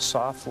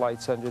 soft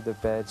lights under the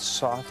bed,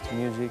 soft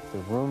music, the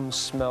room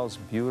smells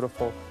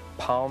beautiful,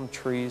 palm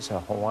trees, a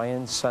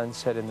Hawaiian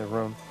sunset in the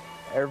room.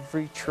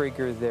 Every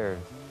trigger there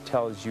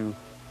tells you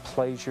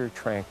pleasure,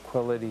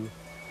 tranquility,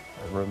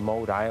 a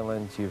remote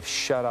island, you've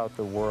shut out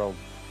the world.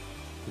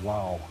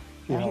 Wow.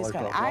 You know, he's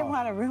going, I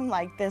want a room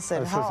like this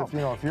at home. If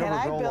you Can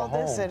I build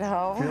this at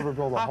home? If you ever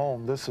build a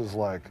home, this is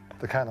like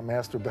the kind of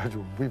master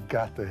bedroom we've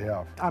got to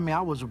have. I mean,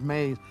 I was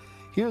amazed.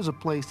 Here's a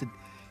place that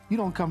you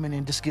don't come in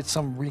and just get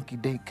some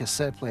rinky-dink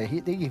cassette player.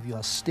 They give you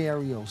a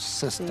stereo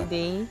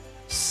system.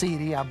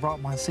 CD. I brought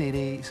my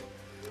CDs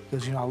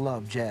because, you know, I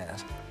love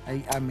jazz.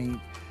 I mean,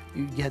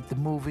 you get the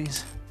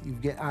movies. You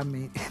get, I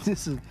mean,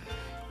 this is,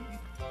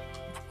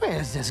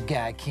 where's this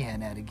guy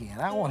Ken at again?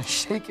 I want to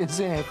shake his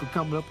hand for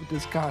coming up with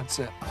this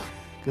concept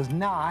because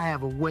now I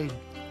have a way,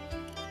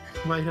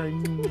 right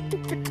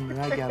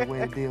here, I got a way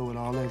to deal with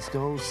all that. It's the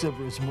old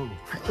Sybaris move.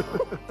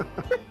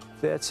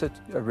 That's a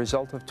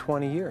result of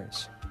 20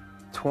 years.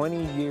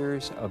 20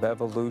 years of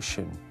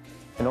evolution.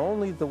 And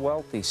only the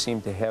wealthy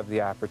seem to have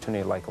the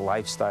opportunity, like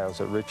lifestyles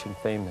of rich and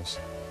famous.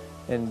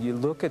 And you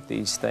look at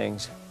these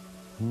things,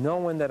 no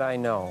one that I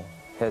know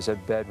has a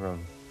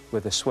bedroom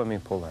with a swimming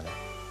pool in it.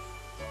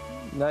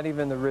 Not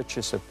even the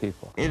richest of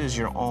people. It is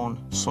your own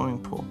swimming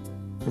pool.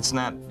 It's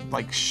not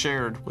like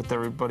shared with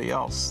everybody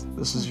else.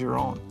 This is your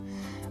own.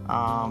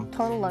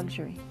 Total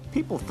luxury.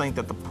 People think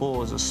that the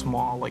pool is a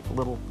small, like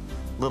little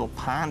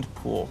pond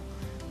pool.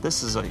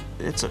 This is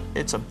it's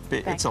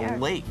a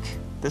lake.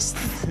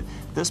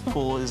 This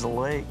pool is a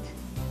lake.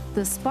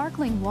 The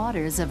sparkling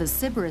waters of a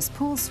Sybaris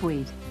pool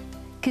suite,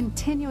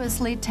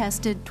 continuously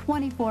tested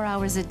 24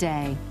 hours a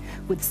day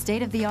with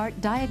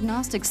state-of-the-art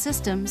diagnostic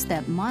systems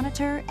that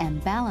monitor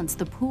and balance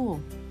the pool.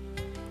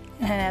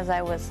 And as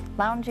I was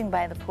lounging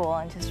by the pool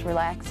and just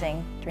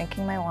relaxing,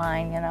 drinking my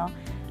wine, you know,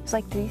 it's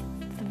like the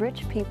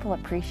rich people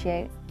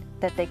appreciate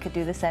that they could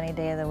do this any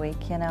day of the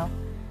week, you know.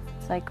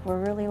 It's like we're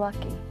really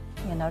lucky,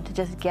 you know, to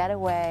just get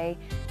away,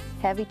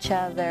 have each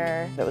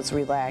other. It was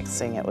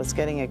relaxing. It was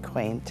getting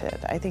acquainted.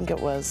 I think it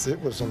was...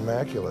 It was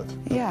immaculate.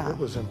 Yeah. It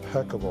was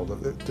impeccable.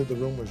 The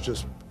room was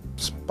just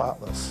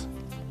spotless.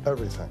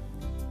 Everything.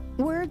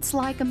 Words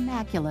like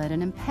immaculate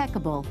and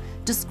impeccable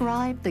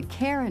describe the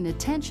care and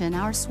attention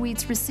our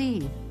suites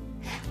receive.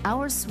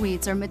 Our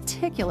suites are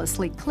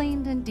meticulously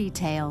cleaned and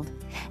detailed,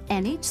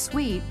 and each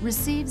suite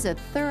receives a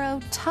thorough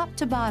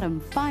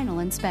top-to-bottom final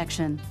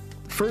inspection.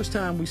 First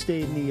time we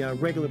stayed in the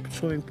regular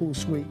swimming pool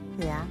suite.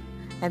 Yeah.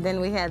 And then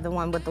we had the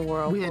one with the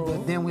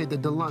whirlpool. Then we had the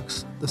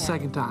deluxe the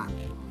second time.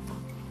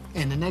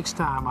 And the next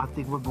time, I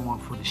think we're going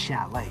for the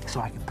chalet,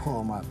 so I can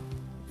pull my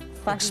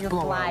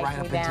Explorer right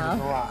up into the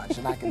garage,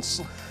 and I can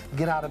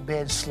get out of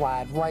bed,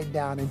 slide right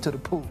down into the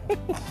pool.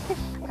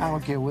 I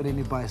don't care what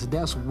anybody says.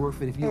 That's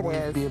worth it if you want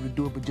to be able to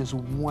do it, but just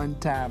one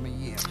time a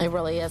year. It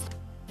really is.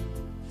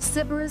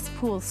 Sybaris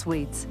Pool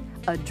Suites,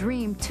 a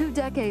dream 2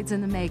 decades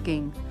in the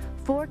making.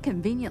 4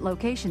 convenient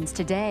locations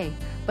today,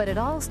 but it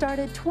all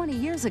started 20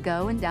 years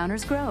ago in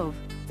Downers Grove.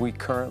 We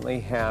currently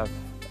have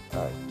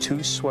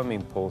 2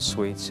 swimming pool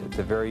suites at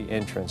the very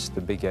entrance, the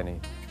beginning.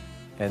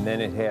 And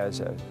then it has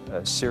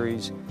a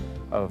series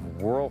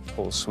of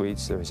whirlpool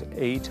suites. There's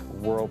 8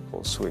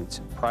 whirlpool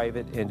suites,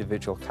 private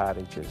individual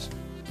cottages.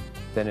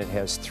 Then it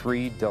has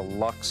 3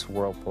 deluxe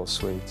whirlpool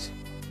suites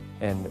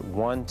and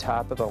 1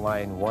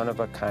 top-of-the-line,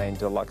 one-of-a-kind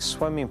deluxe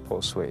swimming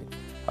pool suite,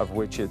 of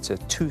which it's a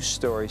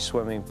 2-story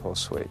swimming pool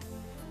suite,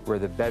 where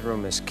the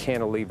bedroom is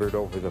cantilevered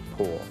over the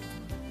pool.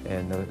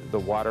 And the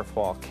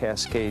waterfall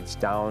cascades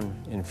down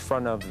in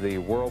front of the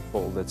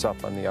whirlpool that's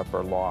up on the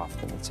upper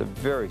loft, and it's a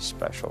very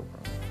special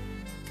room.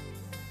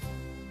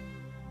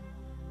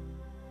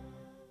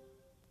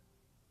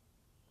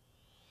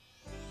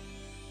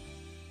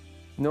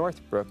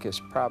 Northbrook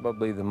is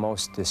probably the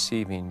most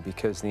deceiving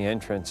because the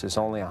entrance is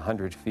only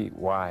 100 feet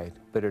wide,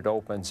 but it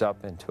opens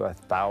up into a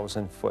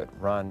 1,000-foot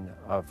run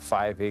of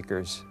 5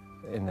 acres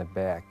in the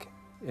back,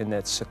 and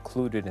that's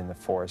secluded in the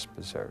forest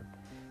preserve.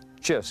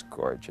 Just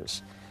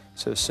gorgeous.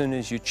 So as soon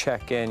as you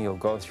check in, you'll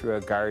go through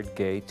a guard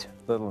gate,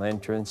 little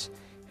entrance,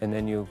 and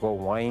then you'll go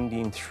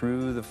winding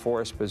through the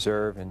forest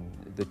preserve, and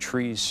the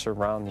trees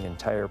surround the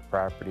entire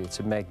property. It's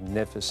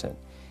magnificent.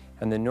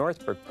 And the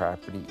Northbrook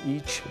property,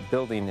 each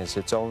building is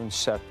its own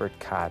separate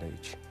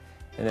cottage,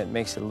 and it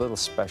makes a little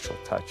special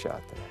touch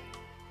out there.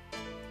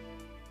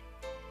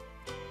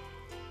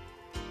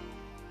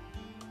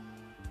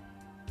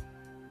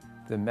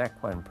 The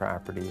Mequon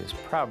property is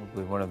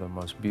probably one of the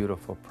most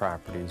beautiful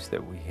properties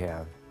that we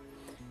have.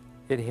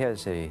 It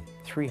has a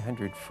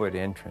 300-foot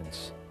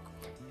entrance,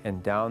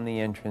 and down the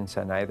entrance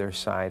on either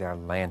side are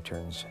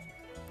lanterns.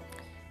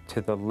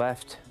 To the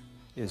left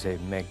is a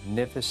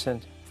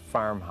magnificent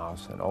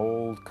farmhouse, an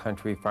old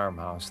country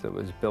farmhouse that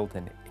was built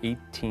in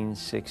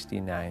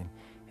 1869.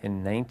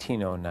 In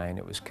 1909,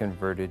 it was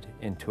converted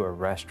into a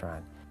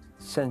restaurant.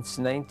 Since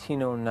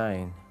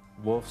 1909,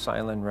 Wolf's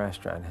Island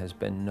Restaurant has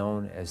been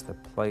known as the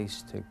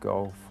place to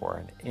go for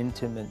an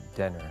intimate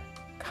dinner,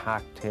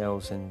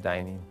 cocktails and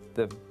dining,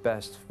 the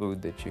best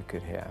food that you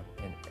could have.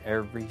 In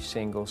every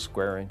single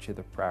square inch of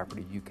the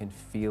property, you can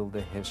feel the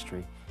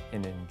history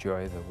and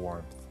enjoy the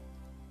warmth.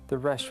 The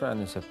restaurant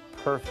is a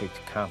perfect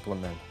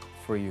complement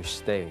for your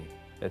stay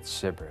at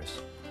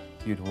Sybaris.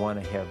 You'd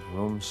want to have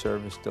room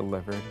service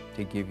delivered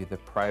to give you the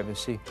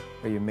privacy,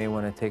 or you may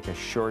want to take a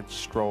short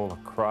stroll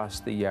across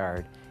the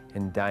yard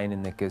and dine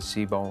in the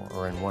gazebo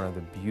or in one of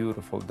the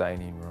beautiful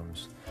dining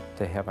rooms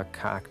to have a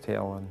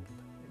cocktail and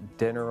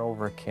dinner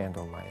over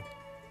candlelight.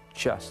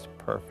 Just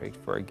perfect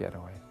for a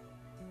getaway.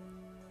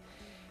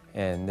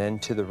 And then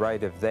to the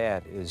right of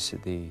that is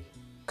the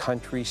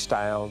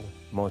country-styled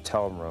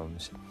motel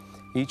rooms.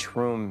 Each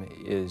room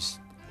is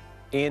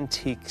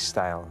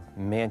antique-style,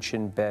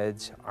 mansion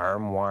beds,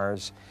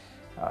 armoires.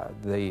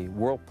 The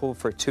whirlpool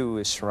for 2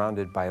 is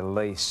surrounded by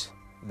lace.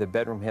 The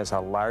bedroom has a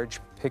large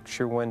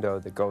picture window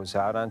that goes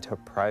out onto a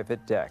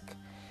private deck.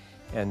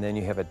 And then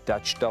you have a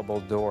Dutch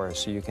double door,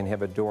 so you can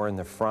have a door in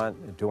the front,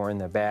 a door in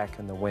the back,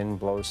 and the wind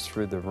blows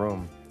through the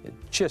room. It's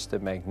just a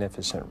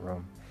magnificent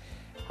room.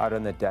 Out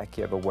on the deck,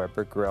 you have a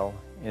Weber grill.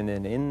 And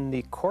then in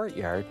the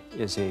courtyard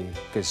is a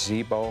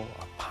gazebo,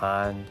 a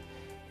pond,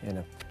 and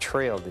a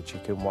trail that you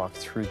can walk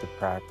through the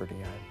property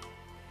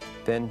on.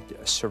 Then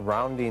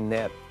surrounding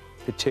that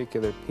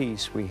particular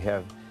piece, we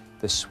have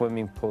the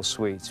swimming pool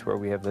suites, where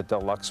we have the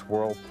deluxe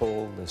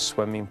whirlpool, the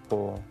swimming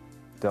pool,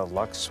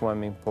 deluxe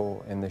swimming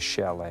pool, and the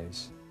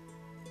chalets.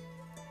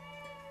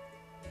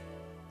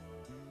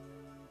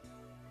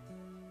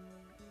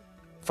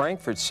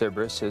 Frankfort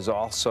Sybaris is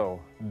also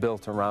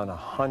built around a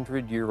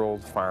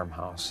 100-year-old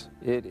farmhouse.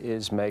 It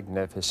is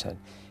magnificent.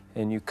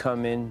 And you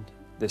come in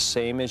the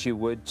same as you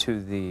would to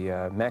the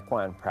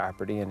Mequon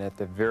property, and at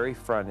the very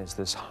front is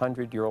this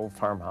 100-year-old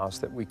farmhouse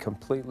that we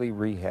completely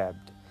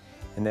rehabbed,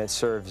 and that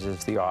serves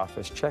as the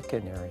office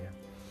check-in area.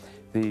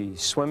 The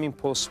swimming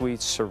pool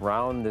suites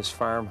surround this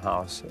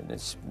farmhouse, and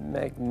it's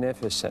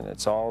magnificent.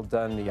 It's all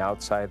done the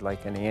outside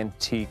like an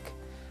antique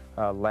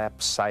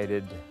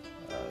lap-sided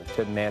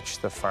to match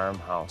the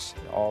farmhouse,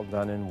 all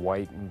done in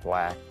white and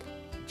black.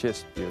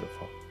 Just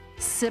beautiful.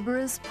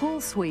 Sybaris Pool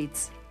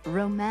Suites,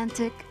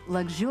 romantic,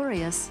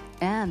 luxurious,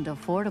 and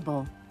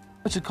affordable.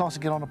 What's it cost to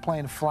get on a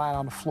plane and fly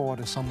down to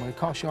Florida somewhere? It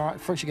costs you, all right,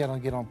 first you got to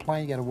get on a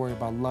plane, you got to worry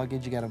about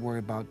luggage, you got to worry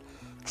about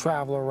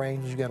travel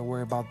arrangements, you got to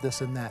worry about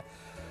this and that.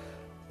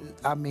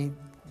 I mean,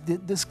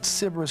 this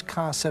Sybaris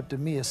concept to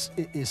me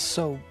is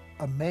so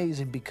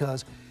amazing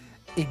because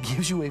it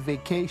gives you a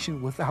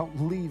vacation without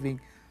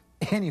leaving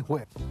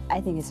anywhere.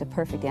 I think it's a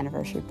perfect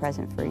anniversary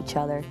present for each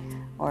other,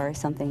 or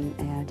something,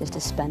 you know, just to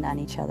spend on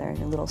each other,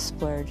 a little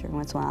splurge every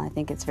once in a while. I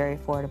think it's very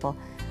affordable.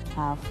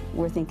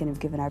 We're thinking of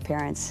giving our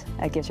parents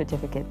a gift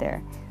certificate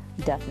there.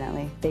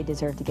 Definitely. They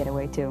deserve to get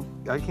away too.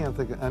 I can't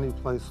think of any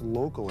place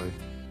locally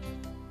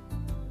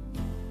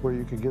where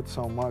you could get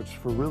so much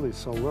for really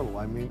so little.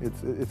 I mean,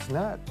 it's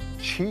not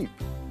cheap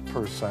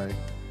per se,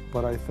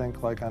 but I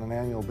think like on an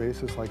annual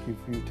basis, like if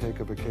you take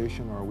a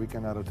vacation or a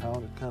weekend out of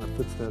town, it kind of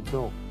fits that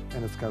bill.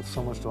 And it's got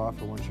so much to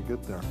offer once you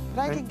get there.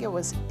 But I think it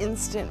was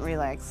instant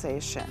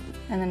relaxation.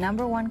 And the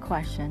number one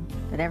question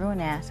that everyone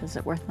asks, is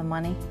it worth the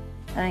money?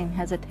 I don't even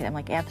hesitate. I'm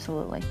like,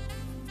 absolutely.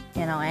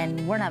 You know,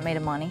 and we're not made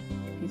of money.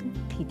 He's a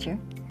teacher.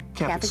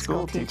 Catholic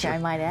school teacher, I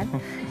might add.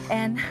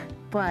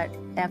 But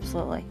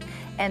absolutely.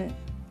 And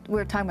we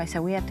were talking about, I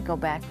said, we have to go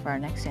back for our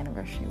next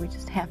anniversary. We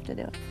just have to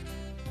do it.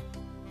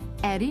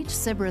 At each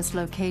Sybaris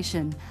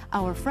location,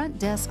 our front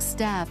desk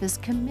staff is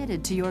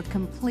committed to your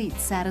complete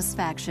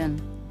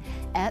satisfaction.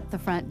 At the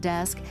front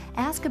desk,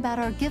 ask about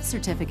our gift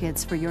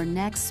certificates for your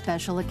next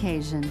special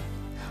occasion.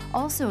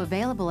 Also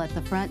available at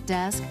the front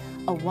desk,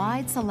 a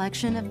wide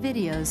selection of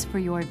videos for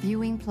your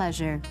viewing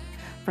pleasure,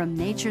 from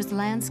nature's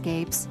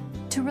landscapes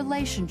to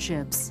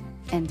relationships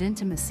and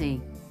intimacy.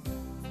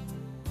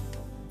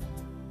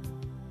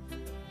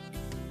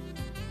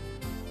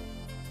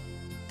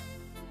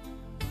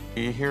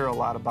 You hear a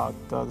lot about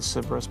the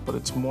Sybaris, but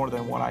it's more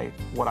than what I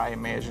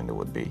imagined it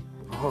would be.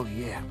 Oh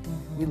yeah,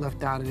 we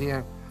left out of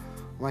there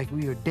like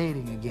we were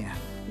dating again.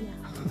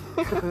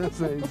 Yeah.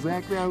 That's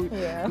exactly how we,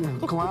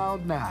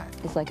 cloud nine.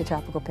 It's like a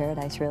tropical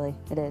paradise, really.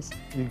 It is.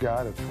 You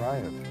gotta try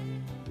it.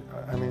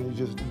 I mean, you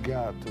just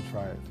got to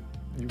try it.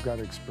 You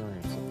gotta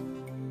experience it.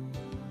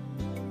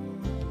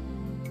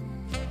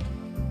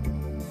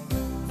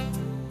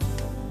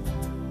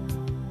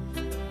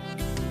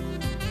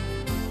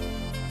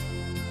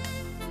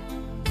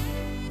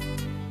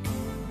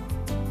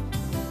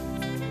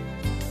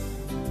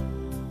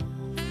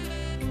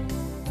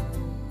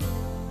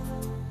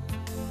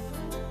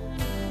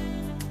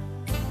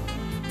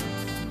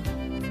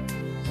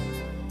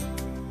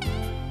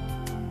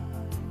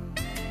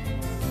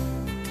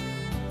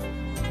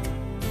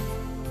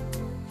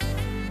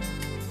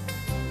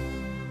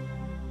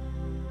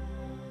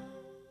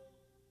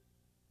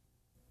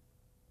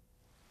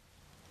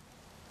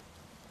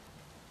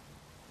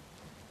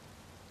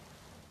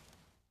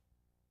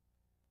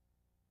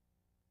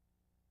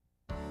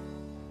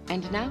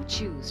 And now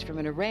choose from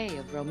an array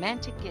of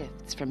romantic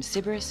gifts from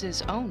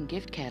Sybaris' own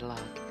gift catalog.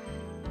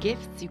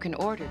 Gifts you can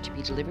order to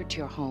be delivered to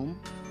your home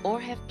or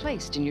have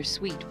placed in your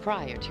suite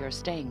prior to your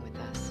staying with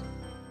us.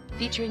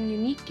 Featuring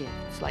unique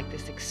gifts like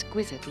this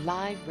exquisite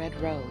live red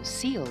rose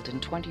sealed in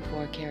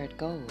 24-karat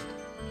gold.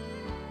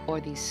 Or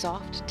these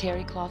soft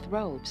terry cloth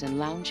robes and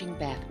lounging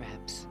bath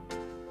wraps.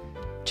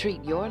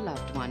 Treat your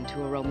loved one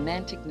to a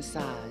romantic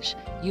massage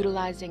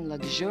utilizing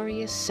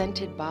luxurious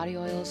scented body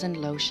oils and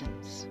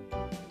lotions.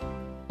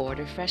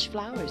 Order fresh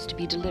flowers to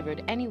be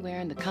delivered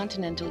anywhere in the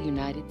continental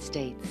United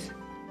States.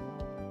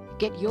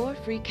 Get your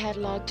free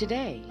catalog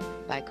today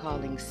by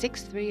calling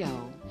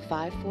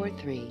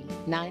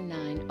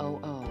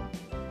 630-543-9900.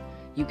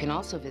 You can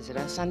also visit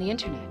us on the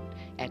internet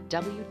at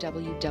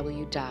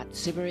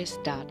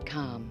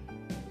www.sybaris.com.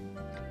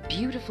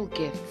 Beautiful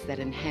gifts that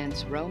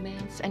enhance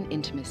romance and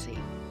intimacy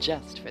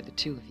just for the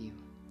two of you.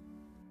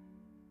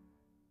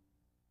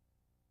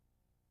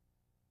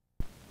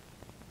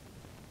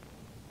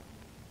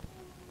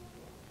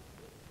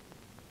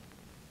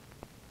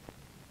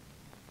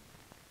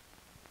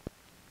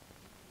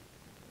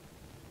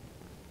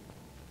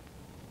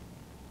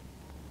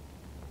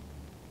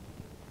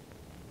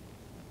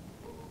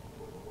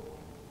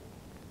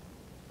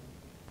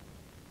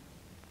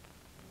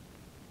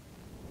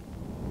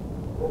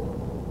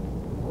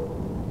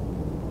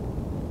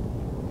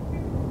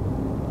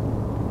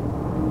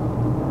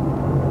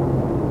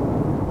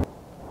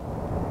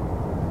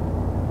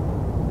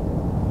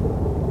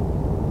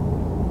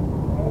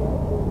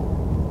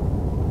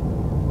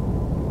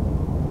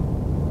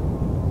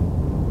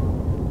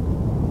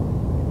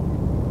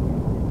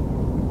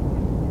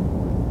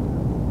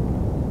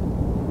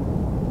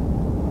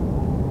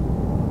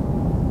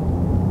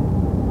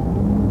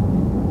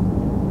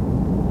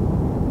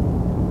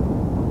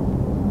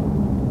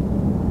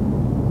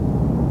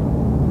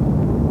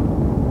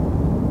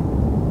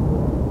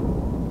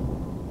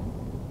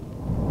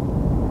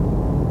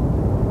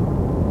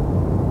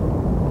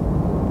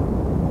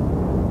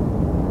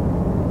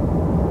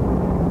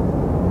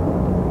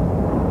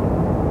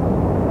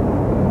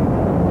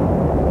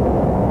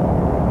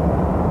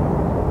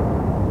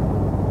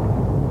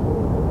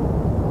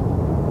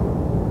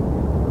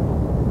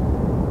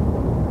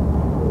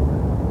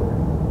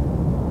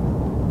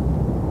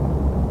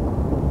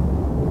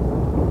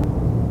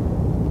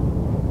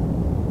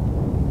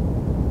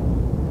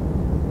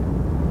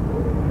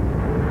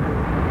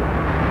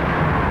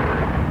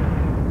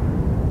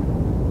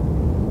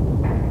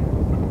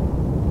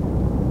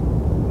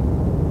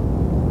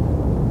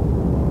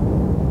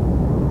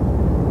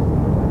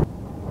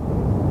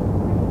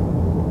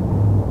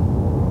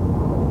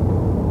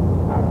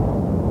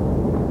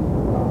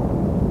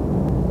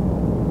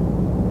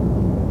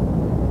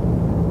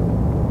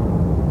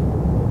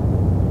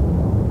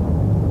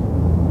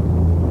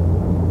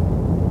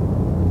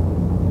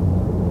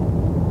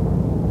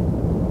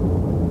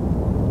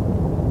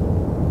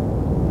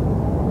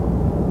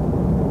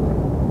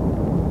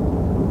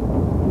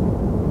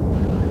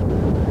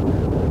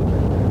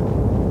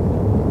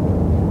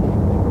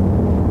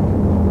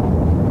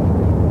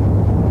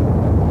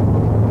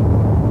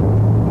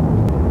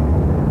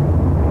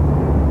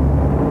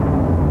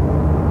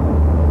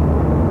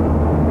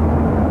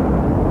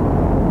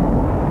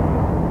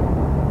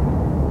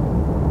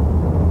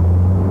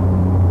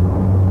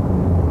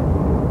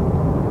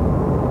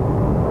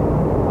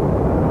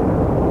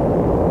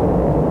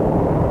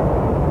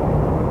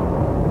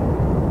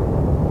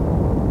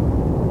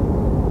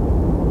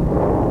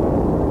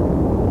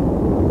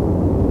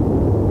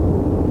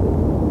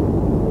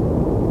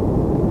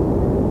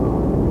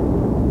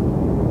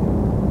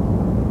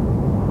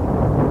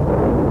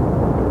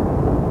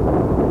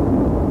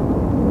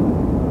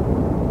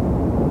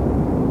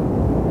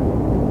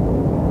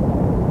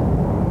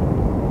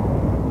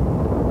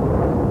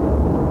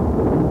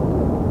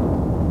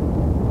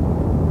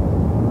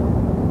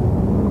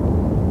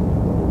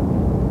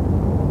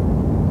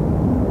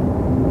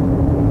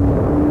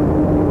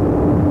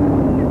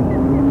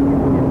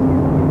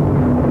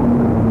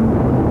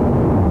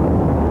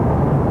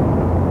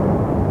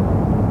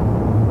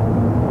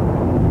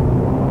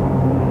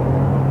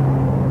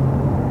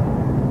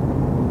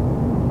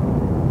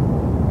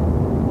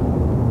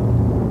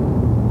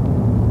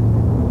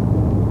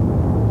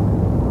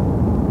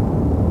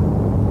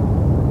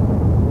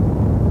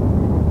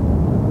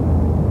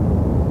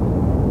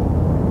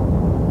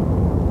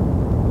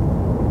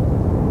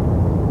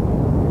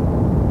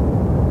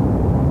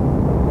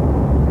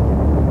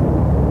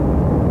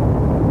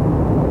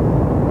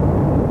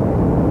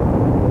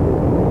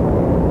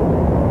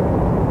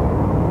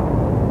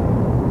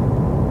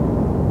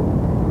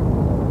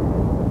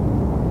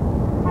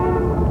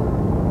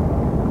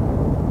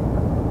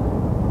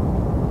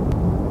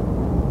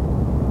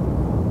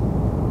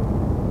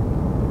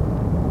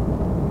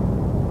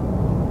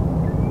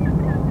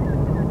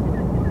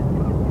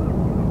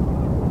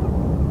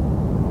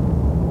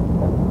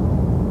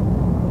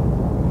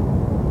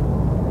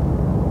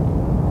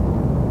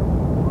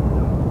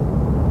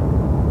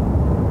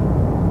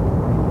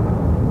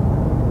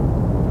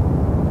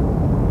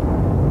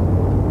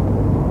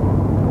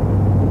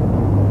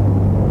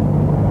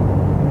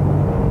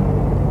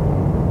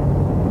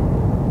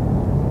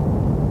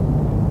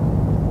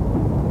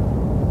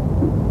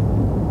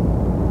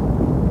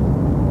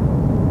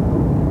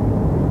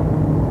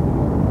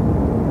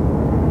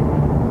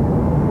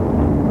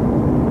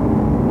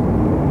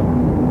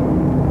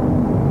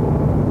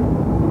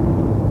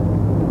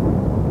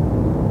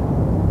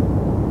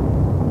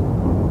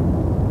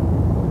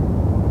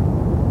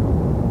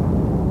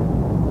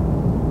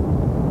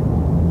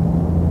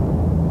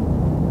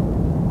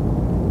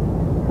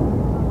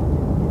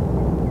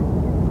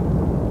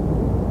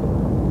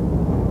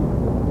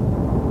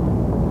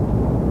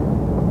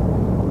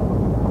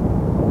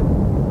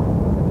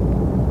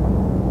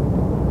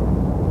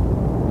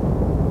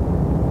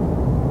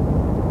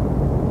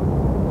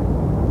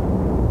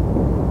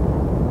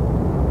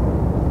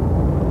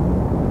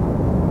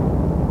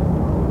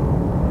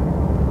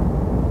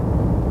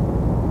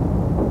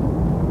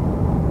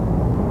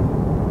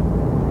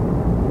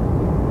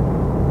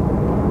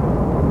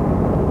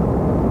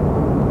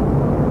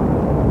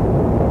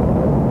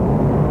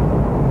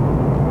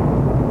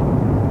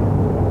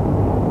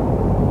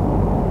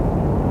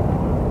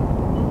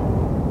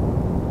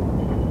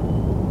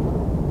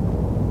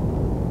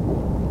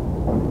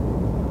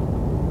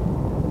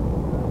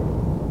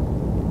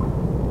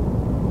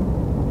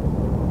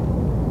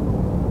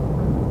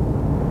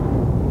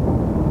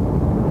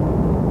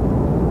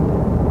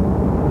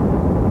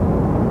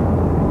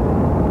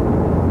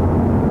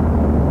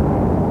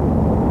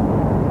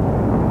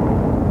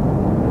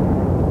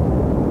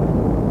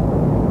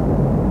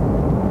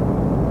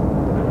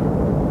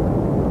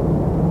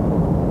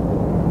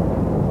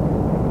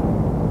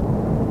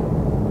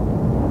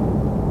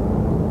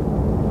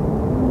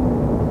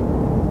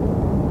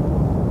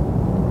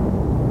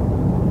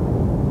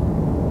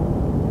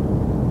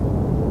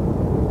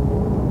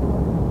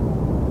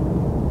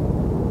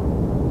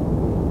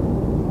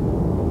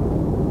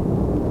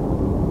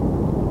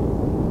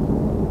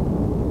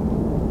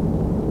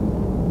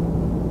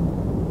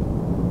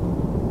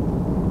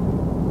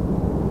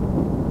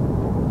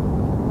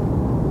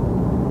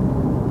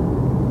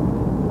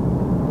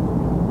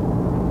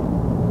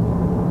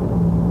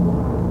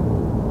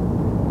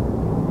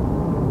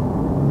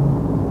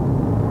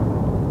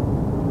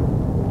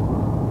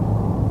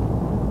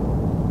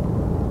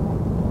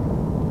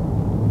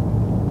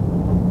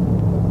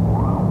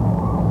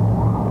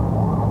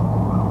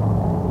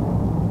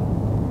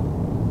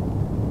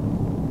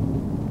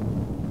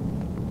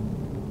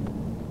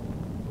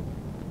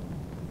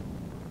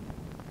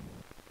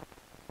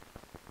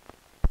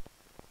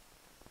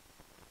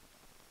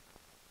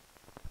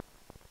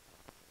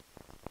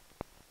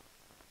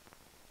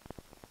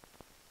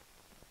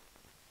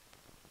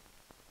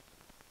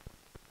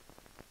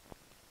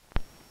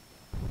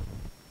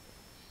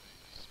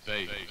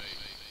 Space.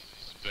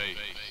 Space.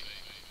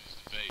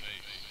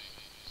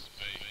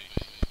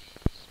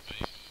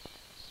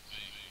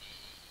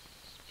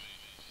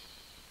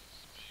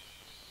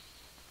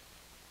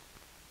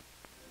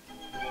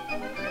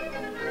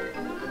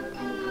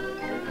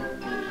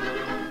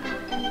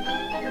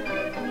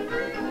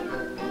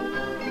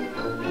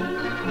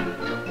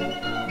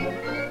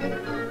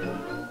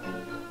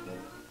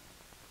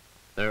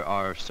 There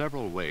are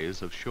several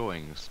ways of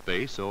showing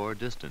space or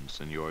distance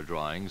in your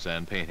drawings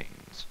and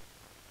paintings.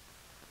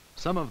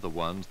 Some of the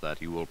ones that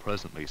you will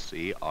presently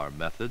see are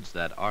methods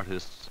that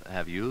artists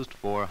have used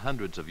for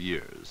hundreds of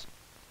years.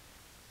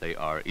 They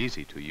are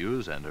easy to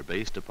use and are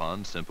based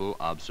upon simple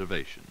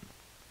observation.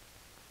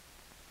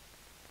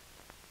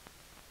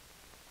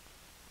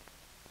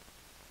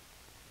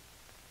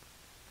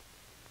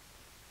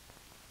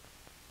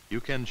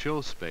 You can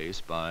show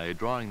space by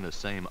drawing the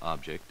same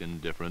object in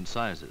different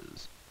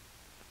sizes.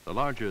 The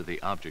larger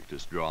the object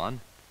is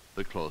drawn,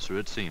 the closer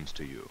it seems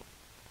to you.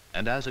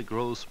 And as it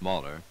grows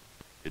smaller,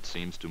 it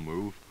seems to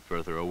move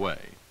further away.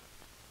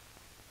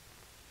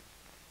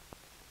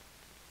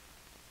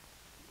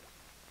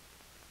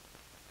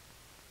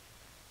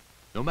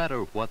 No matter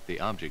what the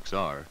objects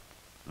are,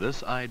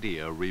 this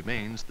idea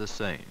remains the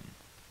same.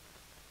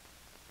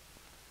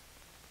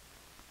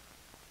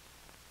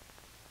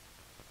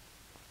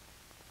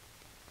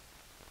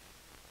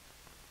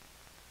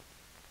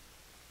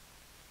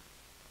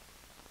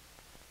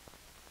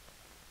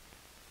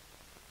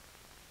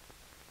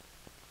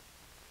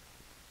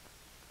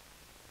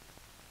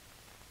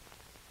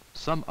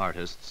 Some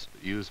artists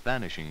use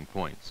vanishing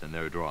points in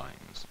their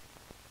drawings.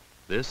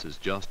 This is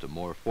just a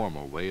more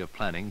formal way of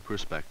planning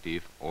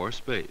perspective or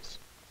space.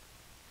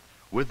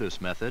 With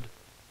this method,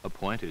 a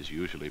point is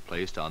usually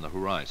placed on the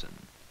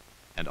horizon,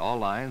 and all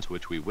lines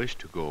which we wish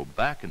to go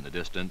back in the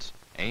distance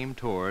aim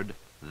toward,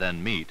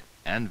 then meet,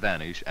 and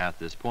vanish at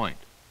this point.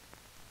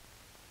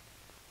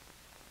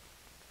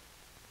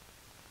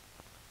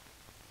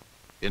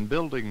 In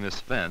building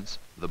this fence,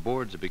 the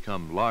boards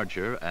become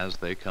larger as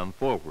they come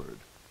forward,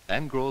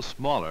 and grow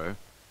smaller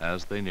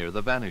as they near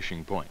the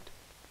vanishing point.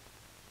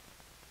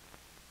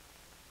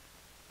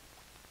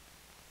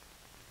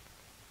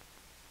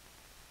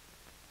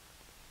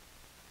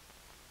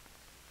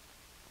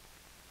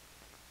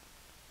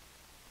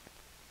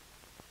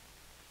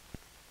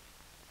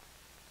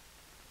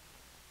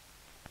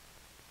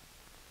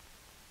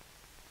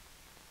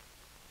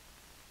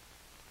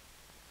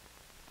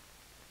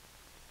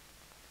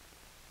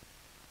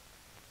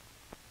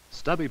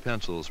 Stubby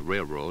pencils,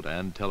 railroad,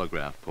 and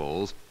telegraph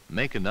poles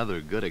make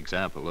another good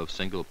example of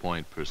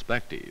single-point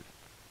perspective,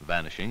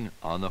 vanishing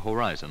on the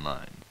horizon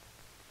line.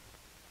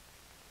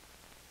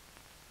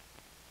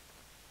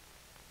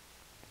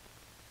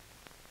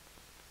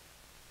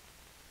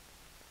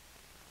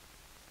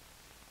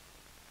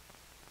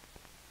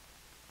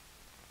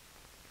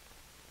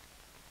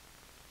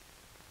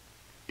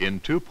 In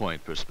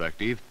two-point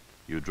perspective,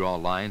 you draw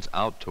lines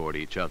out toward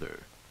each other,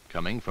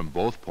 coming from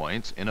both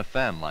points in a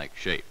fan-like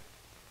shape.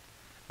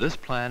 This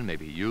plan may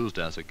be used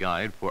as a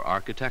guide for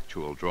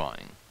architectural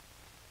drawing.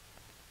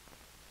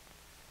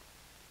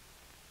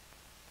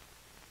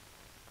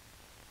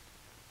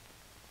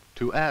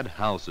 To add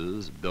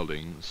houses,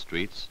 buildings,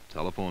 streets,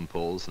 telephone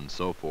poles, and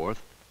so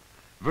forth,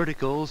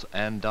 verticals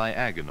and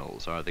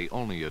diagonals are the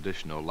only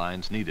additional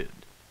lines needed,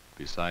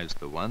 besides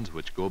the ones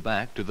which go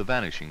back to the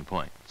vanishing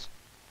points.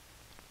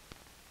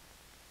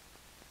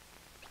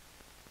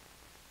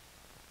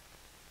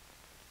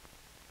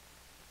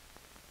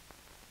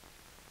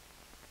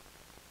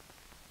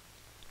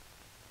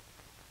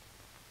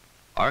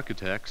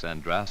 Architects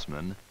and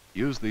draftsmen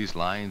use these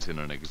lines in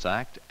an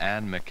exact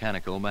and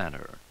mechanical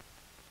manner.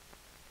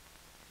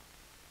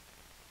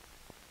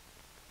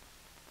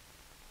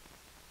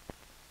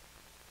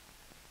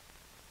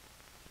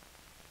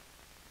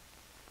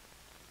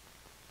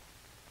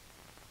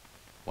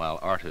 While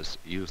artists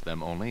use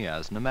them only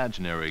as an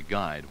imaginary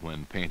guide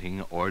when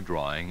painting or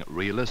drawing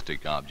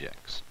realistic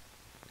objects.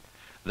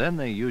 Then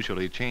they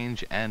usually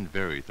change and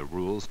vary the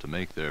rules to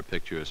make their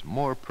pictures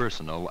more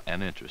personal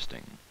and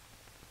interesting.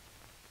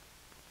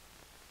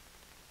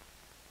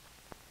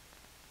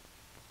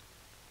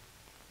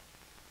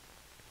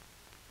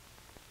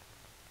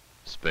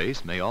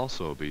 Space may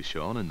also be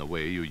shown in the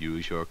way you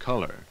use your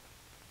color.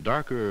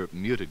 Darker,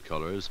 muted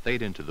colors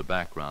fade into the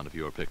background of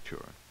your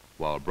picture,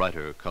 while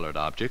brighter colored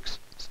objects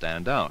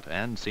stand out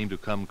and seem to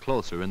come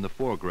closer in the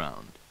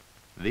foreground.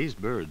 These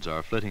birds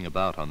are flitting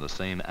about on the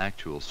same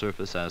actual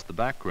surface as the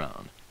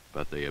background,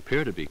 but they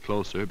appear to be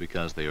closer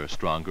because they are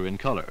stronger in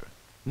color.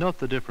 Note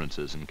the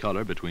differences in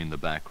color between the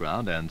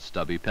background and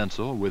Stubby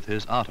Pencil with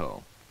his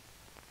Otto.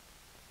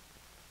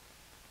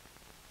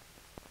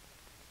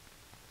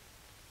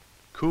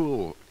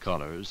 Cool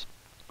colors,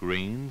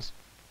 greens,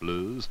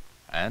 blues,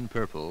 and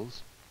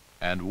purples,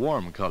 and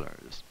warm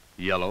colors,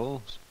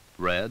 yellows,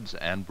 reds,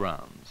 and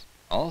browns,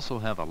 also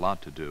have a lot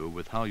to do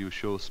with how you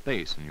show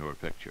space in your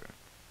picture.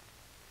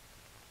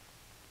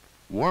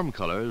 Warm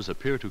colors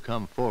appear to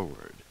come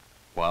forward,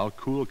 while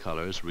cool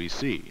colors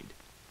recede.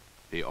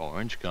 The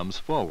orange comes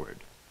forward.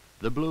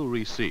 The blue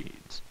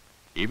recedes,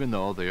 even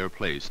though they are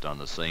placed on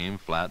the same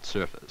flat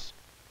surface.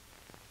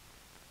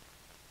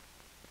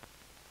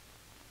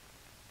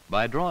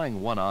 By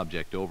drawing one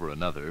object over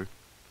another,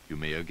 you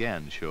may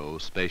again show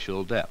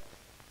spatial depth,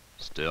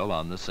 still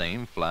on the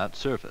same flat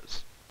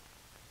surface.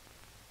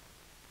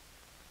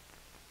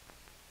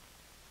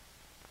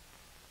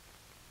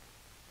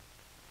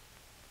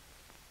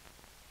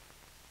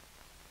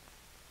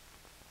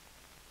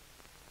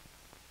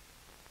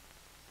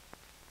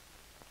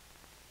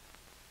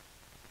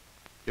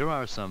 Here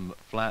are some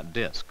flat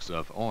discs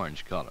of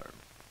orange color.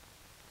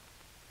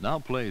 Now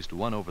placed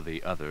one over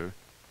the other,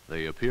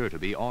 they appear to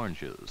be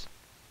oranges,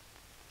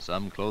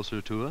 some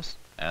closer to us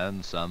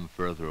and some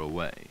further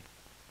away.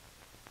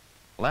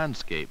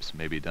 Landscapes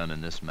may be done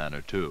in this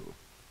manner too.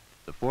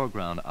 The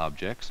foreground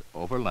objects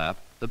overlap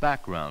the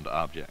background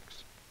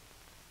objects.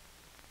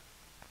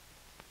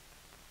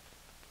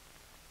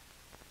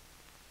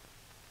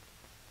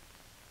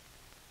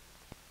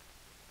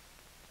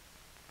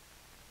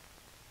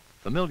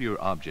 Familiar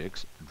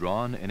objects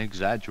drawn in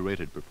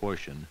exaggerated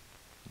proportion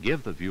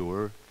give the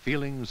viewer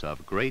feelings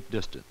of great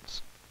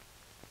distance.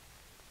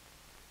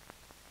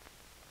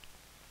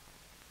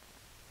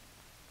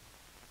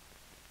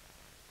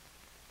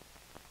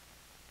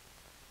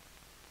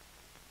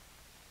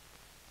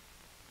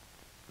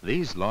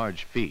 These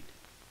large feet,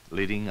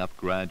 leading up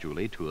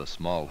gradually to a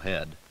small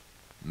head,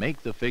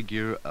 make the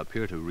figure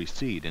appear to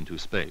recede into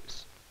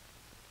space.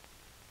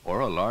 Or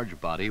a large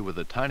body with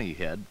a tiny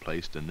head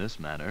placed in this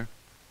manner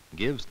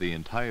gives the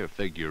entire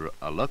figure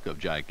a look of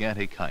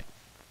gigantic height.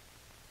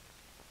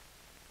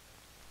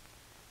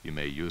 You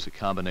may use a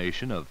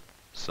combination of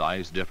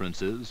size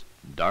differences,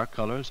 dark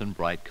colors and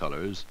bright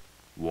colors,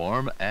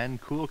 warm and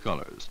cool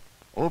colors,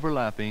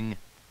 overlapping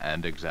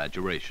and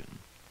exaggeration.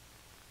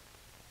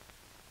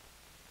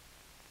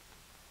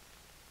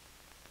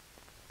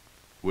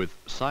 With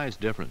size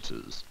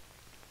differences,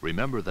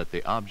 remember that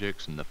the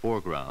objects in the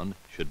foreground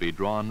should be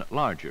drawn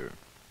larger,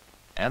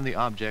 and the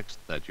objects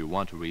that you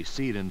want to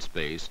recede in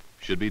space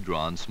should be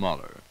drawn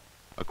smaller,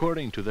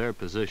 according to their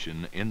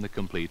position in the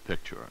complete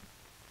picture.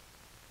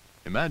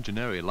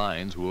 Imaginary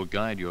lines will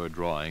guide your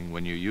drawing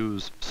when you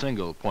use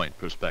single-point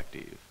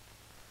perspective.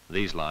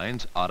 These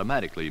lines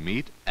automatically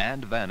meet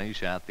and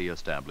vanish at the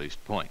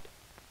established point.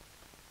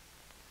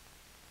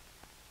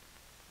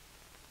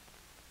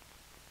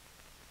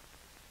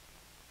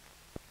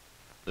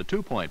 The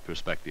two-point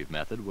perspective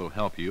method will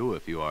help you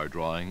if you are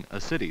drawing a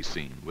city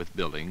scene with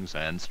buildings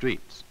and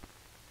streets.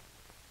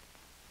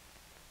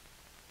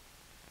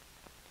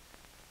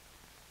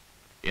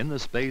 In the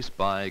space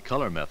by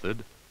color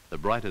method, the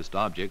brightest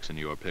objects in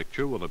your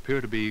picture will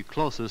appear to be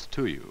closest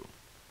to you.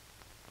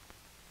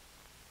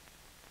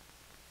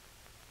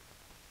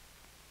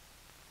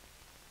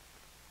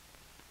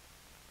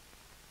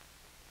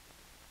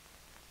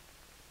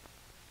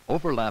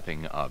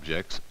 Overlapping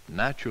objects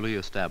naturally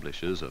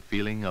establishes a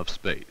feeling of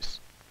space,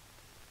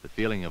 the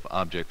feeling of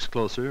objects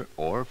closer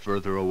or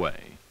further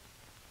away.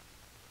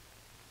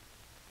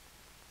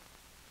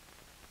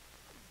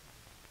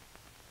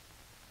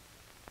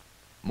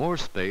 More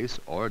space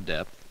or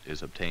depth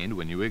is obtained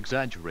when you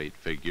exaggerate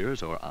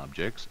figures or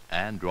objects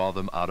and draw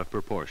them out of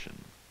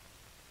proportion.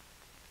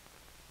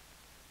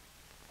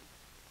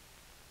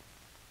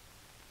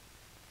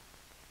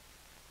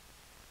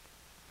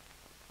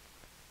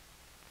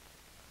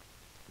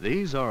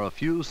 These are a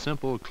few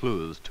simple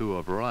clues to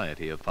a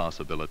variety of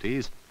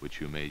possibilities which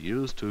you may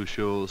use to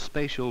show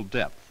spatial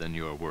depth in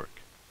your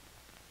work.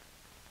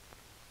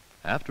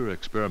 After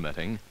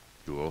experimenting,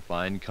 you will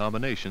find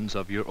combinations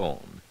of your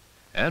own,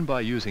 and by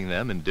using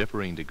them in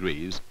differing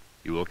degrees,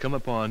 you will come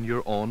upon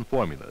your own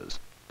formulas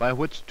by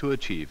which to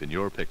achieve in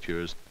your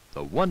pictures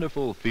the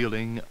wonderful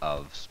feeling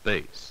of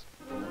space.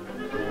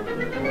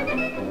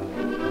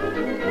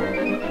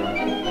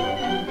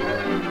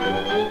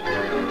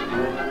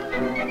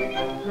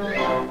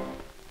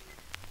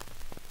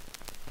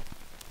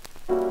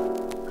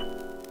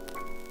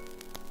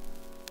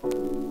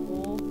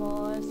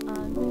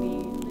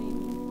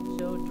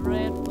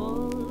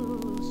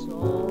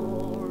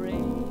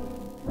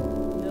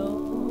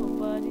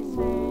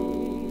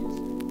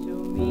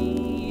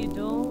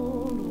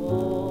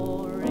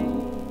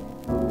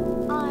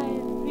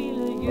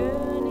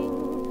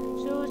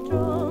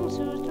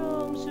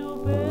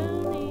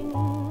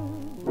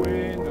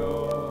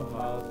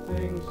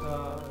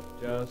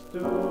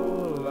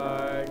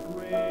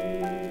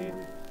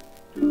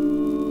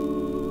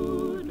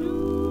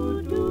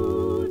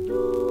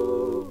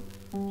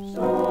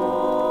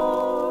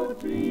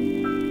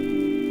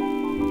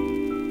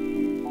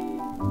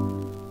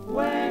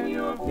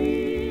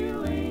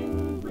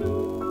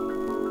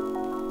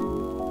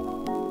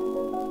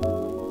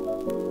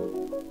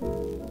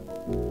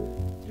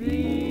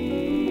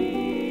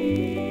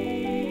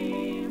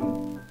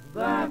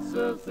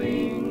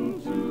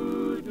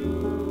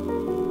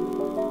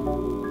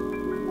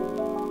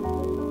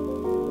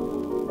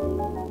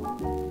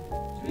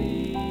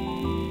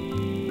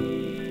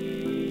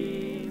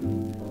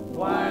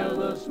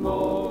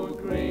 Smoke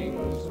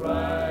rings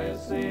right.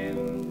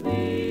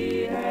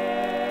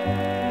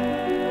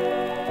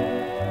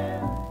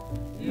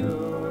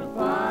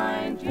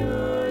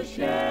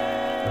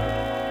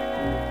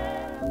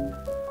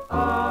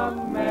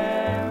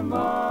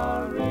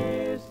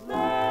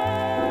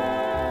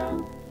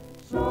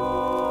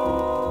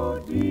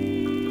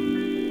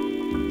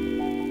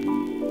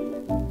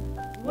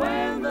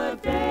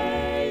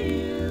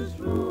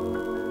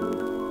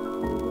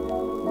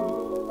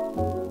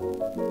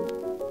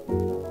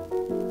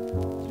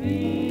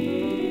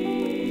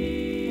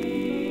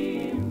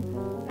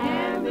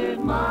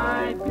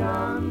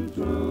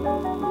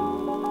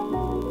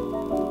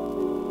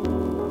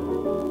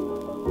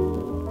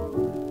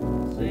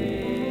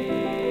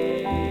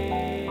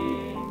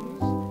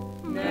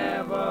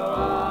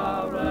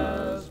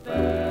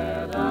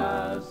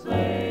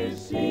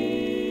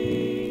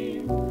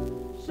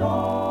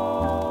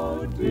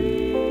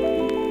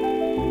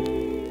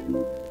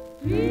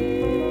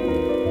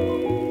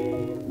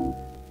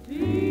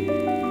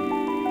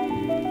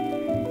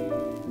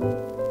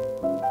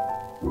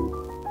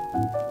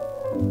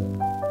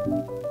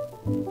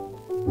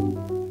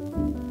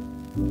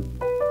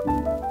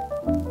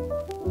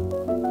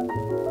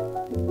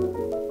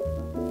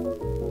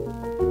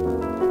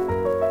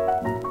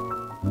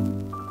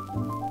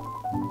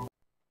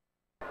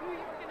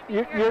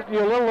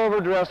 You're a little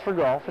overdressed for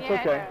golf. It's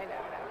okay. I know.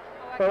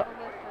 But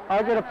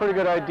I get a pretty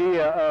good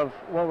idea of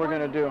what we're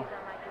going to do. Is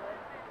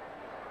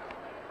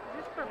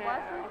this for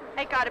blessings?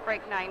 I got to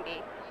break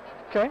 90.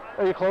 Okay.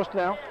 Are you close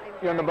now?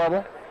 You're in the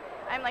bubble?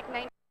 I'm like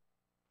 90.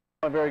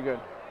 Oh, very good.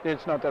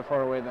 It's not that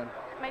far away then.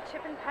 My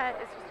chip and putt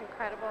is just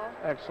incredible.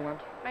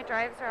 Excellent. My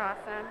drives are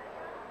awesome.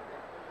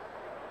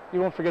 You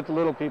won't forget the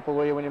little people,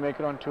 will you, when you make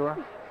it on tour?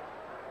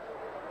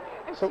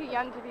 I'm too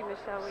young to be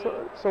Michelle Lee.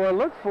 So I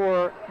look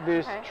for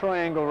this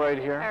triangle right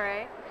here. All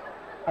right.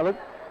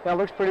 That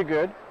looks pretty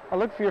good. I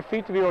look for your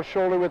feet to be all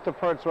shoulder width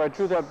apart, so I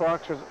drew that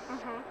box.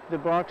 The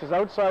box is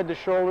outside the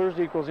shoulders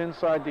equals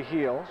inside the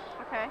heels.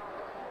 Okay.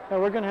 Now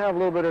we're going to have a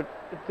little bit of,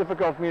 it's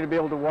difficult for me to be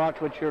able to watch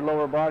what your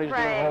lower body's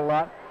doing a whole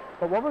lot.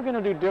 But what we're going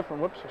to do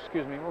different, what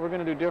we're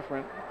going to do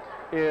different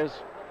is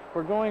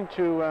we're going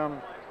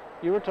to,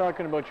 you were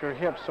talking about your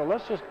hips, so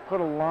let's just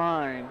put a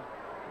line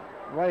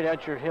right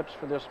at your hips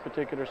for this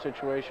particular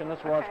situation.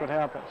 Let's watch what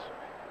happens.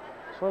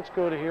 So let's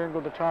go to here and go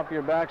to the top of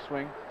your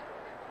backswing.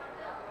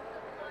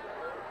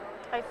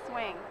 I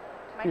swing.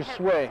 You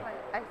sway.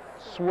 I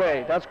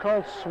sway. That's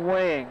called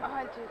swaying. Oh,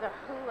 I do the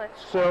hula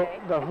sway. So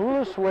the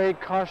hula sway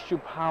costs you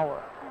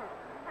power.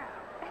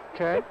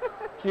 Okay?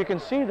 You can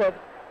see that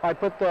I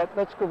put that,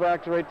 let's go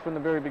back to right from the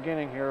very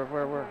beginning here of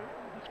where we're,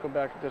 let's go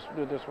back to this,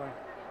 do it this way.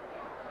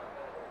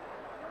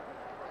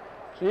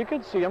 So you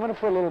can see, I'm going to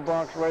put a little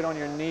box right on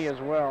your knee as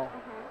well.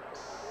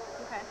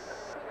 Okay.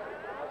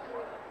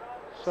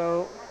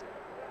 So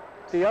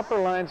the upper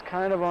line's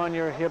kind of on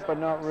your hip, but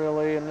not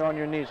really, and on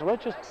your knee. So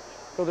let's just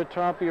go to the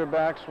top of your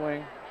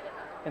backswing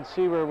and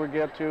see where we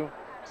get to.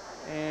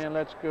 And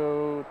let's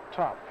go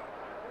top.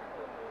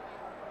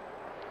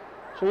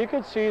 So you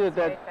can see that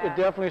it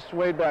definitely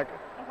swayed back.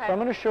 Okay. So I'm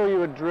going to show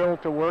you a drill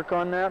to work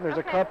on that. There's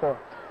a couple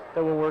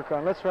that we'll work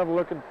on. Let's have a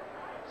look at.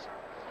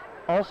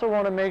 Also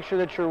want to make sure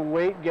that your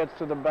weight gets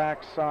to the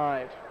back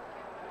side.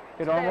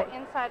 It almost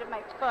inside of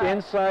my foot.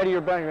 Inside of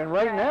your back. And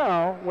right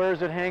now, where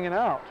is it hanging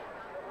out?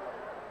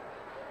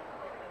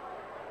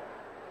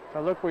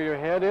 Now look where your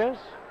head is.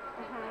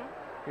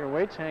 Your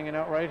weight's hanging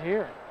out right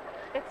here.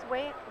 It's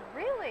weight,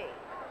 really?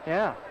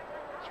 Yeah,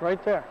 it's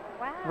right there.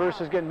 Wow.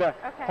 Versus getting back.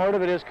 Okay. Part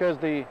of it is because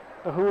the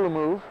hula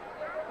move.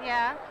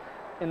 Yeah.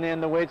 And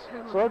then the weights.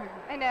 So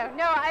I know.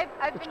 No, I've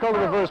it's been called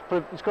told. reverse.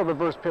 It's called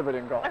reverse pivot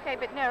in golf. Okay,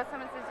 but no,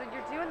 someone says, well,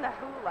 you're doing the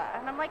hula.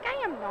 And I'm like,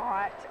 I am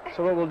not.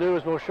 So what we'll do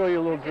is we'll show you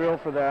a little drill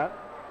for that.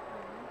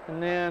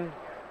 And then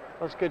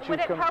let's get you. Would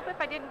it help if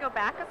I didn't go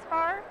back as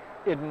far?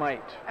 It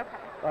might. Okay.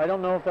 I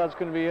don't know if that's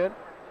going to be it.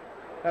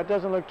 That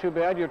doesn't look too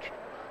bad. You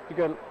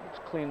got. Let's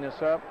clean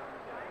this up.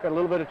 Got a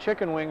little bit of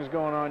chicken wings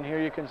going on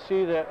here. You can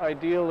see that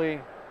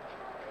ideally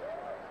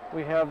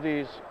we have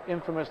these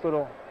infamous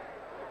little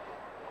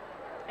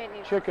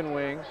chicken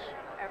wings.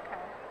 Okay.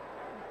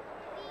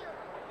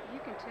 You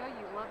can tell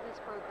you love this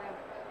program.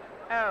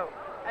 Oh,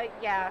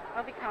 yeah,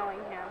 I'll be calling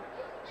him.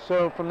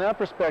 So from that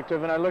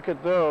perspective, and I look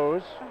at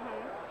those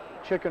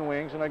chicken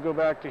wings, and I go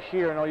back to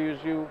here, and I'll use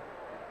you.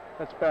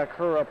 Let's back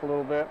her up a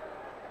little bit.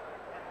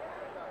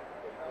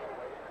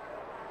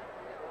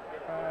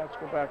 Let's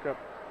go back up.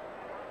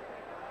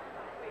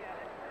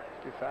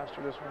 Let's do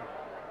faster this one.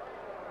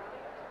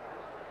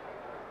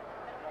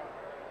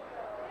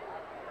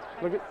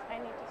 Look at. I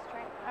need to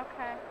straighten.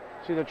 Okay.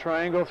 See the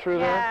triangle through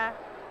there?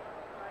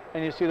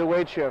 And you see the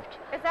weight shift.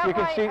 Is that you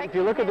can why see I if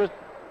you look at this.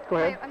 Go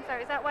ahead. Wait, I'm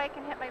sorry. Is that why I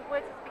can hit my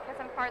woods? It's because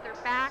I'm farther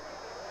back,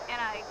 and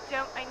I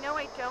know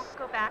I don't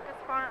go back as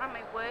far on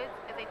my woods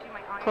as I do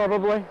my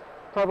iron.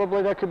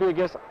 Probably that could be a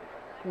guess.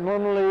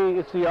 Normally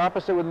it's the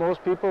opposite with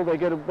most people. They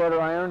get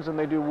better irons than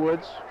they do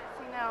woods.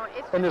 No,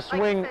 it's and the just, like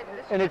swing, I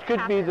said, and it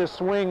could be the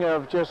swing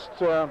of just.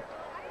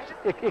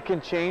 It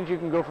can change. You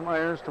can go from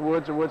irons to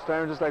woods or woods to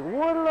irons. It's like,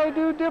 what did I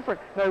do different?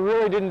 And I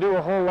really didn't do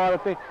a whole lot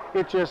of things.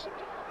 It just,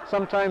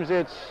 sometimes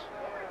it's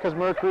because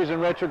Mercury's in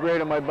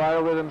retrograde and my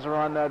biorhythms are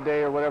on that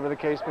day or whatever the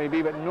case may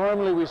be. But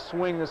normally we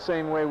swing the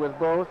same way with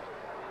both,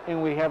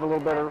 and we have a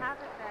little better.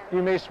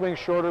 You may swing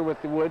shorter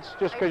with the woods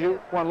just because you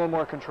want a little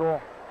more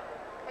control.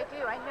 I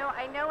do. I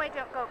know I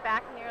don't go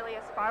back nearly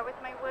as far with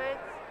my woods,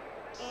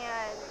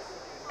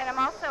 and I'm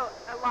also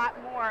a lot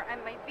more,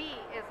 and my V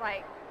is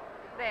like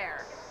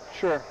there.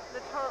 Sure.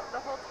 The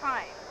whole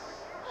time.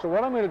 So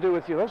what I'm going to do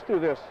with you, let's do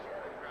this.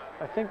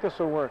 I think this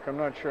will work. I'm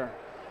not sure.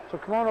 So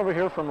come on over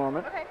here for a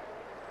moment. Okay.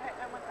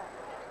 I want that.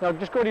 Now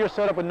just go to your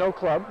setup with no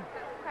club.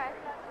 Okay.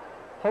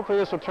 Hopefully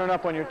this will turn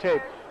up on your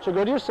tape. So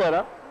go to your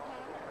setup,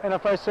 and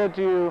if I said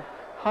to you,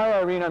 "Hi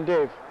Irene, I'm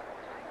Dave."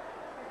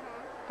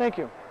 Thank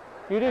you.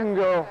 You didn't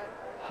go,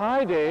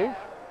 "Hi Dave."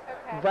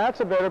 Okay. That's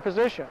a better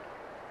position.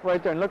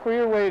 Right there. And look where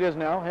your weight is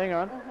now. Hang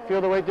on.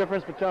 Feel the weight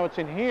difference between what's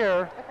in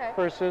here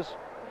versus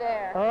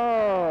there.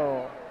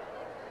 Oh.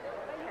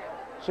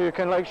 So you're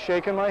kind of like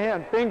shaking my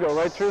hand. Bingo,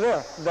 right through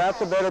there.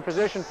 That's a better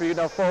position for you.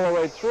 Now follow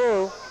right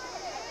through.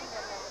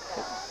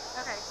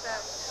 Okay, so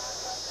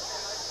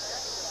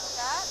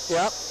that?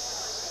 Yep.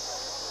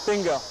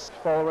 Bingo.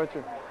 Follow right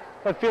through.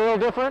 That feel a little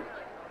different?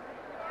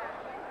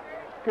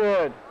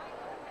 Good.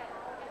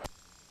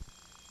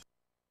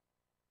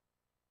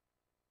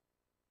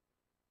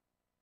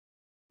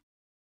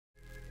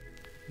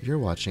 You're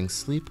watching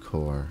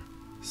Sleepcore.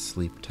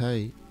 Sleep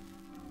tight.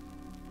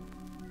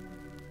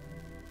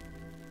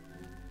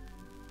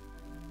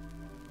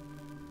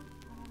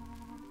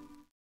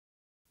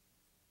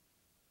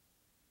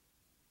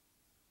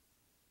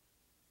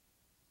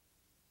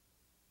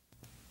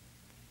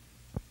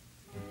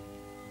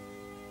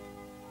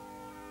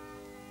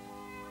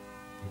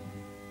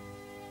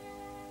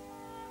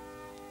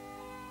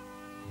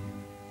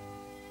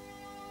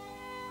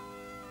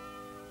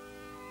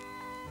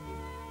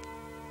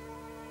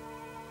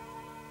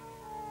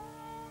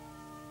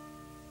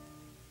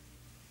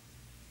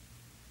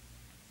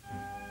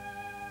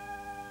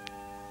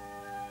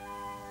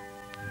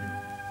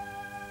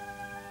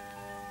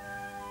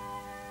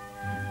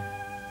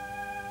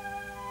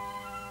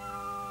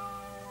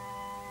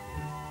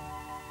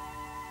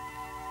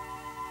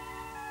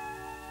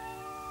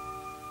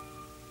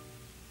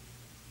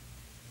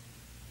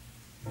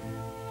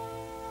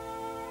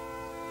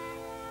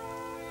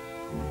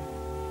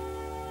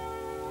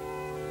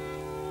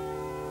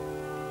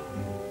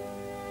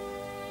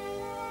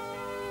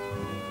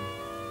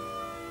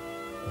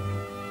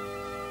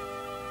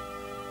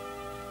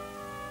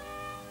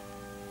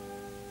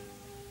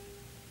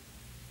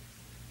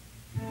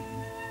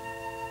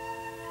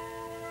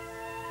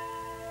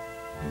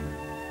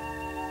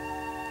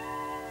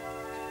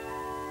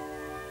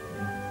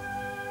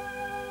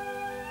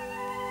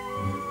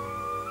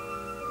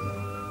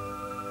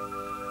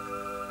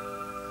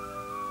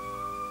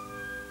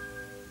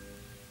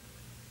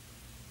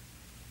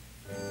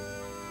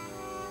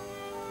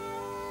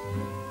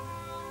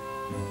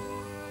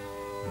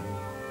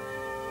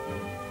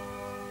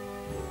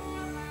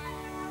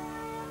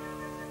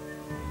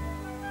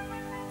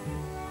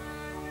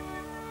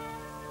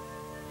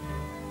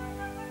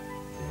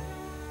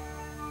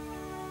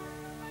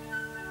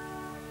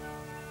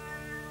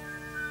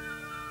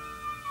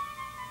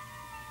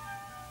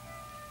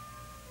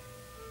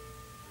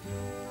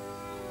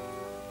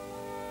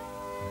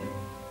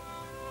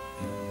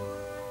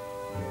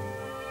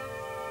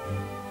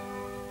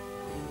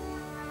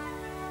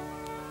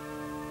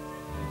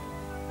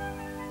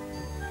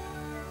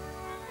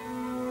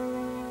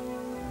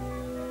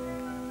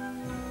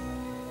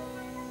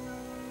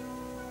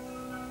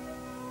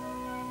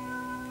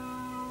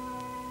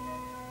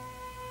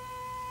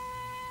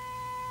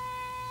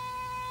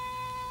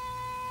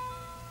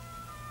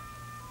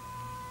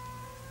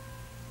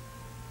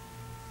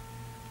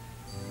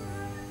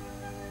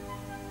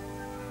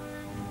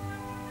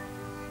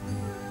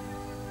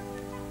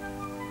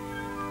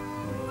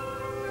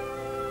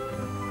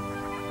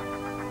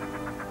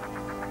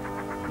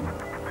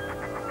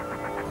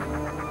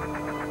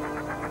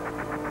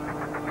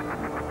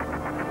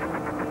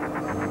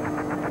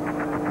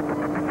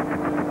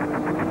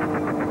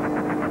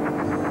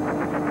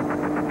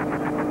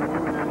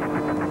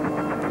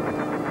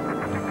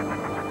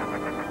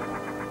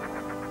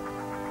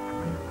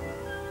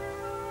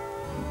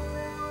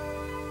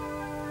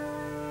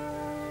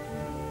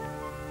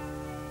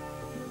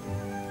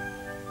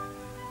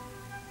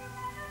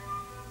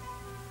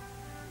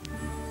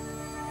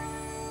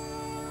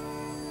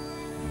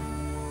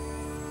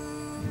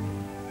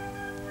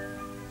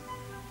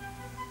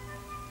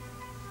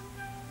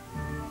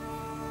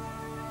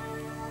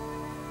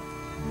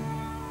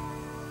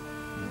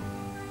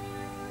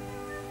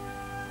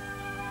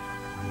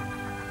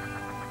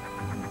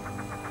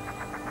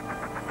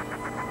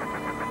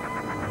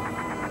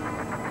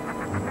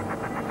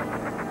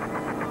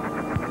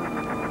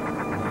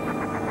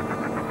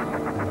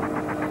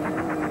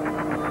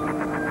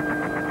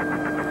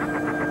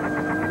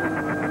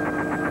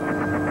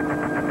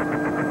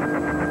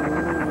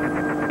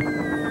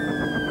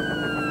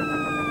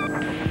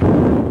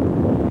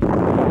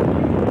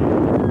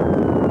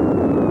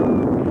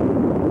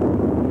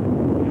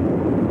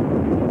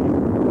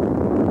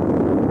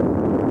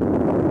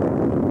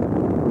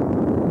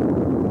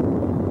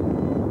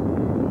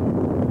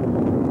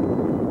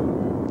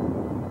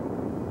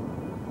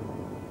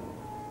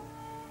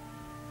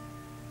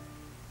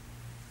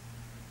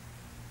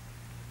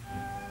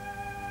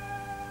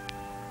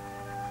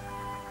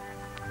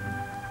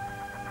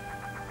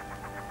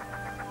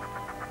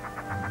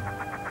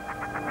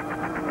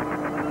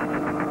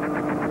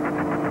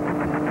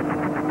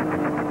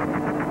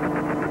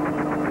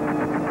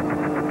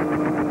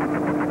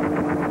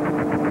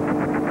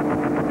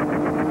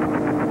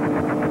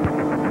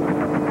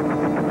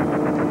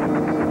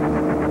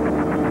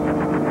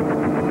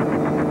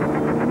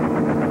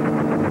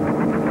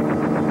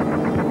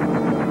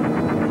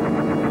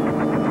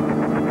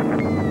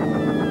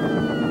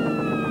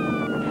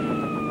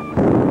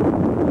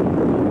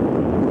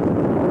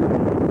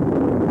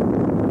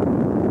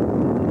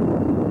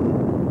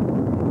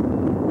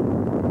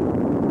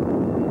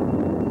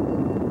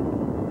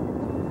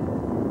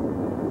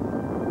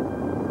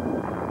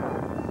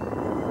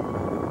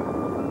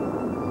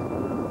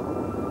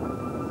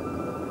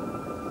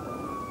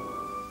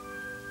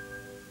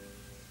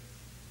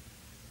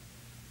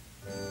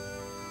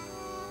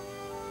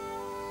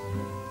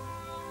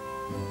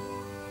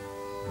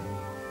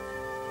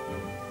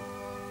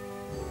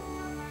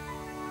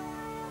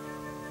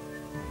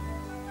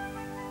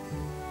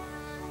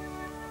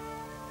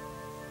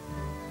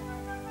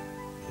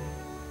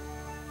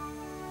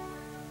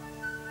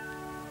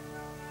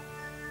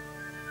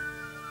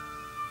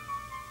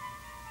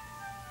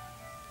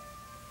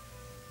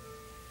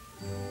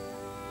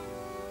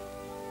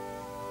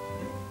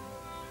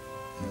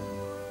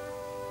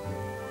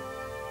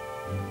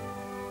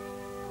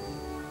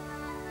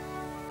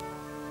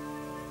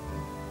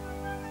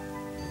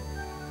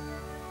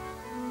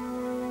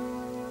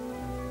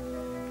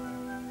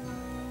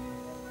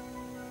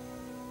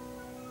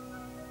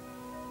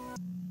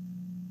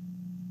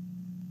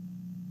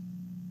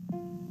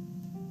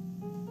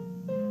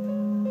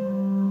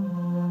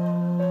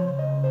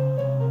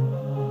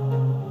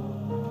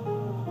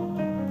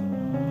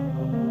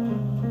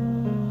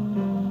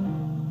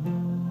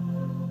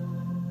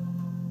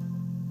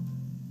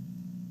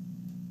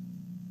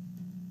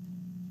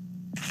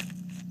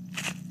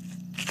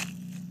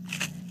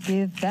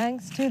 Give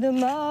thanks to the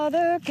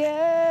Mother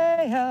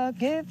Gaia,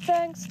 give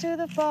thanks to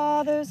the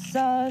Father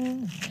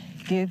Son,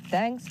 give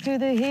thanks to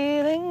the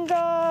healing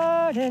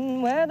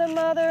garden where the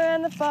Mother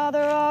and the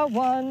Father are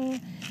one.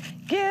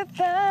 Give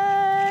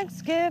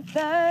thanks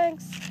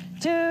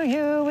to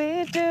you,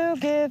 we do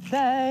give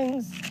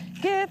thanks.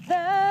 Give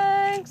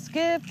thanks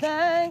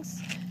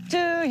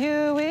to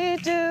you, we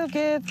do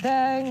give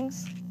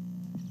thanks.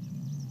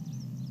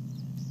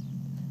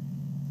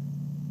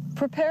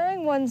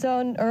 Preparing one's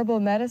own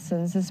herbal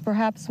medicines is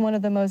perhaps one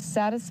of the most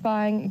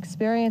satisfying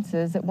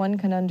experiences that one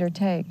can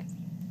undertake.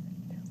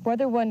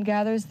 Whether one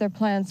gathers their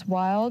plants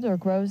wild or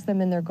grows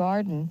them in their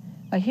garden,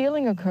 a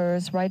healing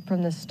occurs right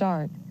from the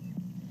start.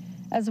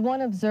 As one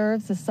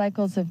observes the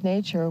cycles of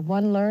nature,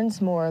 one learns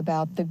more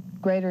about the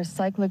greater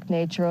cyclic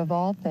nature of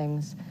all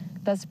things,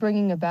 thus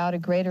bringing about a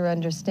greater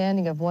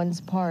understanding of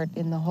one's part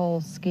in the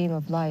whole scheme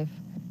of life.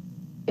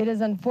 It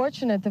is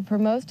unfortunate that for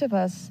most of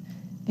us,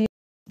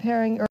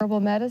 preparing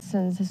herbal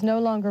medicines is no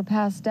longer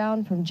passed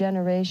down from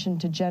generation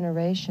to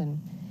generation.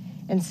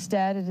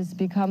 Instead, it has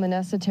become an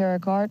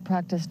esoteric art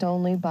practiced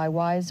only by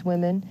wise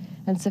women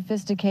and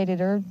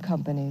sophisticated herb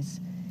companies.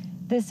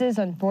 This is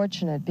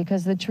unfortunate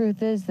because the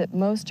truth is that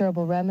most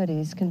herbal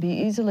remedies can be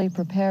easily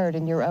prepared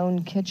in your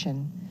own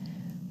kitchen.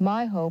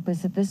 My hope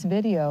is that this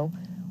video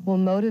will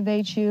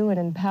motivate you and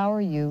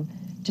empower you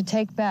to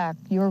take back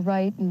your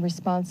right and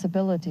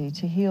responsibility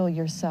to heal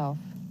yourself.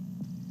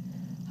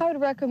 I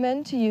would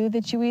recommend to you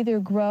that you either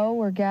grow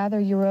or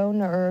gather your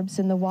own herbs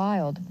in the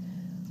wild.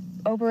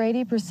 Over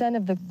 80%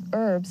 of the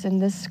herbs in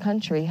this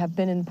country have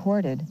been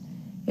imported.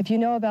 If you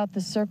know about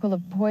the circle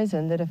of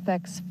poison that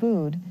affects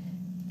food,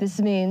 this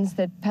means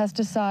that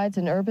pesticides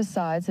and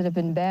herbicides that have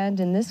been banned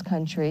in this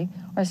country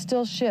are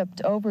still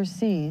shipped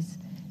overseas.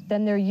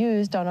 Then they're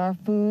used on our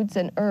foods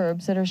and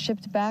herbs that are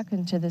shipped back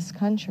into this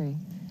country.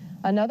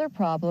 Another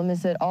problem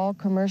is that all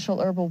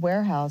commercial herbal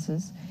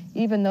warehouses,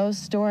 even those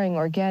storing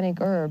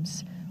organic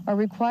herbs, are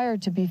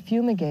required to be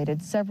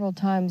fumigated several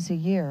times a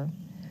year.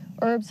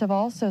 Herbs have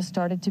also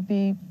started to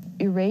be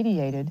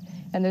irradiated,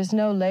 and there's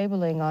no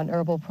labeling on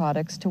herbal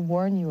products to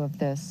warn you of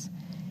this.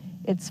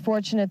 It's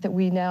fortunate that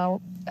we now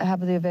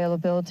have the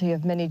availability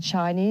of many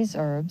Chinese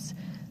herbs,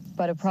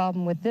 but a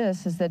problem with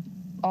this is that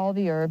all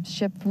the herbs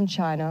shipped from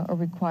China are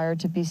required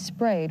to be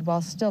sprayed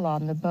while still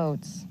on the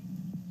boats.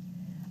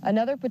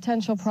 Another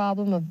potential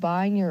problem of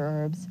buying your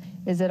herbs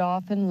is that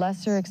often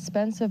lesser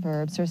expensive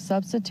herbs are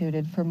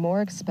substituted for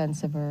more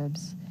expensive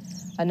herbs.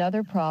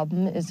 Another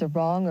problem is the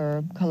wrong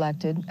herb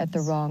collected at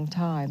the wrong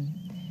time.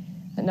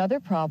 Another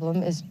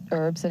problem is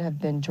herbs that have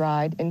been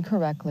dried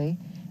incorrectly,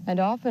 and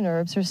often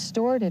herbs are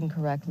stored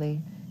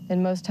incorrectly.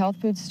 In most health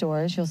food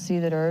stores, you'll see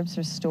that herbs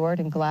are stored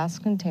in glass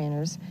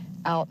containers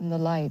out in the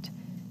light.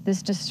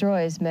 This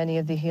destroys many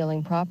of the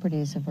healing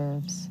properties of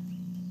herbs.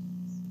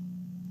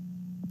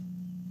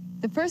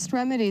 The first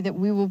remedy that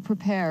we will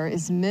prepare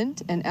is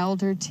mint and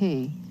elder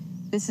tea.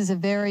 This is a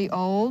very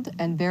old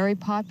and very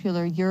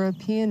popular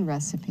European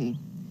recipe.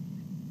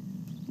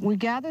 We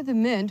gather the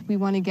mint, we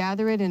want to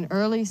gather it in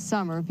early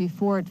summer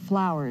before it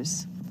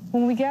flowers.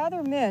 When we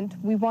gather mint,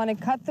 we want to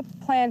cut the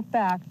plant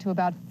back to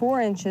about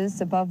 4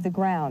 inches above the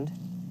ground.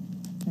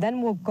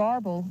 Then we'll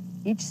garble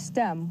each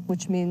stem,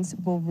 which means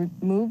we'll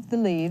remove the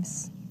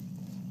leaves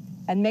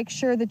and make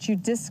sure that you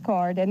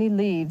discard any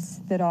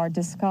leaves that are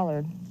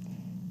discolored.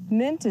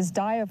 Mint is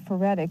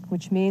diaphoretic,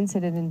 which means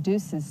that it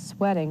induces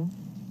sweating.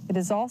 It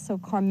is also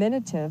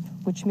carminative,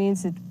 which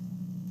means it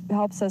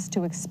helps us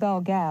to expel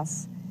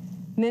gas.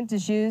 Mint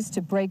is used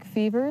to break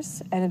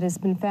fevers, and it has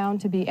been found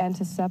to be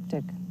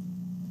antiseptic.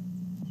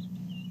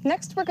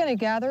 Next, we're going to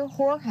gather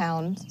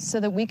horehound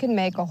so that we can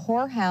make a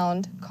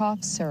horehound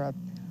cough syrup.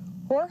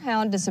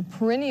 Horehound is a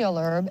perennial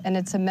herb, and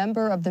it's a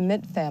member of the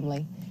mint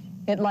family.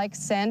 It likes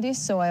sandy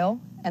soil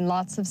and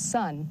lots of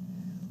sun.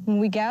 When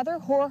we gather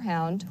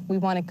horehound, we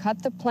want to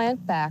cut the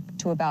plant back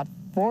to about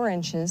 4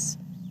 inches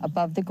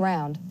above the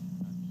ground.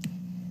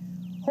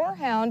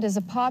 Horehound is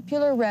a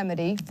popular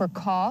remedy for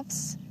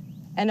coughs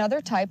and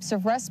other types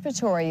of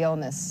respiratory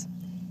illness.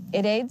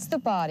 It aids the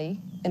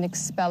body in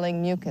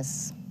expelling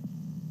mucus.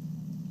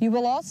 You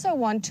will also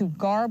want to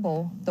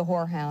garble the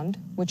horehound,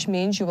 which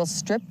means you will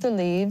strip the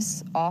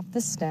leaves off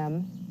the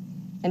stem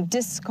and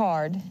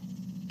discard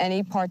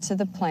any parts of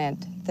the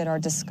plant that are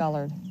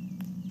discolored.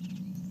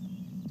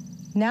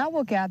 Now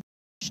we'll gather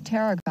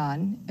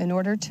tarragon in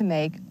order to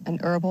make an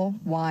herbal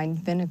wine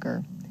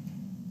vinegar.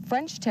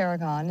 French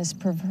tarragon is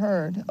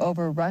preferred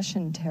over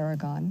Russian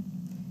tarragon.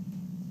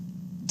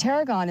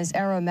 Tarragon is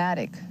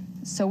aromatic,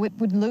 so it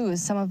would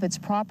lose some of its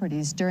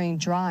properties during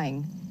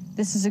drying.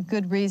 This is a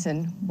good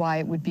reason why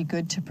it would be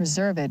good to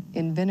preserve it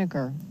in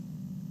vinegar.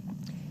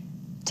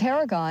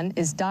 Tarragon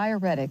is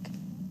diuretic,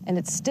 and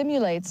it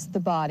stimulates the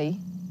body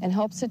and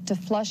helps it to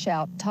flush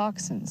out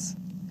toxins.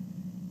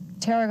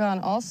 Tarragon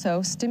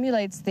also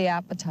stimulates the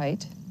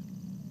appetite.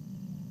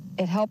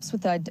 It helps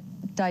with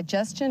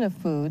digestion of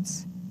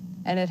foods,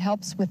 and it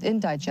helps with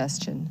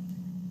indigestion.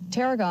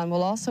 Tarragon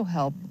will also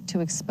help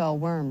to expel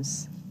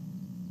worms.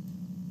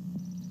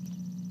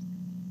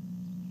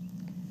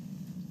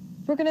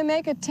 We're going to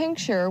make a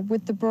tincture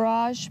with the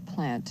borage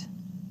plant.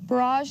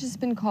 Borage has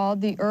been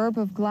called the herb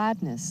of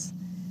gladness.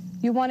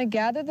 You want to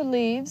gather the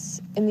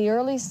leaves in the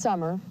early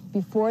summer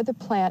before the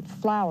plant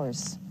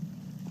flowers.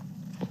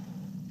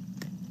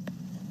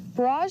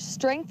 Borage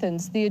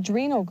strengthens the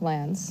adrenal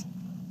glands,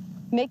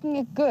 making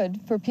it good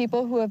for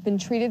people who have been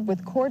treated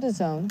with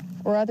cortisone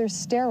or other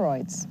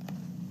steroids.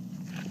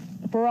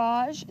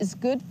 Borage is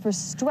good for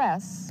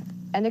stress,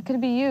 and it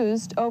can be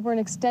used over an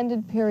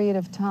extended period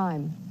of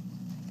time.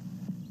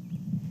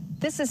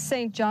 This is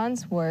St.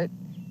 John's wort,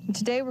 and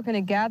today we're going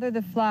to gather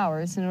the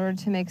flowers in order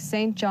to make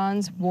St.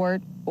 John's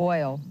wort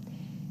oil.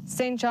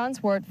 St.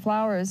 John's wort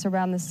flowers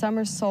around the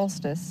summer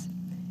solstice,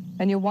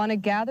 and you want to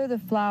gather the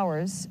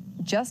flowers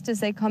just as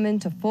they come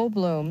into full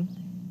bloom,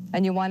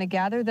 and you want to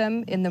gather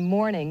them in the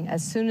morning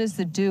as soon as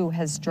the dew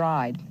has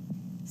dried.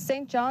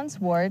 St. John's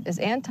wort is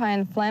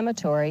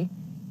anti-inflammatory,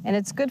 and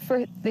it's good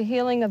for the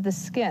healing of the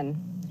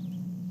skin.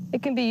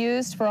 It can be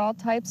used for all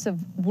types of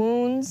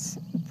wounds,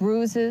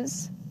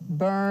 bruises,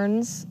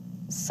 burns,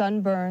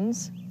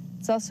 sunburns.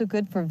 It's also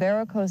good for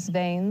varicose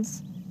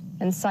veins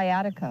and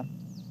sciatica.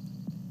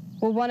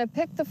 We'll want to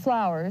pick the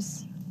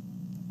flowers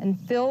and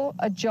fill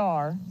a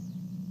jar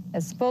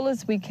as full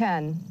as we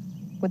can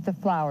with the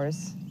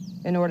flowers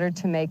in order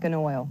to make an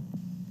oil.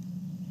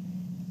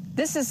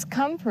 This is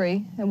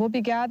comfrey, and we'll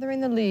be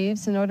gathering the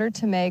leaves in order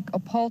to make a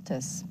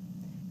poultice.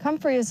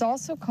 Comfrey is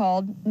also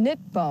called knit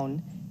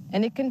bone,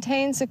 and it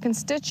contains a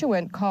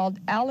constituent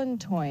called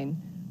allantoin,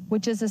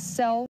 which is a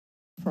cell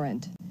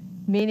afferent,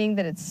 meaning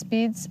that it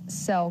speeds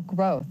cell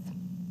growth.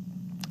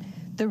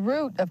 The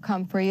root of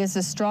comfrey is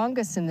the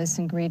strongest in this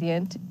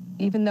ingredient,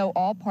 even though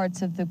all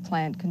parts of the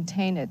plant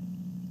contain it.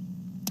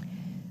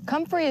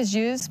 Comfrey is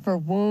used for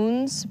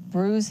wounds,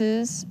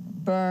 bruises,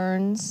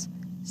 burns,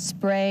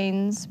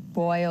 sprains,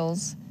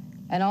 boils,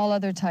 and all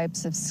other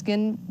types of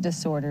skin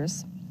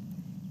disorders.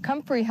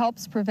 Comfrey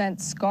helps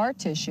prevent scar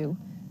tissue,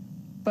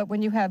 but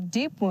when you have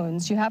deep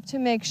wounds, you have to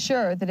make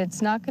sure that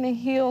it's not going to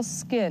heal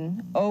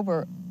skin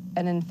over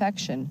an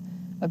infection.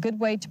 A good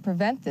way to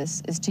prevent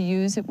this is to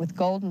use it with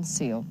golden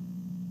seal.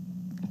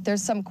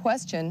 There's some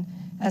question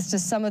as to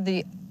some of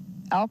the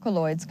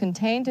alkaloids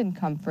contained in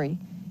comfrey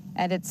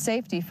and its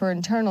safety for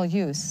internal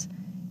use.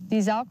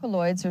 These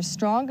alkaloids are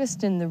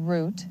strongest in the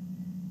root.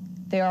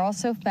 They are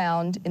also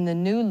found in the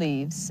new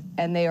leaves,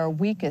 and they are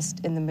weakest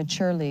in the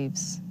mature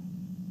leaves.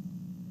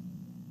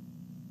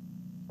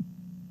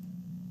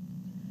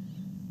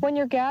 When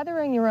you're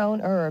gathering your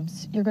own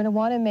herbs, you're going to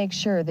want to make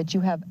sure that you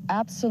have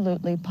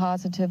absolutely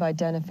positive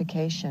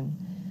identification.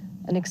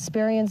 An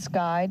experienced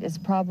guide is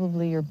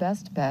probably your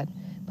best bet,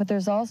 but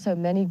there's also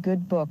many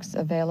good books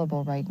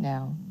available right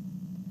now.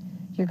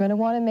 You're going to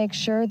want to make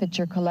sure that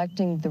you're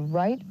collecting the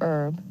right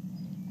herb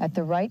at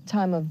the right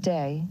time of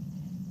day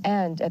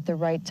and at the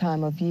right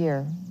time of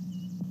year.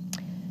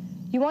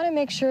 You want to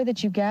make sure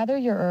that you gather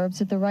your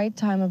herbs at the right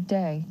time of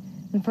day.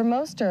 And for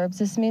most herbs,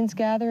 this means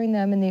gathering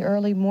them in the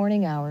early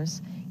morning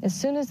hours, as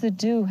soon as the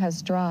dew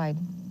has dried.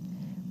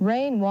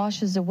 Rain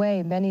washes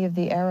away many of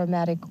the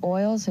aromatic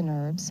oils in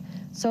herbs,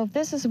 so if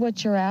this is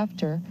what you're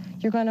after,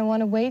 you're going to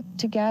want to wait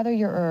to gather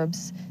your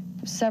herbs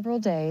several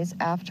days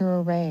after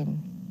a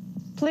rain.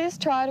 Please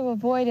try to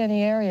avoid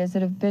any areas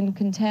that have been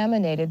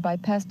contaminated by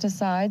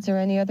pesticides or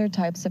any other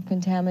types of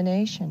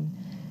contamination.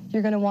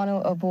 You're going to want to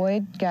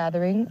avoid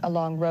gathering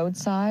along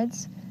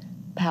roadsides,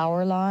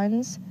 power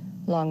lines,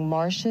 along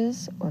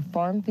marshes or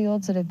farm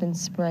fields that have been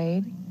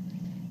sprayed.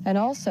 And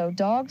also,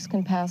 dogs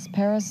can pass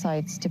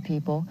parasites to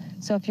people,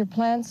 so if your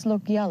plants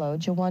look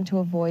yellowed, you'll want to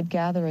avoid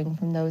gathering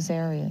from those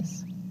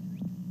areas.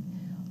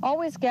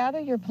 Always gather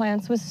your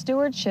plants with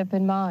stewardship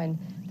in mind.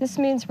 This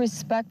means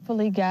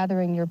respectfully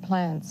gathering your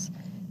plants.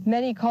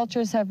 Many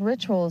cultures have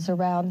rituals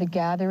around the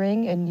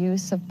gathering and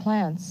use of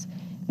plants.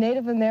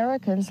 Native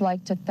Americans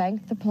like to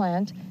thank the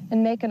plant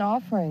and make an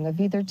offering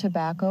of either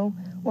tobacco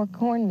or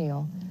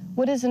cornmeal.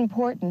 What is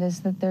important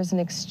is that there's an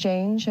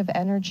exchange of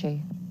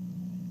energy.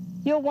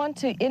 You'll want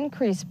to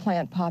increase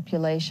plant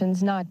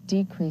populations, not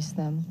decrease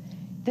them.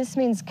 This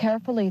means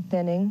carefully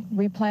thinning,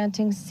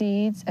 replanting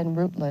seeds and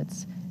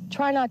rootlets.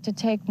 Try not to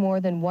take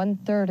more than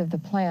 1/3 of the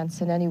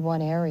plants in any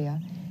one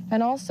area.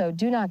 And also,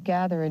 do not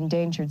gather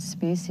endangered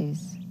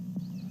species.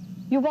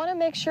 You want to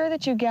make sure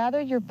that you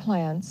gather your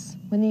plants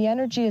when the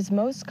energy is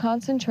most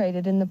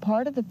concentrated in the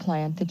part of the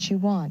plant that you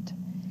want.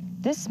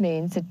 This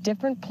means that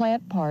different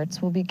plant parts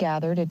will be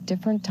gathered at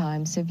different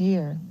times of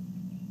year.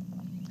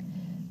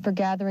 For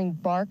gathering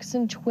barks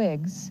and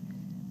twigs,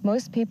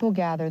 most people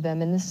gather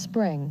them in the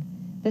spring.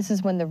 This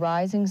is when the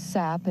rising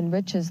sap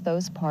enriches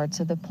those parts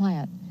of the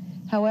plant.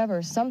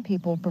 However, some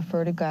people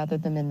prefer to gather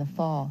them in the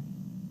fall.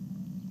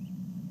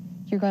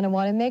 You're going to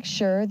want to make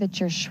sure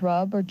that your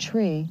shrub or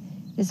tree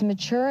is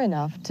mature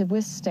enough to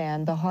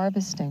withstand the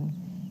harvesting.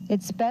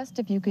 It's best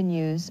if you can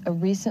use a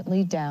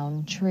recently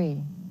downed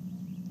tree.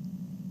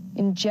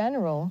 In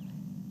general,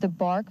 the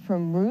bark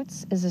from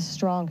roots is the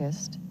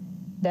strongest,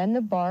 then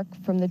the bark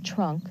from the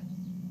trunk,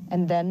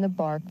 and then the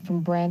bark from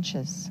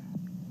branches.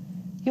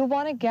 You'll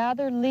want to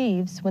gather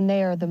leaves when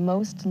they are the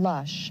most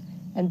lush,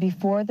 and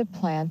before the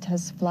plant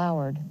has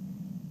flowered.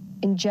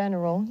 In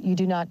general, you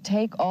do not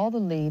take all the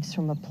leaves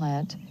from a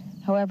plant.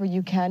 However,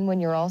 you can when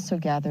you're also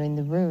gathering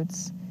the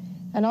roots.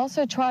 And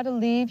also try to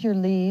leave your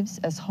leaves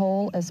as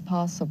whole as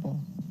possible.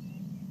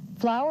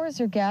 Flowers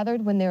are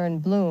gathered when they're in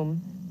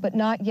bloom, but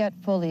not yet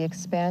fully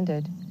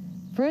expanded.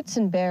 Fruits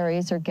and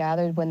berries are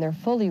gathered when they're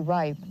fully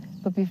ripe,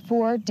 but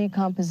before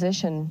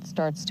decomposition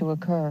starts to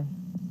occur.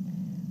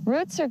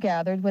 Roots are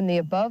gathered when the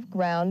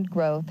above-ground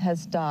growth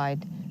has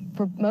died.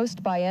 For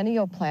most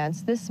biennial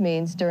plants, this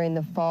means during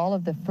the fall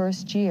of the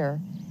first year,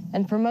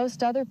 and for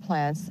most other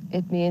plants,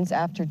 it means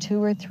after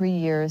 2 or 3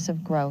 years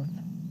of growth.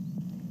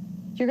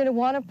 You're going to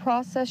want to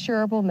process your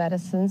herbal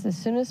medicines as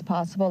soon as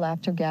possible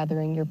after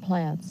gathering your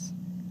plants.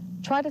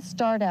 Try to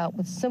start out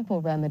with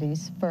simple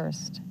remedies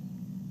first.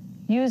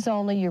 Use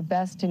only your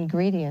best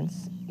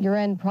ingredients. Your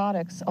end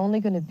product's only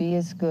going to be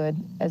as good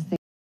as the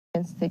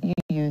ingredients that you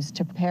use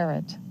to prepare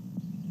it.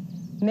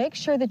 Make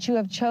sure that you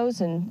have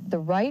chosen the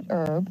right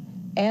herb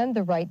and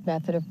the right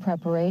method of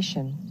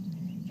preparation.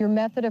 Your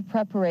method of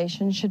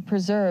preparation should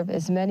preserve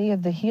as many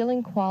of the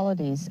healing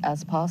qualities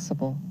as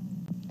possible.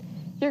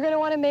 You're going to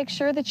want to make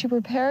sure that you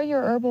prepare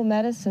your herbal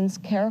medicines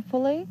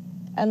carefully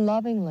and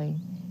lovingly.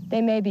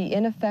 They may be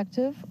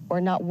ineffective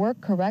or not work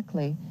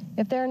correctly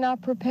if they're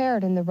not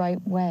prepared in the right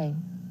way.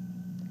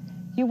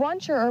 You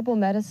want your herbal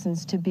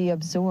medicines to be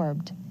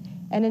absorbed,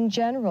 and in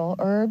general,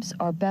 herbs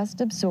are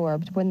best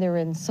absorbed when they're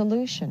in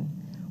solution.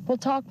 We'll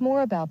talk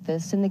more about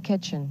this in the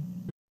kitchen.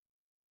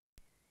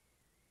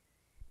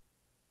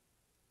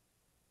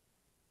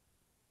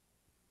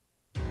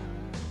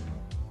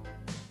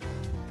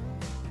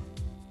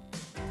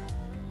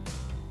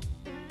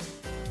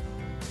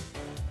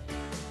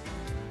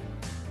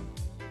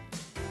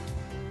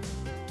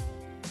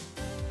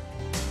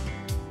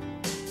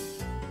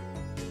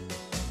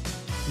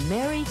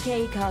 Mary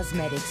Kay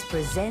Cosmetics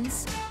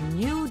presents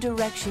New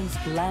Directions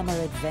Glamour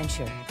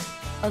Adventure,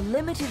 a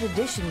limited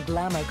edition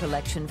glamour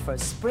collection for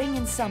spring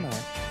and summer,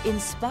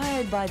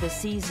 inspired by the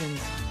season's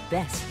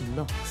best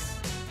looks.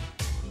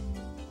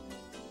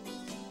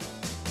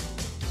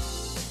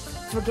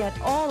 Forget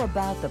all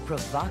about the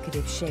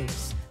provocative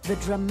shapes, the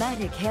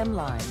dramatic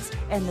hemlines,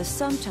 and the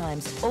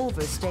sometimes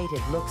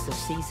overstated looks of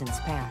seasons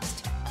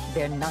past.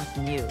 They're not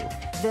new.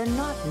 They're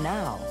not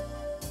now.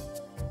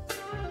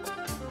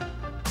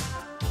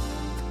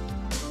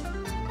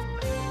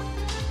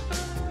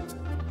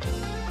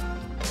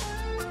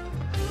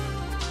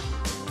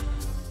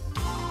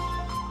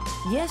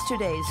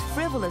 Yesterday's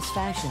frivolous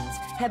fashions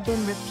have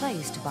been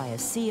replaced by a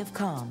sea of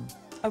calm,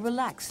 a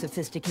relaxed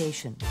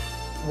sophistication.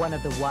 One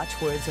of the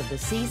watchwords of the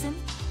season,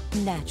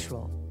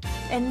 natural.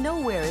 And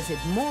nowhere is it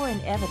more in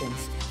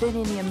evidence than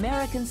in the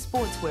American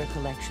sportswear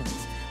collections,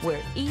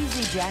 where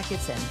easy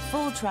jackets and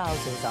full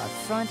trousers are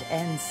front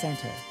and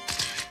center.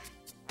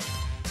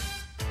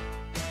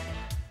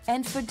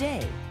 And for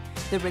Day,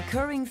 the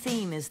recurring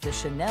theme is the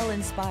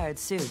Chanel-inspired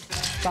suit,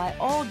 by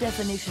all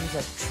definitions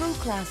of true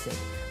classic,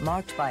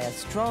 marked by a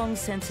strong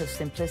sense of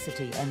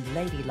simplicity and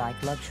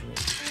ladylike luxury.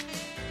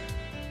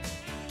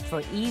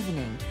 For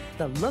evening,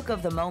 the look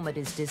of the moment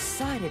is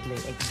decidedly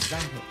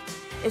exotic,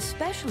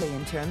 especially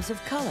in terms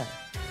of color.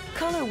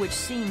 Color which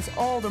seems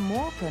all the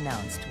more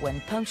pronounced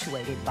when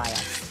punctuated by a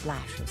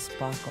splash of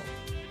sparkle.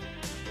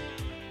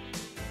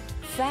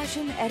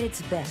 Fashion at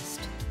its best.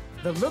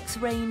 The looks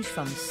range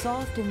from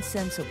soft and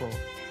sensible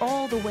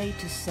all the way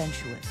to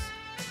sensuous.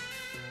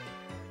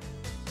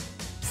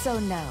 So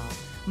now,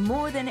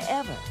 more than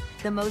ever,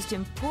 the most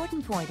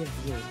important point of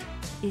view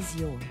is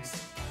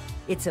yours.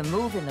 It's a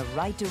move in the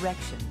right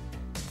direction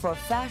for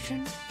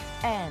fashion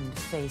and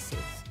faces.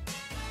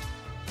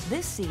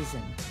 This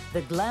season,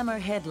 the glamour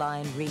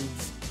headline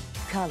reads,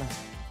 Color.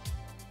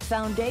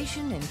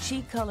 Foundation and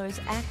cheek colors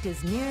act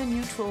as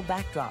near-neutral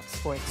backdrops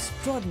for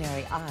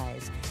extraordinary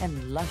eyes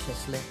and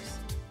luscious lips.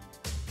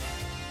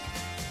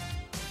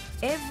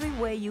 Every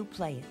way you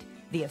play it,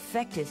 the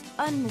effect is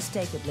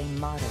unmistakably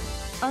modern,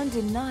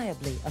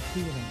 undeniably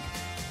appealing.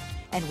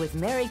 And with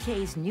Mary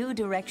Kay's New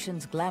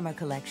Directions Glamour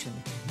Collection,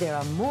 there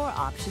are more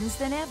options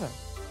than ever,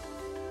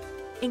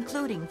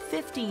 including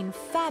 15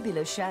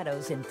 fabulous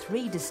shadows in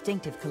 3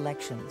 distinctive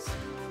collections.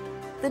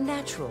 The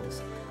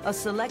Naturals, a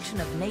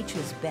selection of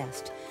nature's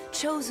best,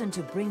 chosen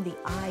to bring the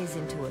eyes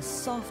into a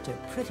softer,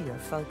 prettier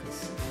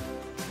focus.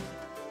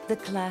 The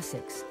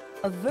Classics,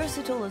 a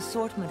versatile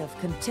assortment of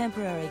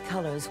contemporary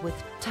colors with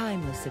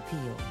timeless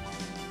appeal.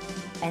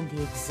 And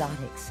the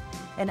Exotics,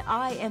 an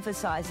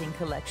eye-emphasizing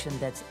collection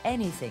that's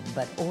anything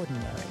but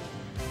ordinary.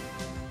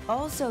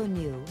 Also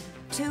new,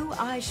 2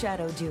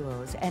 eyeshadow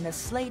duos and a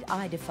slate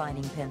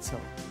eye-defining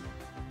pencil.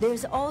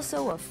 There's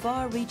also a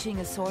far-reaching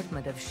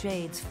assortment of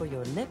shades for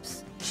your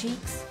lips,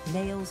 cheeks,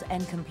 nails,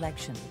 and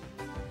complexion.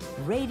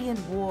 Radiant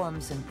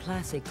warms and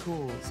classic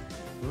cools,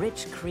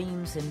 rich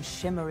creams and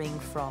shimmering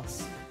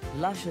frosts,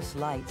 luscious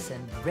lights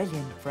and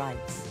brilliant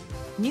brights.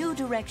 New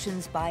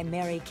Directions by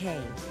Mary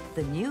Kay.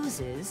 The news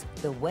is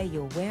the way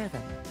you'll wear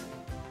them.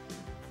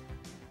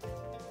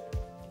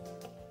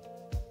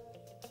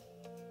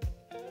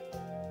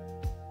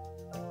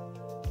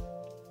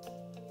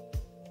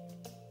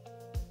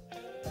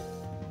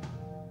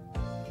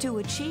 To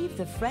achieve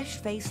the fresh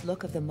face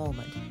look of the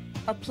moment,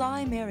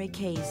 apply Mary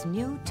Kay's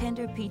new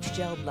Tender Peach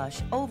Gel Blush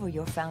over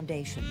your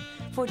foundation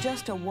for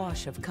just a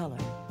wash of color.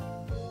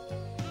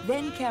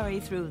 Then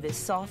carry through this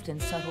soft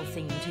and subtle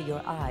theme to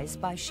your eyes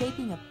by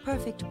shaping a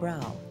perfect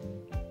brow.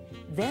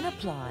 Then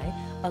apply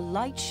a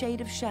light shade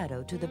of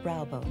shadow to the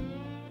brow bone,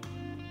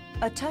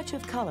 a touch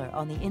of color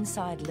on the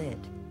inside lid,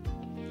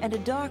 and a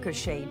darker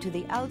shade to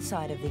the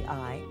outside of the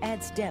eye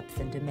adds depth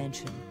and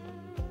dimension.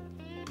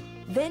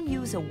 Then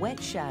use a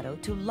wet shadow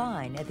to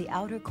line at the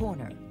outer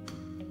corner.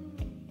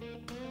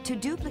 To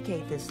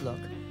duplicate this look,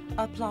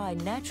 apply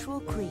natural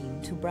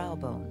cream to brow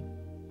bone,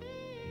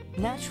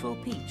 natural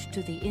peach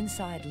to the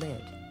inside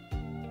lid,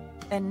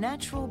 and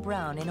natural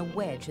brown in a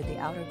wedge at the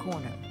outer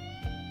corner.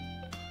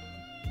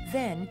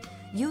 Then,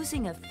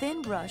 using a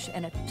thin brush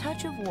and a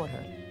touch of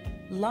water,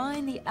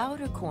 line the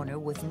outer corner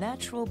with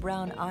natural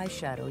brown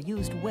eyeshadow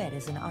used wet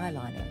as an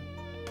eyeliner.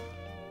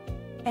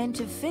 And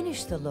to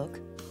finish the look,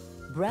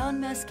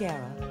 brown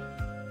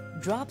mascara,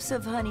 drops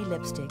of honey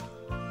lipstick,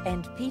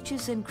 and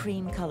peaches and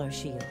cream color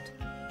shield.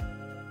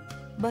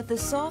 But the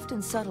soft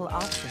and subtle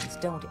options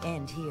don't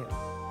end here.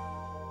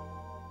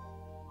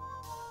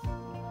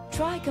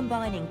 Try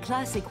combining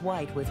classic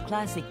white with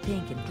classic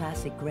pink and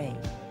classic gray.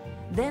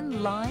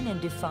 Then line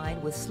and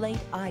define with slate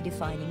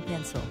eye-defining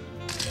pencil.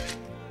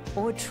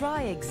 Or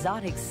try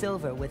exotic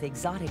silver with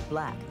exotic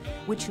black,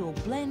 which will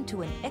blend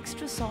to an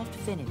extra soft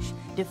finish,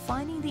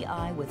 defining the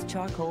eye with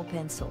charcoal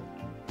pencil.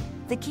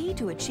 The key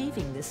to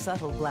achieving this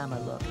subtle glamour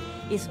look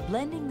is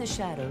blending the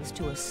shadows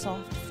to a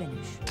soft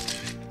finish.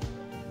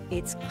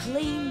 It's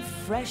clean,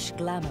 fresh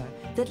glamour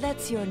that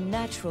lets your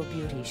natural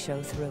beauty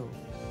show through.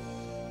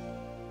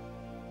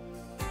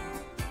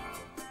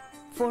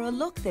 For a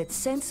look that's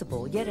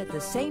sensible yet at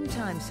the same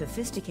time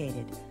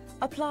sophisticated,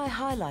 apply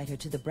highlighter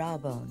to the brow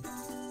bone,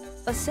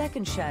 a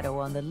second shadow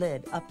on the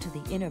lid up to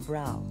the inner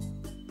brow,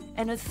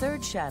 and a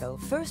third shadow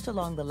first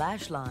along the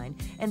lash line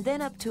and then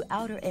up to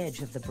outer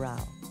edge of the brow.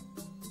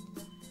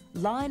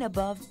 Line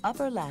above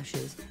upper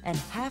lashes and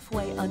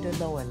halfway under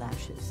lower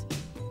lashes.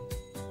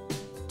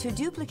 To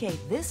duplicate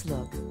this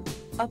look,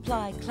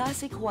 apply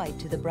classic white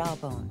to the brow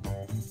bone,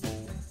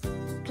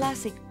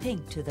 classic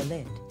pink to the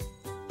lid,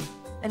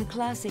 and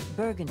classic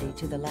burgundy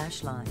to the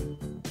lash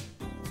line.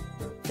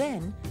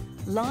 Then,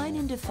 line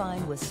and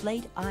define with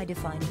slate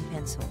eye-defining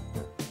pencil,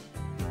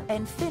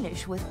 and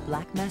finish with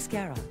black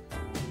mascara.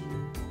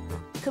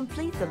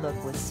 Complete the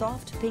look with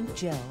soft pink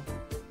gel,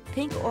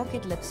 pink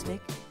orchid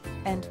lipstick,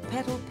 and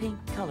petal pink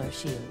color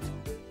shield.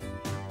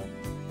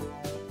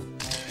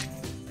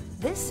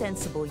 This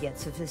sensible yet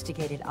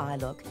sophisticated eye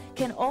look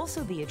can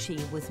also be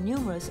achieved with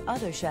numerous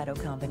other shadow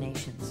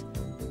combinations.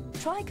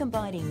 Try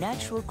combining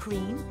natural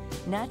cream,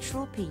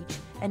 natural peach,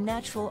 and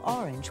natural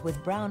orange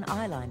with brown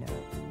eyeliner.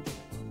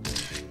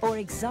 Or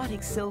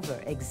exotic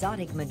silver,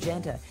 exotic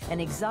magenta, and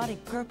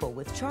exotic purple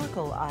with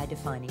charcoal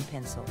eye-defining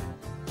pencil.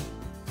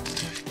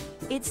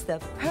 It's the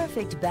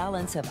perfect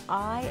balance of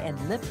eye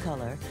and lip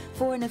color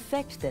for an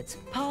effect that's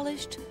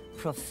polished,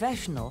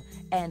 professional,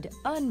 and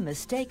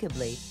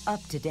unmistakably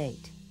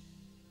up-to-date.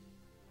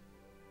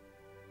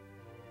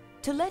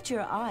 To let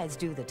your eyes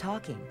do the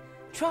talking,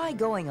 try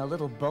going a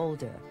little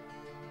bolder.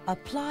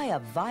 Apply a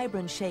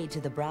vibrant shade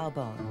to the brow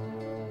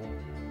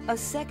bone, a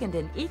second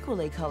and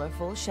equally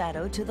colorful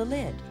shadow to the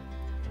lid,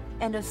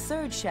 and a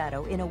third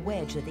shadow in a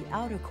wedge at the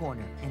outer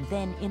corner and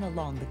then in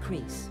along the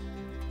crease.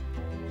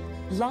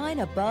 Line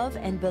above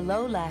and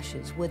below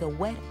lashes with a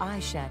wet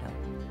eyeshadow.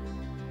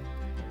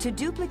 To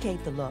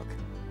duplicate the look,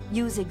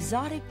 use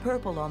exotic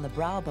purple on the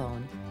brow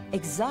bone,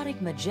 exotic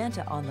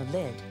magenta on the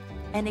lid,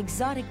 and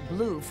exotic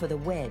blue for the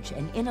wedge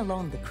and in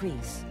along the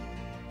crease.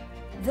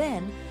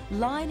 Then,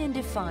 line and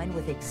define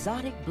with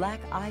exotic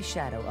black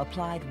eyeshadow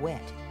applied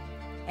wet,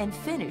 and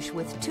finish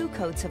with 2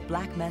 coats of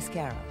black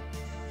mascara.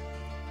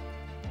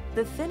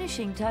 The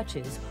finishing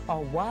touches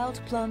are Wild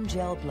Plum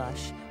Gel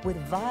Blush with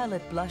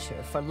Violet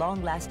Blusher for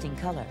long-lasting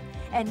color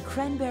and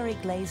Cranberry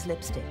Glaze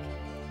Lipstick.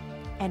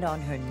 And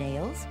on her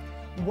nails,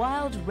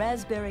 Wild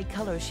Raspberry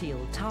Color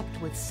Shield topped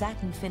with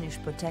Satin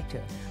Finish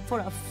Protector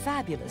for a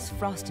fabulous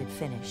frosted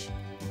finish.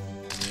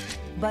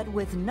 But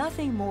with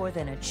nothing more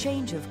than a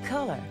change of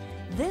color,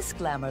 this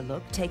glamour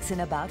look takes an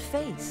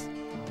about-face.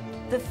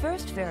 The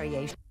first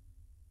variation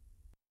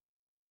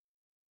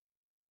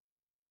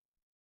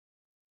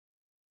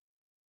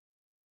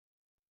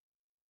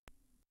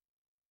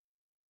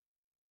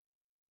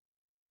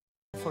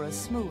for a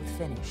smooth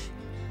finish.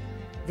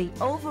 The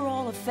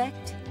overall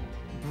effect,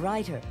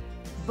 brighter,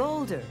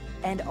 bolder,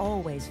 and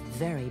always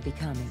very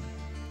becoming.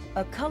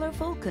 A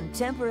colorful,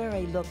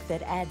 contemporary look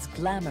that adds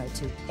glamour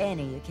to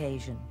any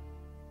occasion.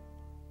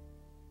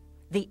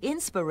 The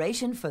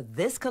inspiration for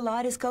this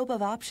kaleidoscope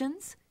of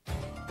options?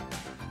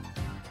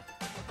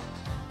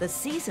 The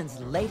season's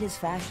latest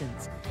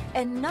fashions,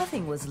 and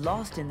nothing was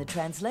lost in the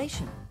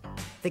translation.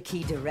 The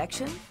key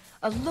direction?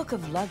 A look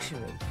of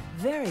luxury,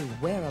 very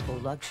wearable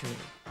luxury.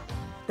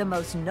 The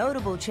most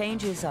notable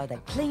changes are the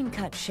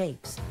clean-cut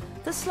shapes,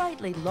 the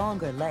slightly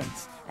longer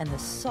lengths, and the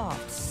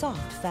soft,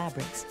 soft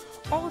fabrics,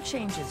 all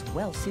changes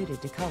well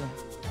suited to color.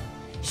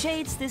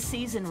 Shades this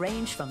season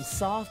range from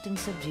soft and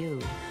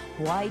subdued,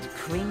 white,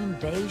 cream,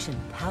 beige,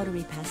 and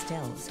powdery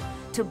pastels,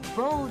 to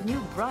bold new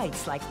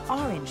brights like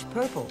orange,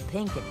 purple,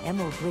 pink, and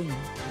emerald green.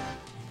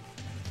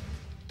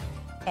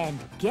 And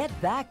get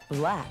back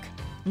black.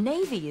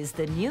 Navy is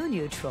the new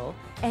neutral,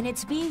 and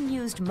it's being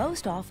used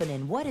most often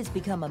in what has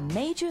become a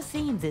major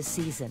theme this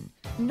season,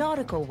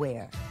 nautical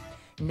wear.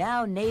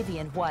 Now navy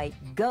and white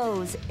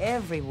goes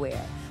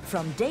everywhere,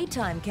 from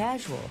daytime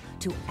casual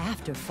to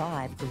after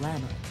 5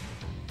 glamour.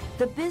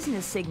 The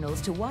business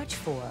signals to watch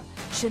for: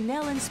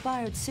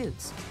 Chanel-inspired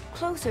suits,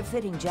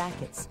 closer-fitting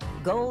jackets,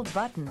 gold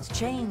buttons,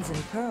 chains,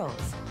 and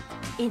pearls.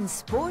 In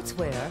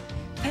sportswear,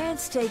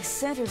 pants take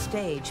center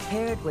stage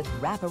paired with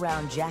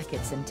wraparound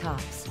jackets and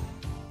tops.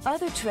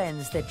 Other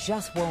trends that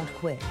just won't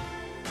quit: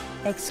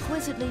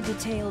 exquisitely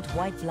detailed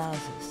white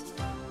blouses,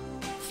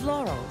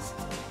 florals,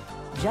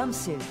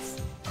 jumpsuits,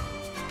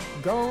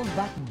 gold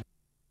buttons.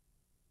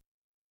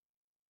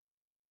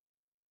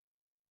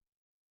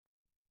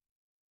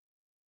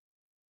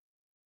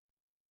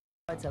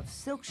 Of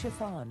silk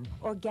chiffon,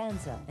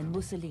 organza, and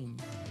mousseline.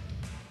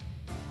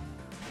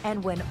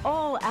 And when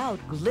all-out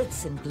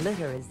glitz and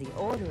glitter is the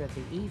order of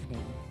the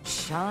evening,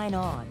 shine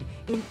on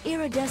in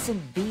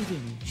iridescent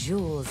beading,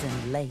 jewels,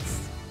 and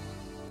lace.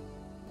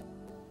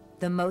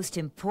 The most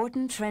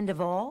important trend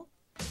of all?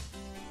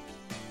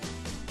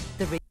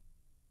 The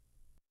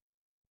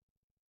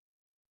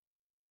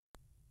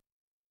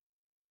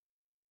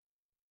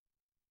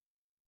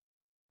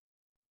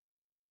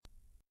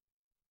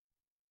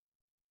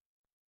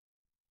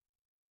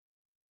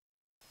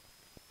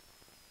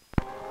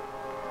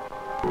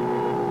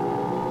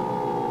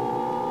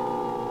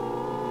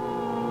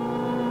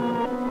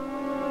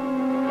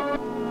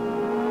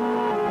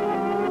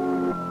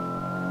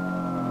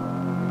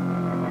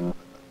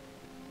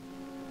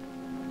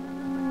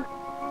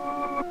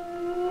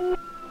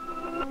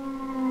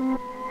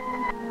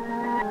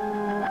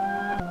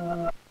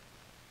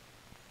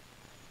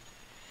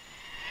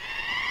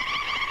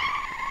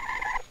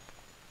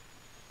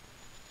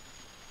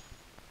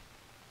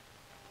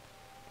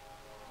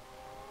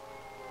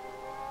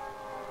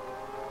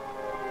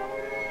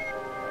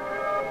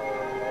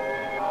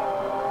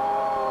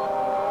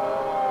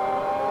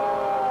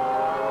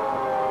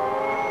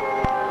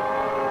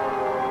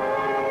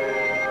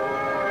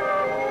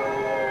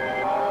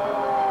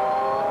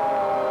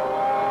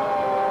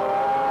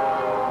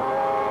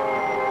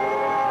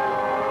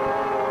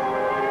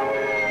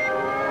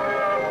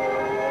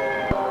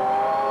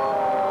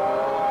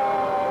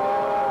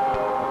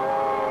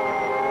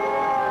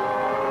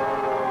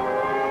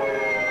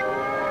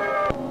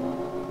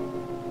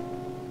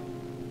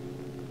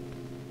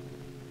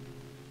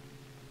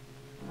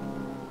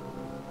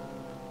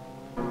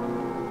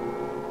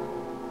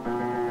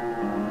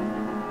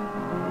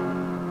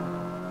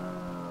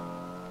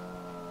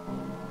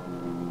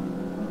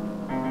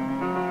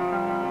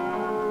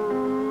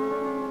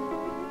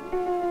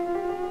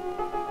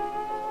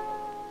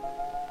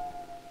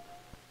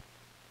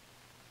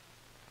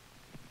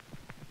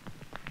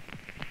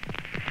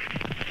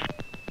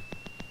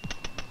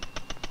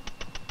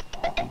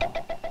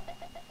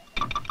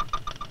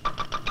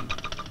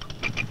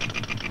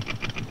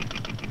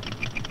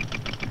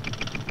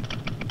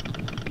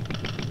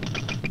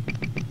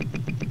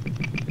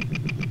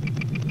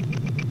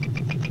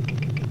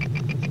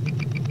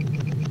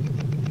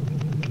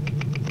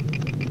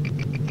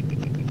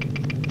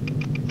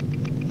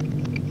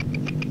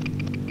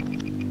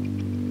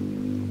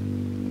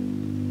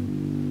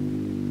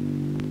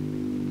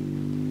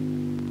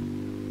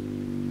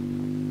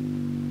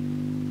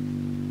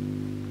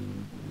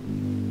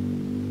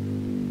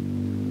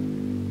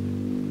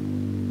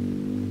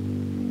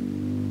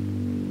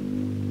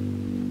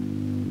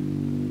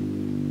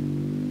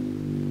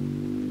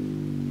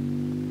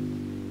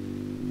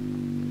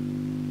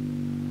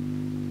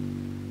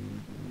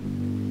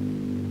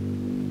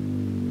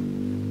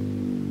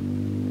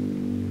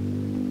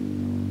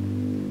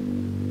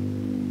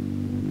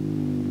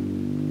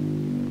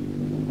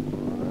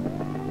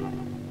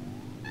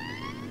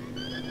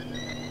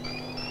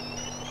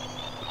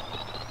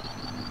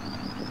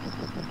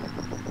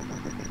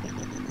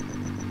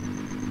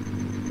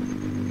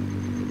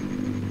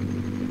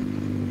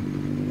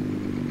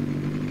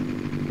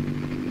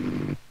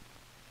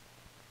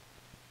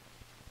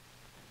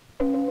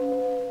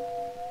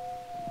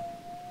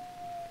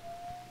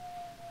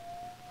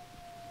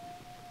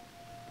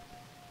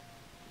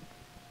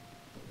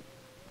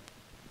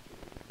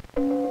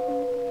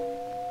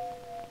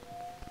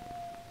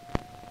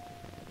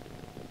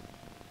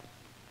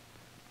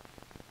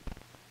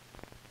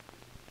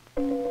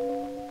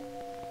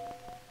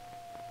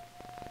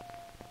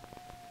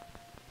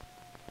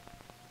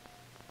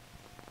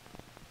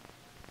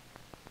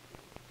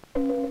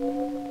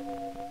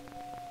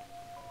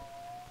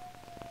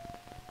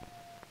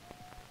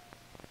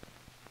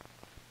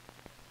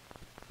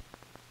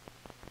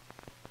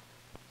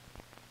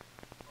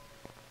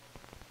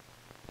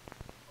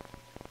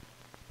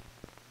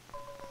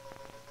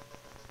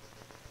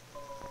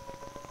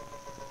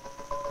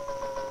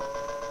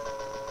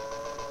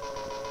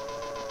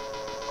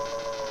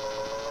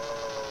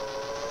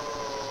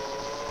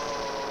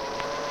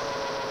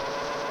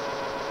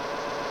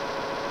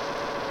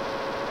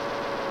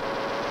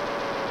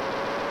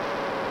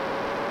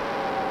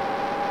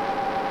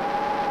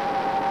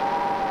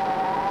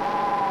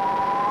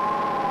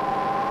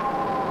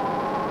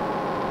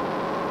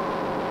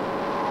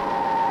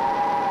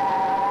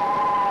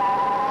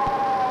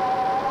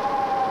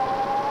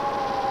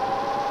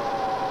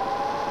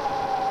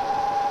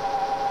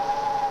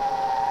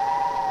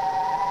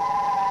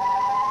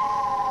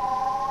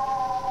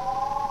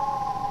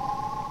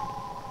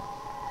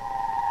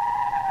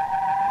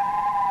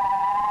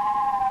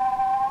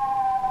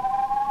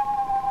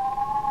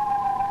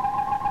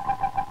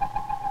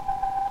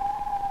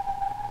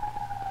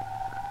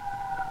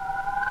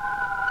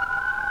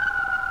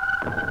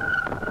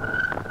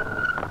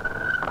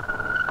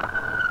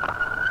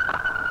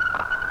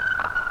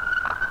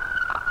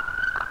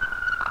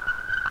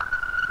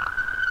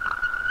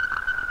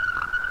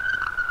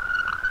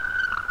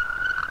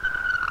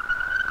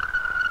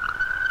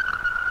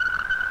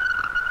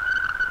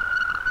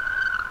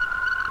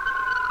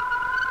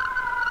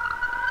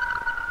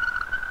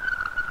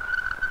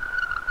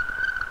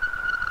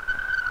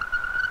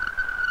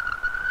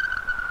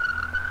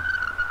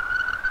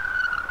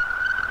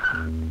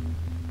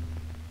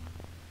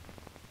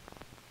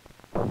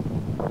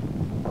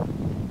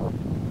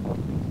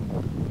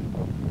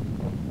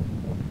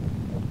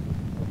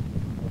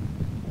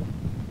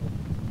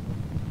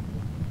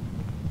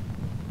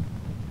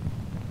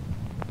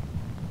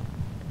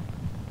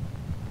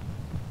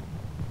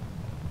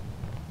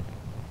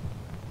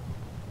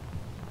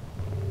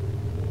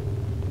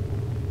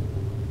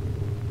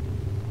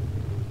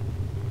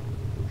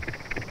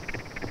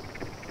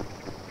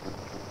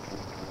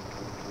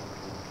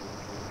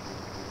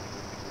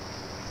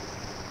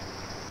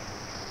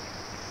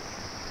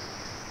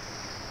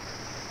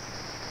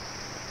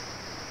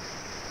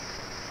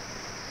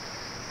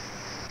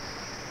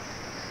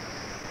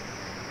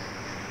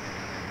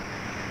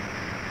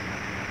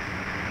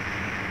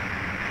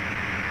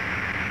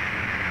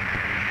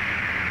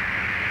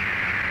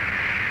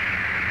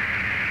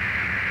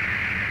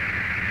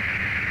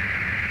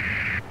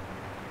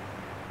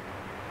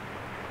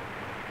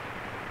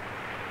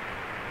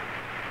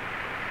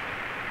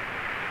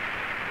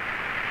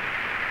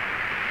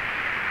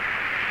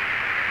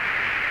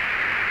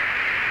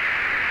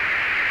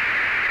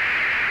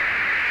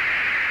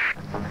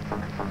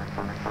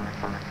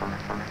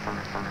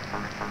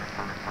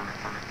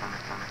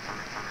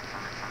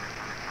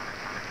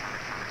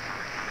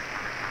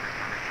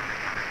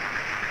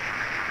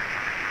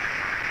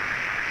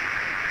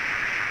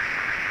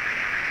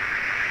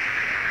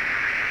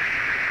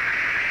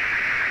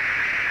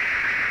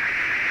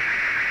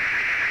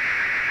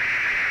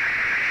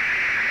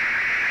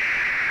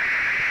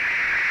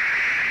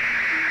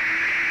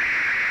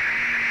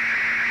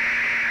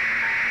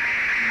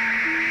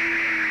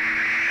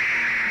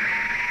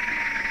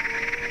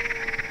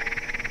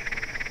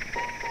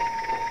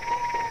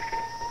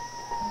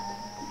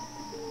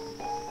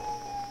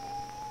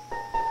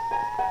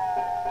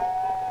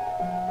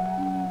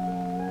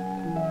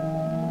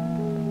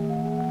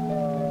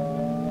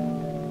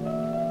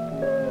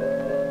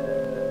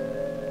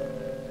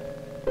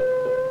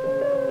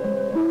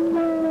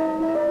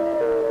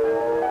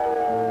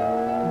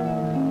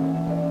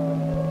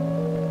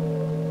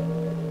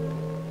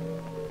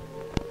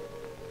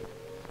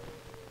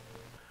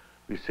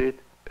said,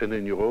 in a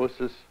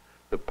neurosis,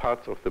 the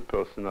parts of the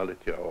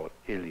personality are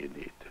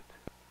alienated.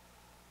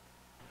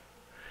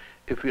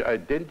 If we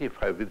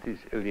identify with these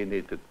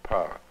alienated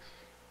parts,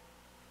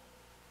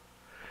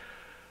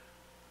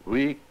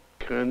 we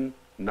can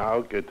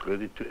now get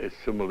ready to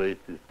assimilate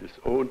the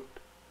disowned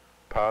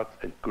parts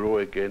and grow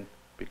again,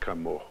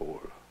 become more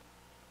whole.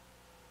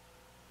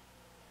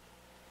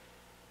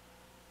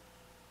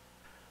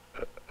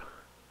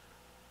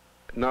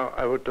 Now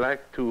I would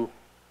like to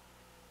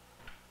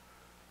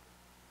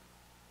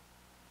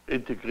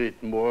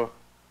integrate more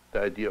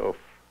the idea of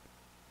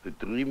the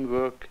dream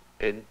work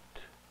and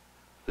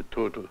the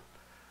total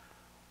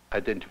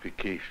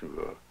identification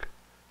work.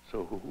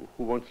 So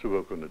who wants to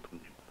work on a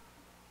dream?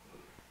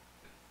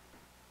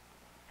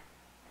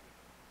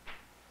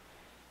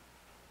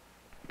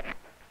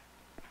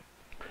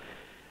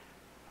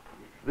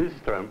 This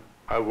time,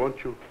 I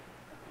want you,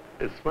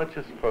 as much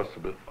as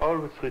possible,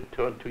 always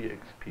return to your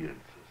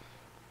experiences.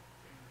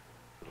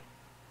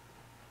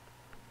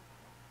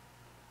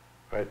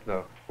 Right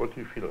now, what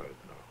do you feel right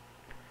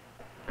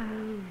now?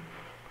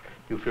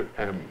 You feel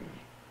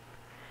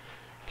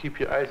Keep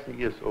your eyes and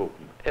ears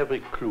open. Every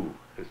clue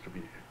has to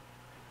be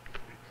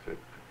accepted.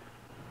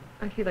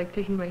 I feel like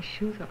taking my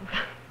shoes off.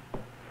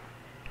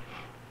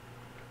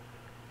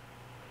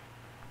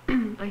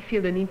 I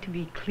feel the need to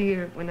be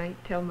clear when I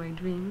tell my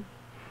dream.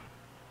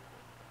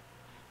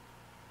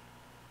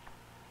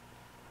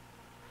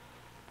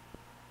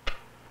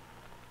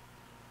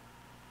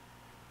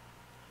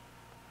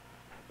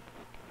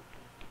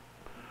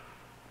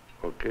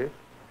 Okay.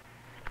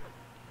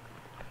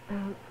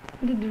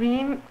 The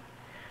dream,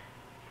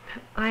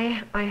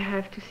 I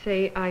have to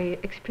say, I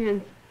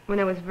experienced when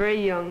I was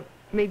very young,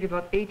 maybe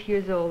about 8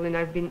 years old, and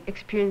I've been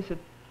experiencing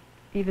it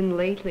even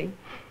lately.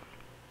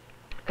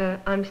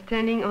 I'm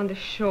standing on the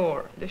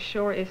shore. The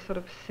shore is sort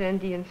of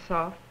sandy and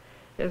soft.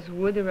 There's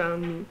wood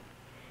around me.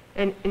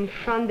 And in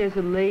front there's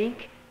a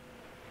lake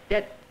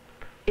that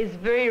is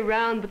very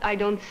round, but I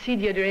don't see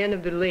the other end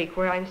of the lake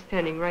where I'm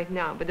standing right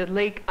now. But the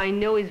lake I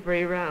know is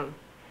very round.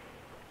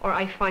 Or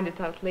I find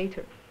it out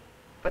later.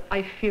 But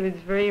I feel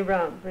it's very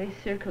round, very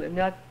circular,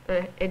 not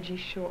an edgy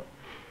shore.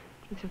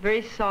 It's a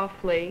very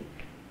soft lake,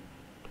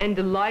 and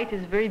the light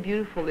is very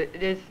beautiful.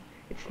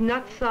 It's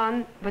not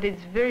sun, but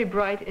it's very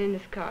bright in the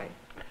sky.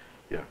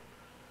 Yeah.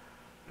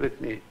 Let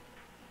me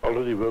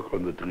already work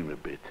on the dream a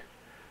bit.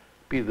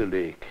 Be the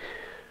lake.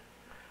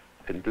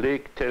 And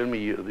lake, tell me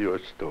your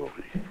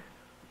story.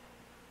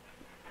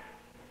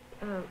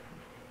 A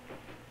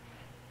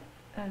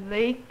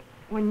lake,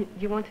 when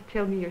you want to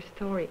tell me your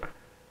story.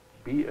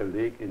 Be a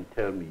lake and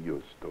tell me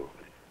your story.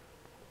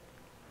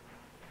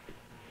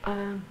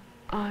 I'm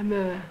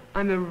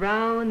a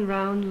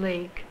round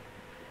lake.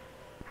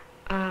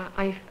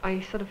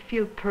 I sort of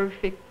feel a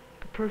perfect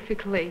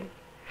lake.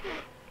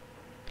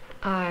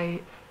 My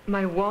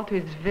water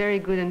is very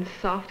good and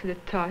soft to the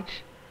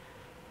touch.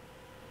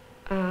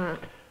 To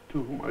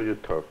whom are you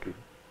talking?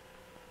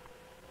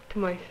 To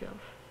myself.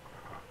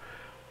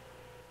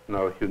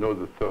 Now, you know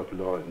the third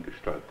law in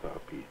Gestalt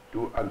therapy.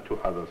 Do unto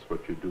others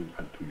what you're doing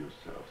unto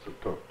yourself. So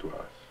talk to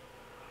us.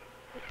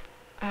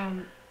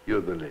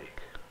 You're the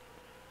lake.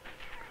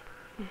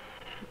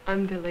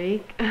 I'm the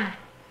lake.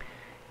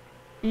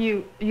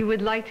 You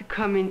would like to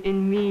come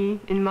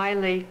in my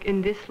lake,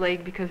 in this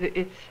lake, because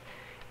it's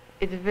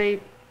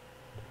very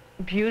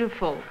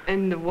beautiful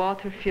and the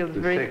water feels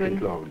very good. The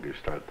second law in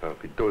Gestalt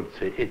therapy. Don't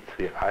say it,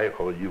 say I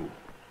or you.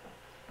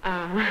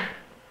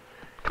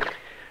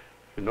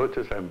 You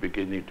notice I'm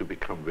beginning to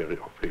become very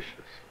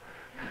officious.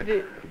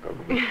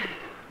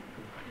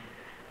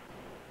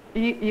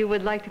 You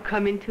would like to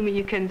come into me,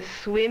 you can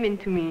swim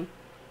into me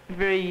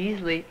very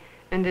easily,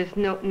 and there's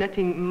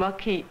nothing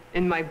mucky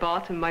in my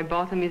bottom. My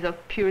bottom is of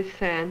pure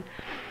sand.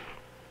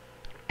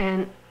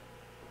 And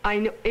I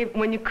know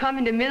when you come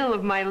in the middle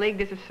of my lake,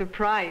 there's a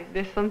surprise.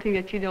 There's something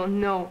that you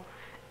don't know.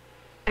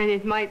 And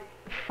it might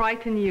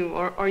frighten you,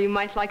 or you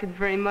might like it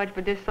very much,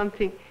 but there's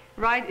something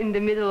right in the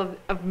middle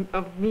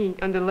of me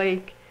on the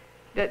lake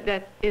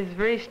that is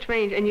very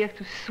strange, and you have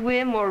to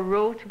swim or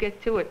row to get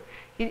to it.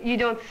 You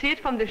don't see it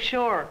from the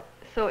shore,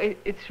 so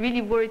it's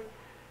really worth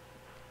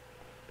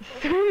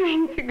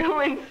swimming to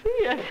go and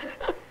see it.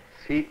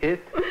 See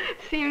it?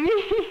 See me?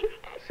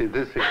 See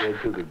this again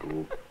to the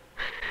group.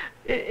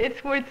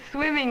 It's worth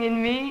swimming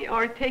in me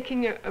or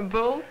taking a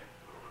boat,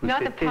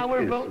 not a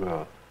power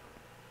boat.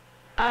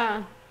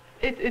 Well.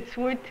 It's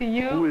worth to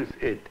you. Who is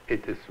it?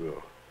 It is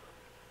well.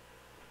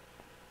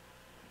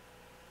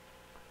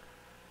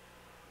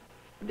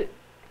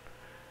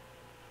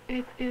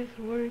 It is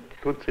worth.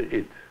 Don't say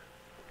it.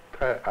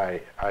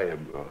 Try I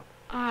am well.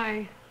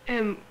 I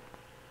am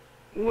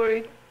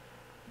worth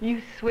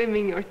you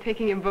swimming or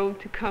taking a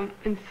boat to come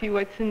and see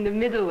what's in the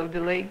middle of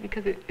the lake,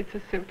 because it's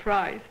a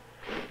surprise.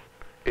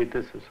 It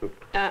is a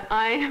surprise.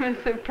 I am a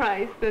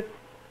surprise that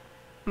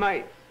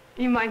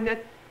you might not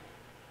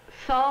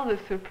solve the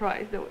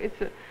surprise, though.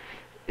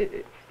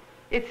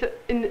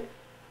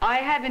 I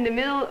have in the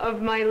middle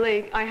of my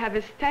lake, I have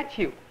a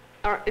statue,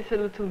 or it's a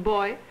little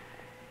boy,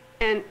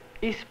 and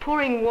he's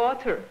pouring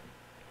water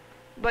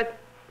But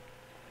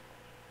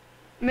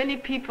many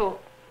people,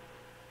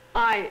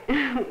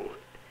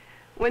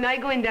 when I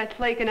go in that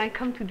lake and I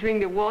come to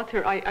drink the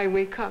water, I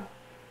wake up.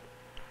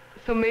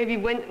 So maybe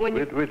when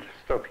Wait,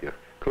 stop here.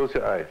 Close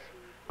your eyes.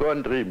 Go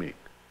on dreaming.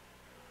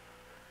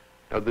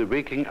 Now the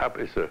waking up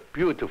is a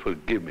beautiful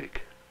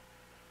gimmick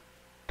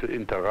to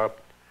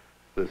interrupt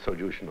the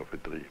solution of a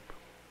dream.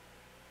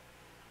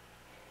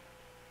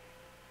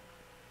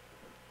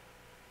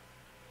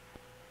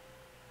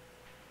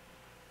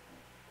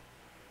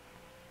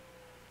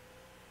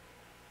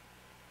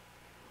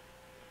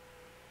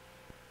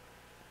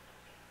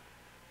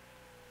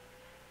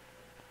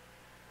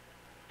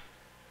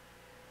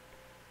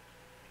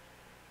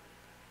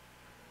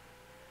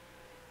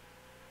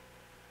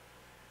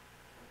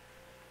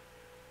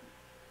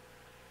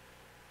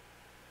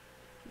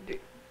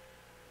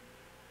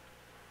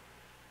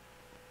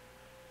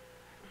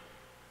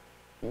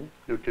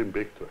 You came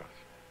back to us.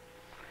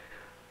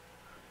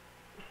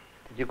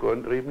 Did you go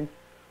on dreaming?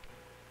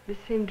 The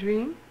same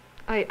dream?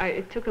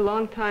 It took a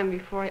long time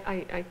before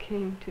I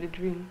came to the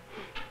dream.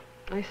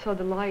 I saw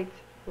the light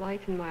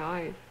in my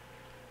eyes,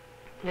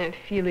 and a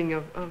feeling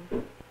of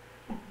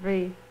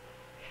very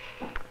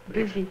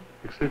busy.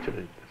 Exaggerate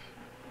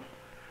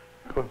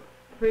this. Go on.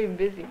 Very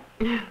busy.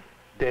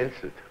 Dance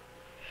it.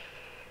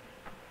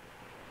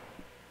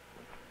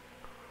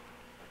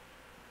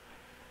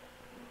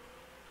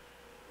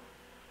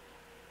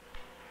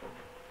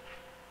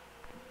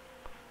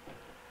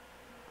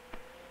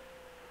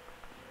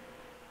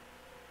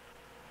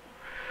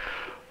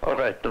 All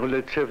right, now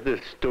let's have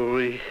the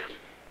story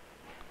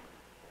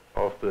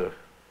of the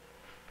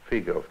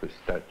figure of the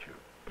statue.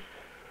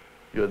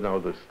 You're now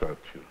the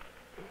statue.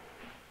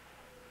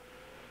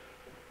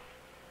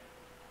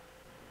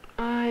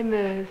 I'm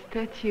a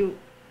statue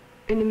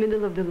in the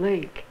middle of the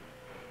lake.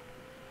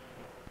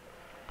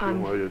 To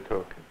whom are you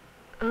talking?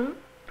 Huh?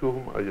 To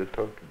whom are you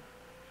talking?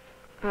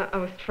 I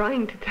was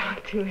trying to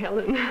talk to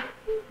Helen.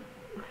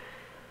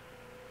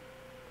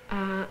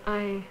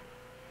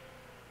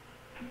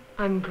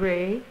 I'm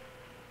gray,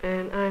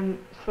 and I'm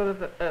sort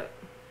of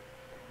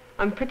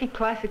I'm pretty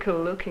classical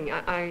looking.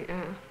 I'm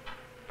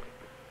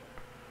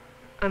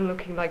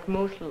looking like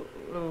most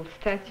little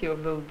statue of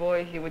little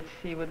boys you would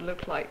see would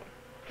look like.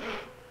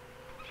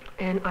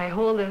 And I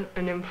hold an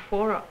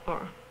amphora,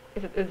 or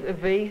is it a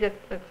vase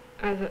that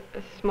has a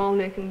small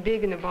neck and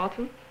big in the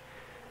bottom.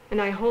 And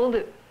I hold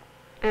it,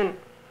 and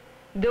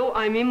though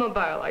I'm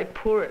immobile, I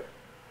pour it.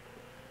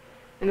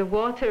 And the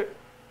water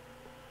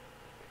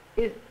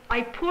is,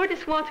 I pour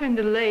this water in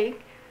the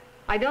lake.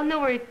 I don't know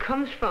where it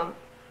comes from,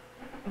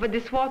 but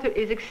this water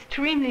is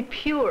extremely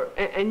pure,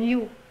 and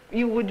you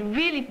would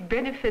really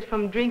benefit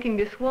from drinking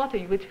this water.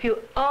 You would feel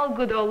all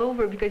good all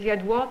over because you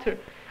had water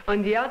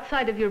on the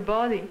outside of your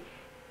body.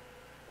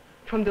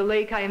 From the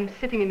lake, I am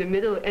sitting in the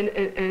middle, and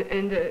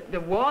the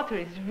water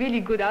is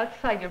really good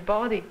outside your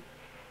body.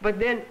 But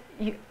then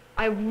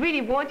I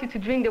really want you to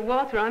drink the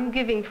water I'm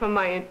giving from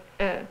my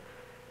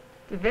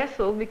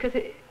vessel, because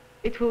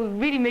it will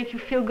really make you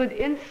feel good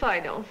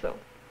inside also.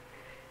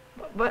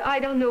 But I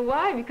don't know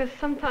why, because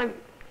sometimes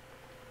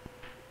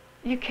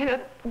you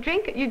cannot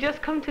drink it. You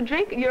just come to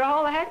drink it. You're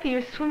all happy,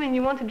 you're swimming,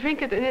 you want to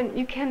drink it, and then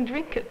you can't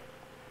drink it.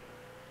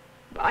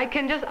 I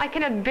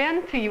cannot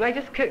bend to you. I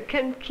just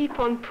can keep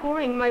on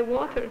pouring my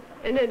water,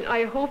 and then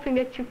I'm hoping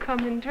that you come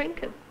and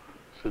drink it.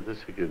 So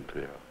this again to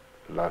you,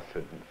 the last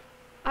sentence.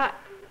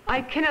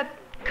 I cannot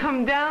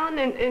come down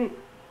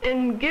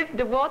and give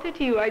the water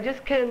to you. I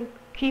just can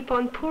keep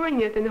on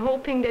pouring it and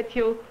hoping that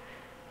you'll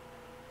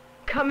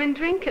come and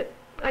drink it.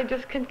 I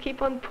just can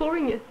keep on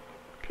pouring it.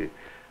 Okay.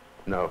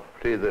 Now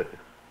play the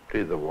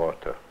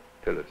water.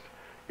 Tell us.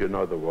 You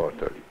know the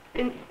water.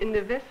 In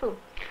the vessel.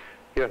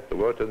 Yeah, the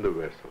water in the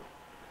vessel.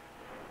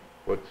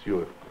 What's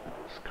your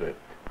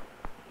script?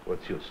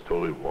 What's your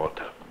story,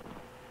 water?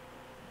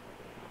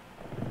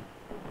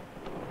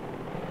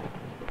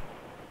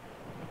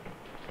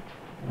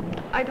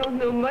 I don't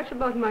know much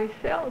about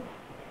myself.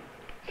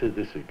 Say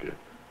this again.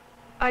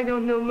 I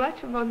don't know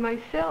much about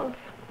myself.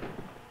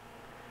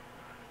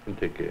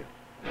 And again.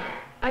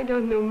 I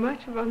don't know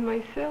much about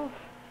myself.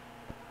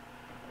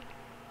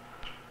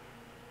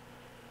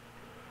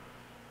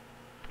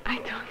 I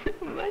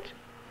don't know much.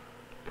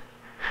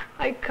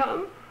 I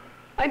come.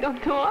 I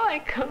don't know how I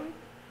come.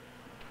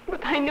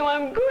 But I know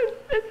I'm good.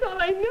 That's all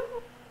I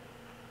know.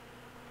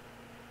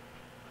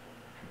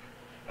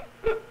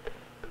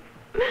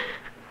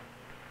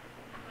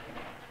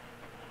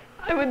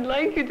 I would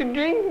like you to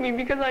drink me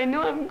because I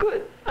know I'm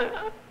good.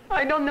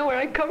 I don't know where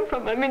I come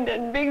from. I'm in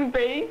that big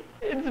vase.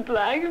 It's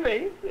black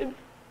vase.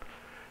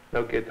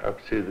 Now get up,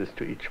 say this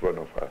to each one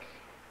of us.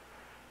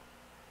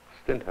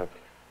 Stand up.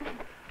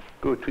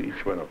 Go to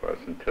each one of us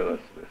and tell us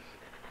this.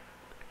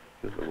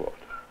 Here's the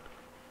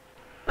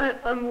water.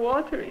 I'm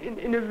water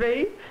in a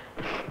vase.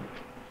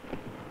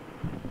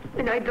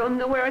 And I don't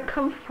know where I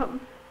come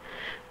from.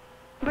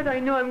 But I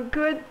know I'm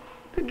good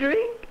to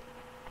drink.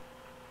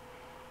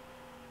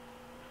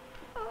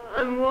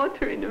 I'm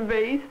water in a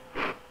vase.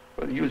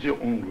 Well, use your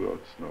own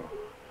words now.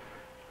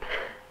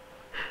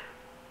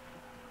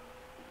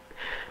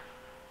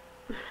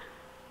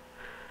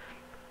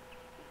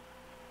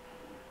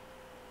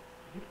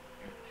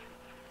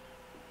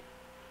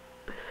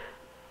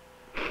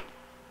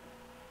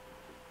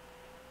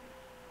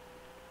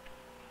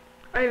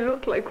 I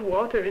look like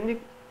water, and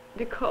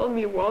they call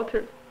me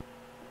water.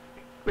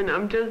 And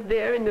I'm just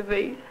there in the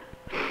vase.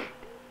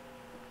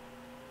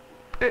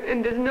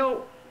 And there's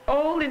no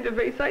hole in the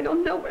vase. I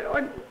don't know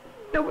where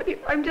nobody.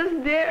 I'm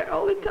just there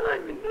all the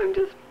time, and I'm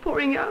just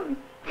pouring out.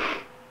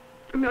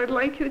 And I'd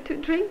like you to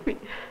drink me.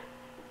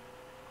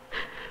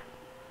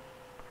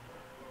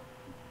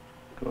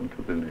 Go on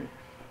to the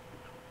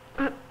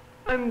next.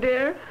 I'm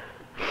there.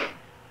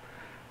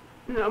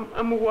 And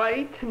I'm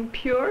white and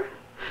pure.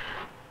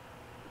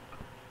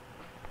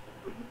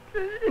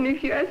 And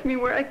if you ask me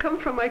where I come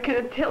from, I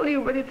cannot tell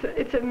you, but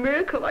it's a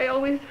miracle. I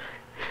always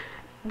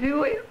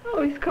do. It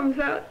always comes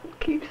out,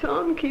 keeps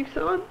on,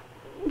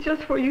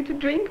 just for you to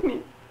drink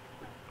me.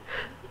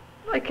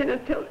 I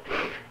cannot tell.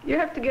 You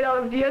have to get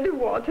out of the other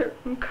water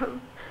and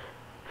come.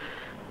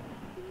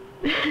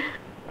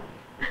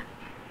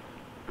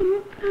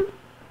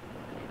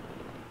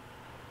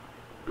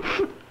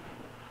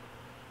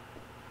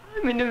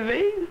 I'm in a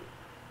vase,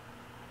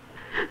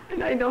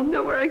 and I don't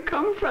know where I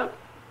come from.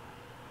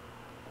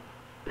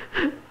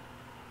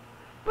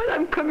 But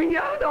I'm coming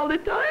out all the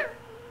time,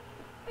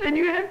 and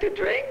you have to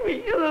drink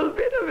me a little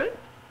bit of it.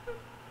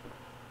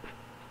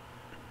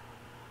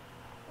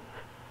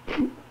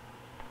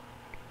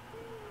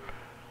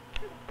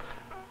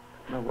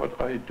 Now, what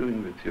are you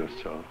doing with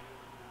yourself?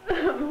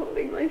 I'm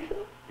holding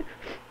myself.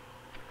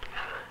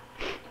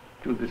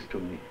 Do this to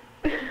me.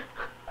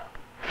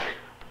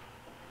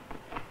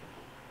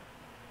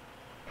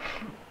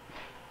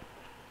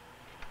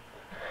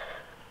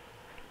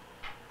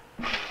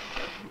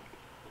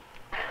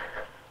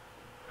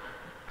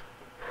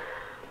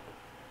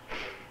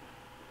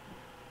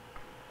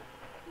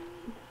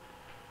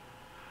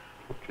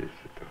 Okay,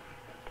 sit down.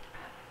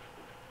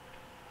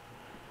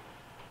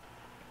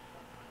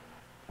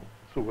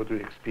 So what do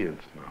you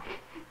experience now?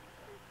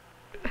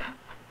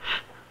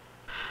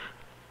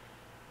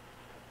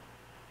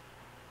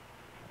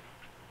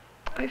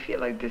 I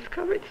feel I've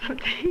discovered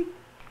something.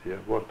 Yeah,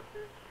 what?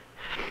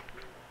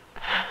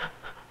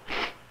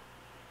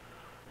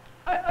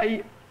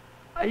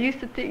 I used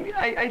to think,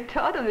 I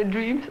thought of the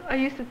dreams, I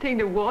used to think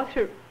the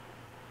water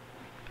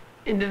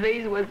in the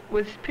vase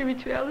was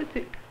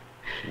spirituality.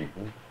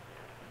 Mm-hmm.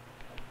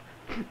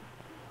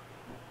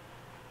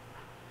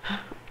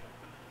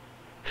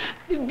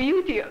 The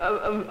beauty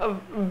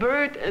of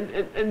birth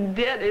and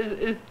death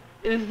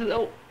is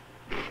so,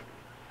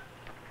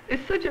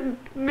 it's such a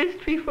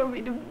mystery for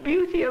me, the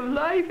beauty of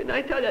life, and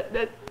I thought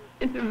that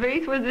in the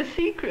vase was the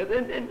secret,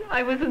 and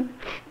I wasn't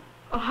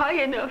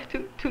high enough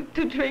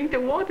to drink the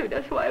water.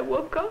 That's why I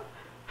woke up.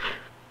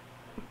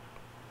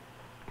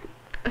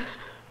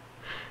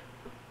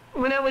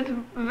 When I was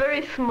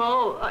very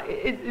small,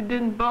 it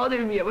didn't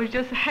bother me. I was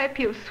just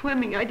happy of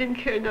swimming. I didn't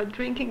care not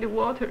drinking the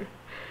water,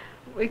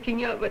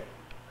 waking up. But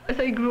as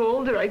I grew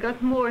older, I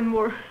got more and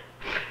more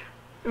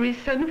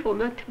resentful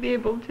not to be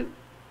able to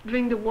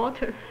drink the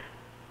water.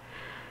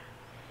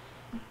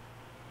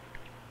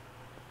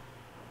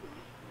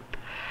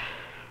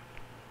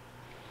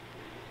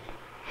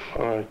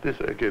 All right, this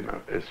again,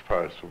 as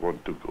far as I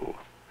want to go.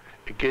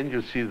 Again,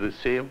 you see the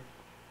same,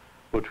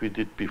 what we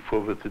did before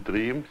with the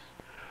dreams.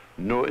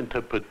 No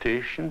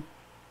interpretation.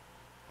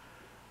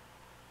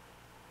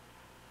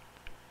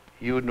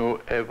 You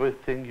know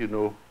everything, you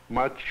know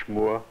much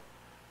more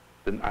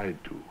than I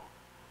do.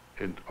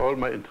 And all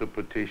my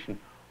interpretation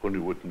only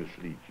would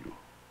mislead you.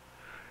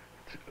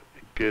 It's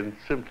again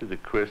simply the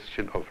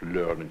question of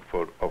learning,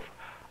 of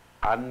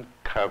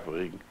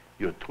uncovering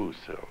your true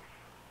self.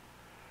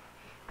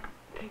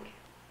 Thank you.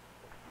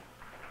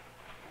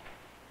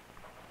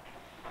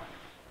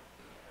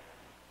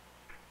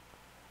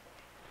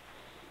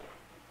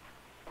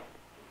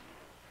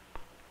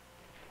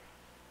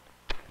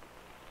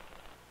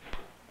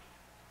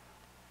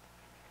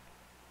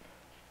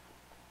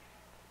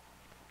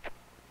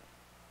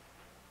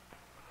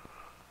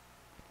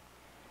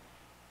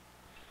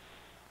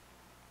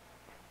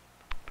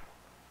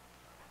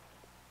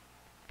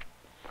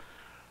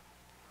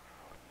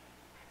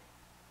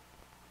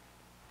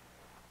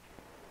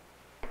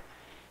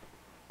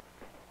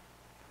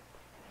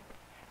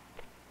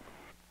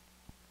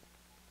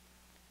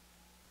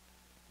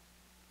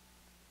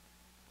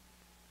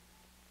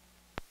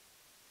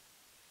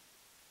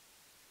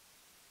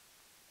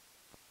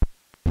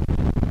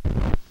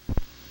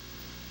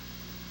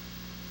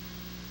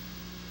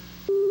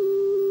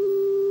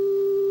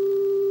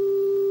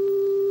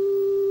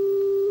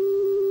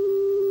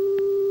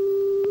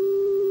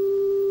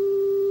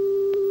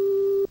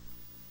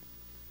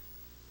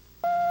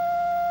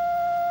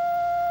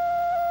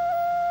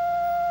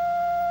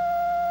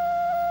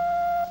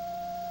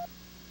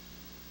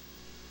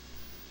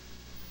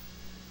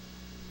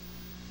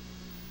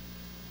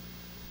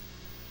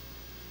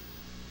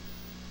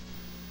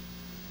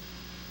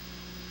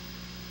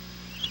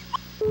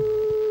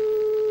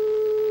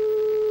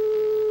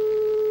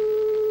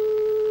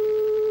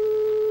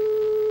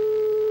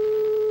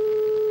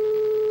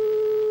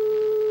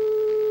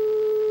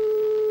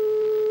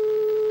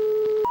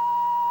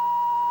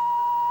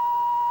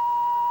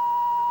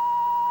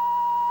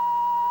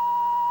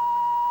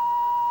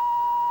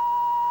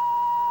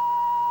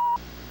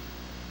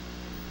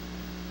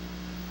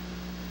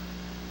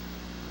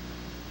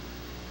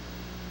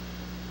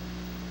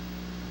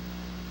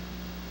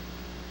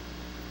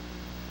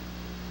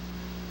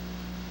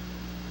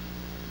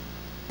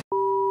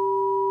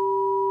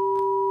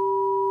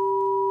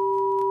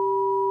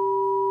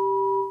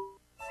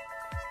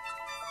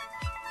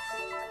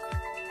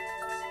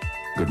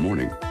 Good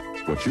morning.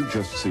 What you've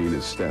just seen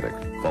is static,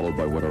 followed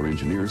by what our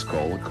engineers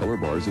call color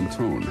bars and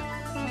tone.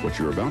 What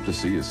you're about to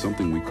see is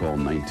something we call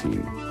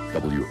 19,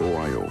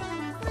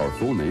 WOIO. Our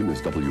full name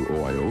is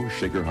WOIO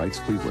Shaker Heights,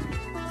 Cleveland.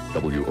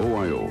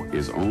 WOIO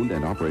is owned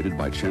and operated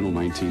by Channel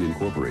 19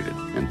 Incorporated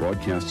and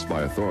broadcasts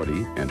by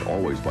authority, and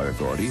always by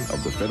authority,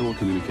 of the Federal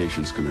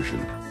Communications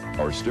Commission.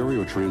 Our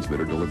stereo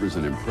transmitter delivers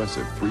an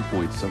impressive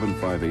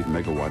 3.758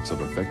 megawatts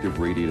of effective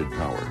radiated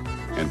power,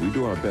 and we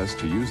do our best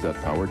to use that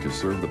power to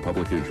serve the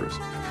public interest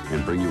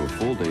and bring you a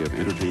full day of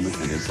entertainment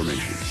and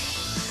information.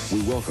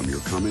 We welcome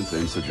your comments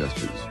and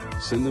suggestions.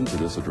 Send them to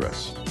this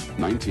address,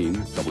 19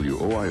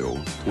 WOIO,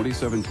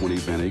 2720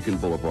 Van Aken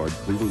Boulevard,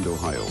 Cleveland,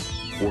 Ohio,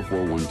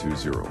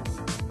 44120.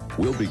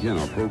 We'll begin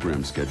our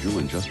program schedule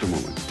in just a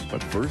moment,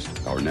 but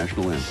first, our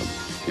national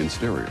anthem in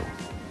stereo.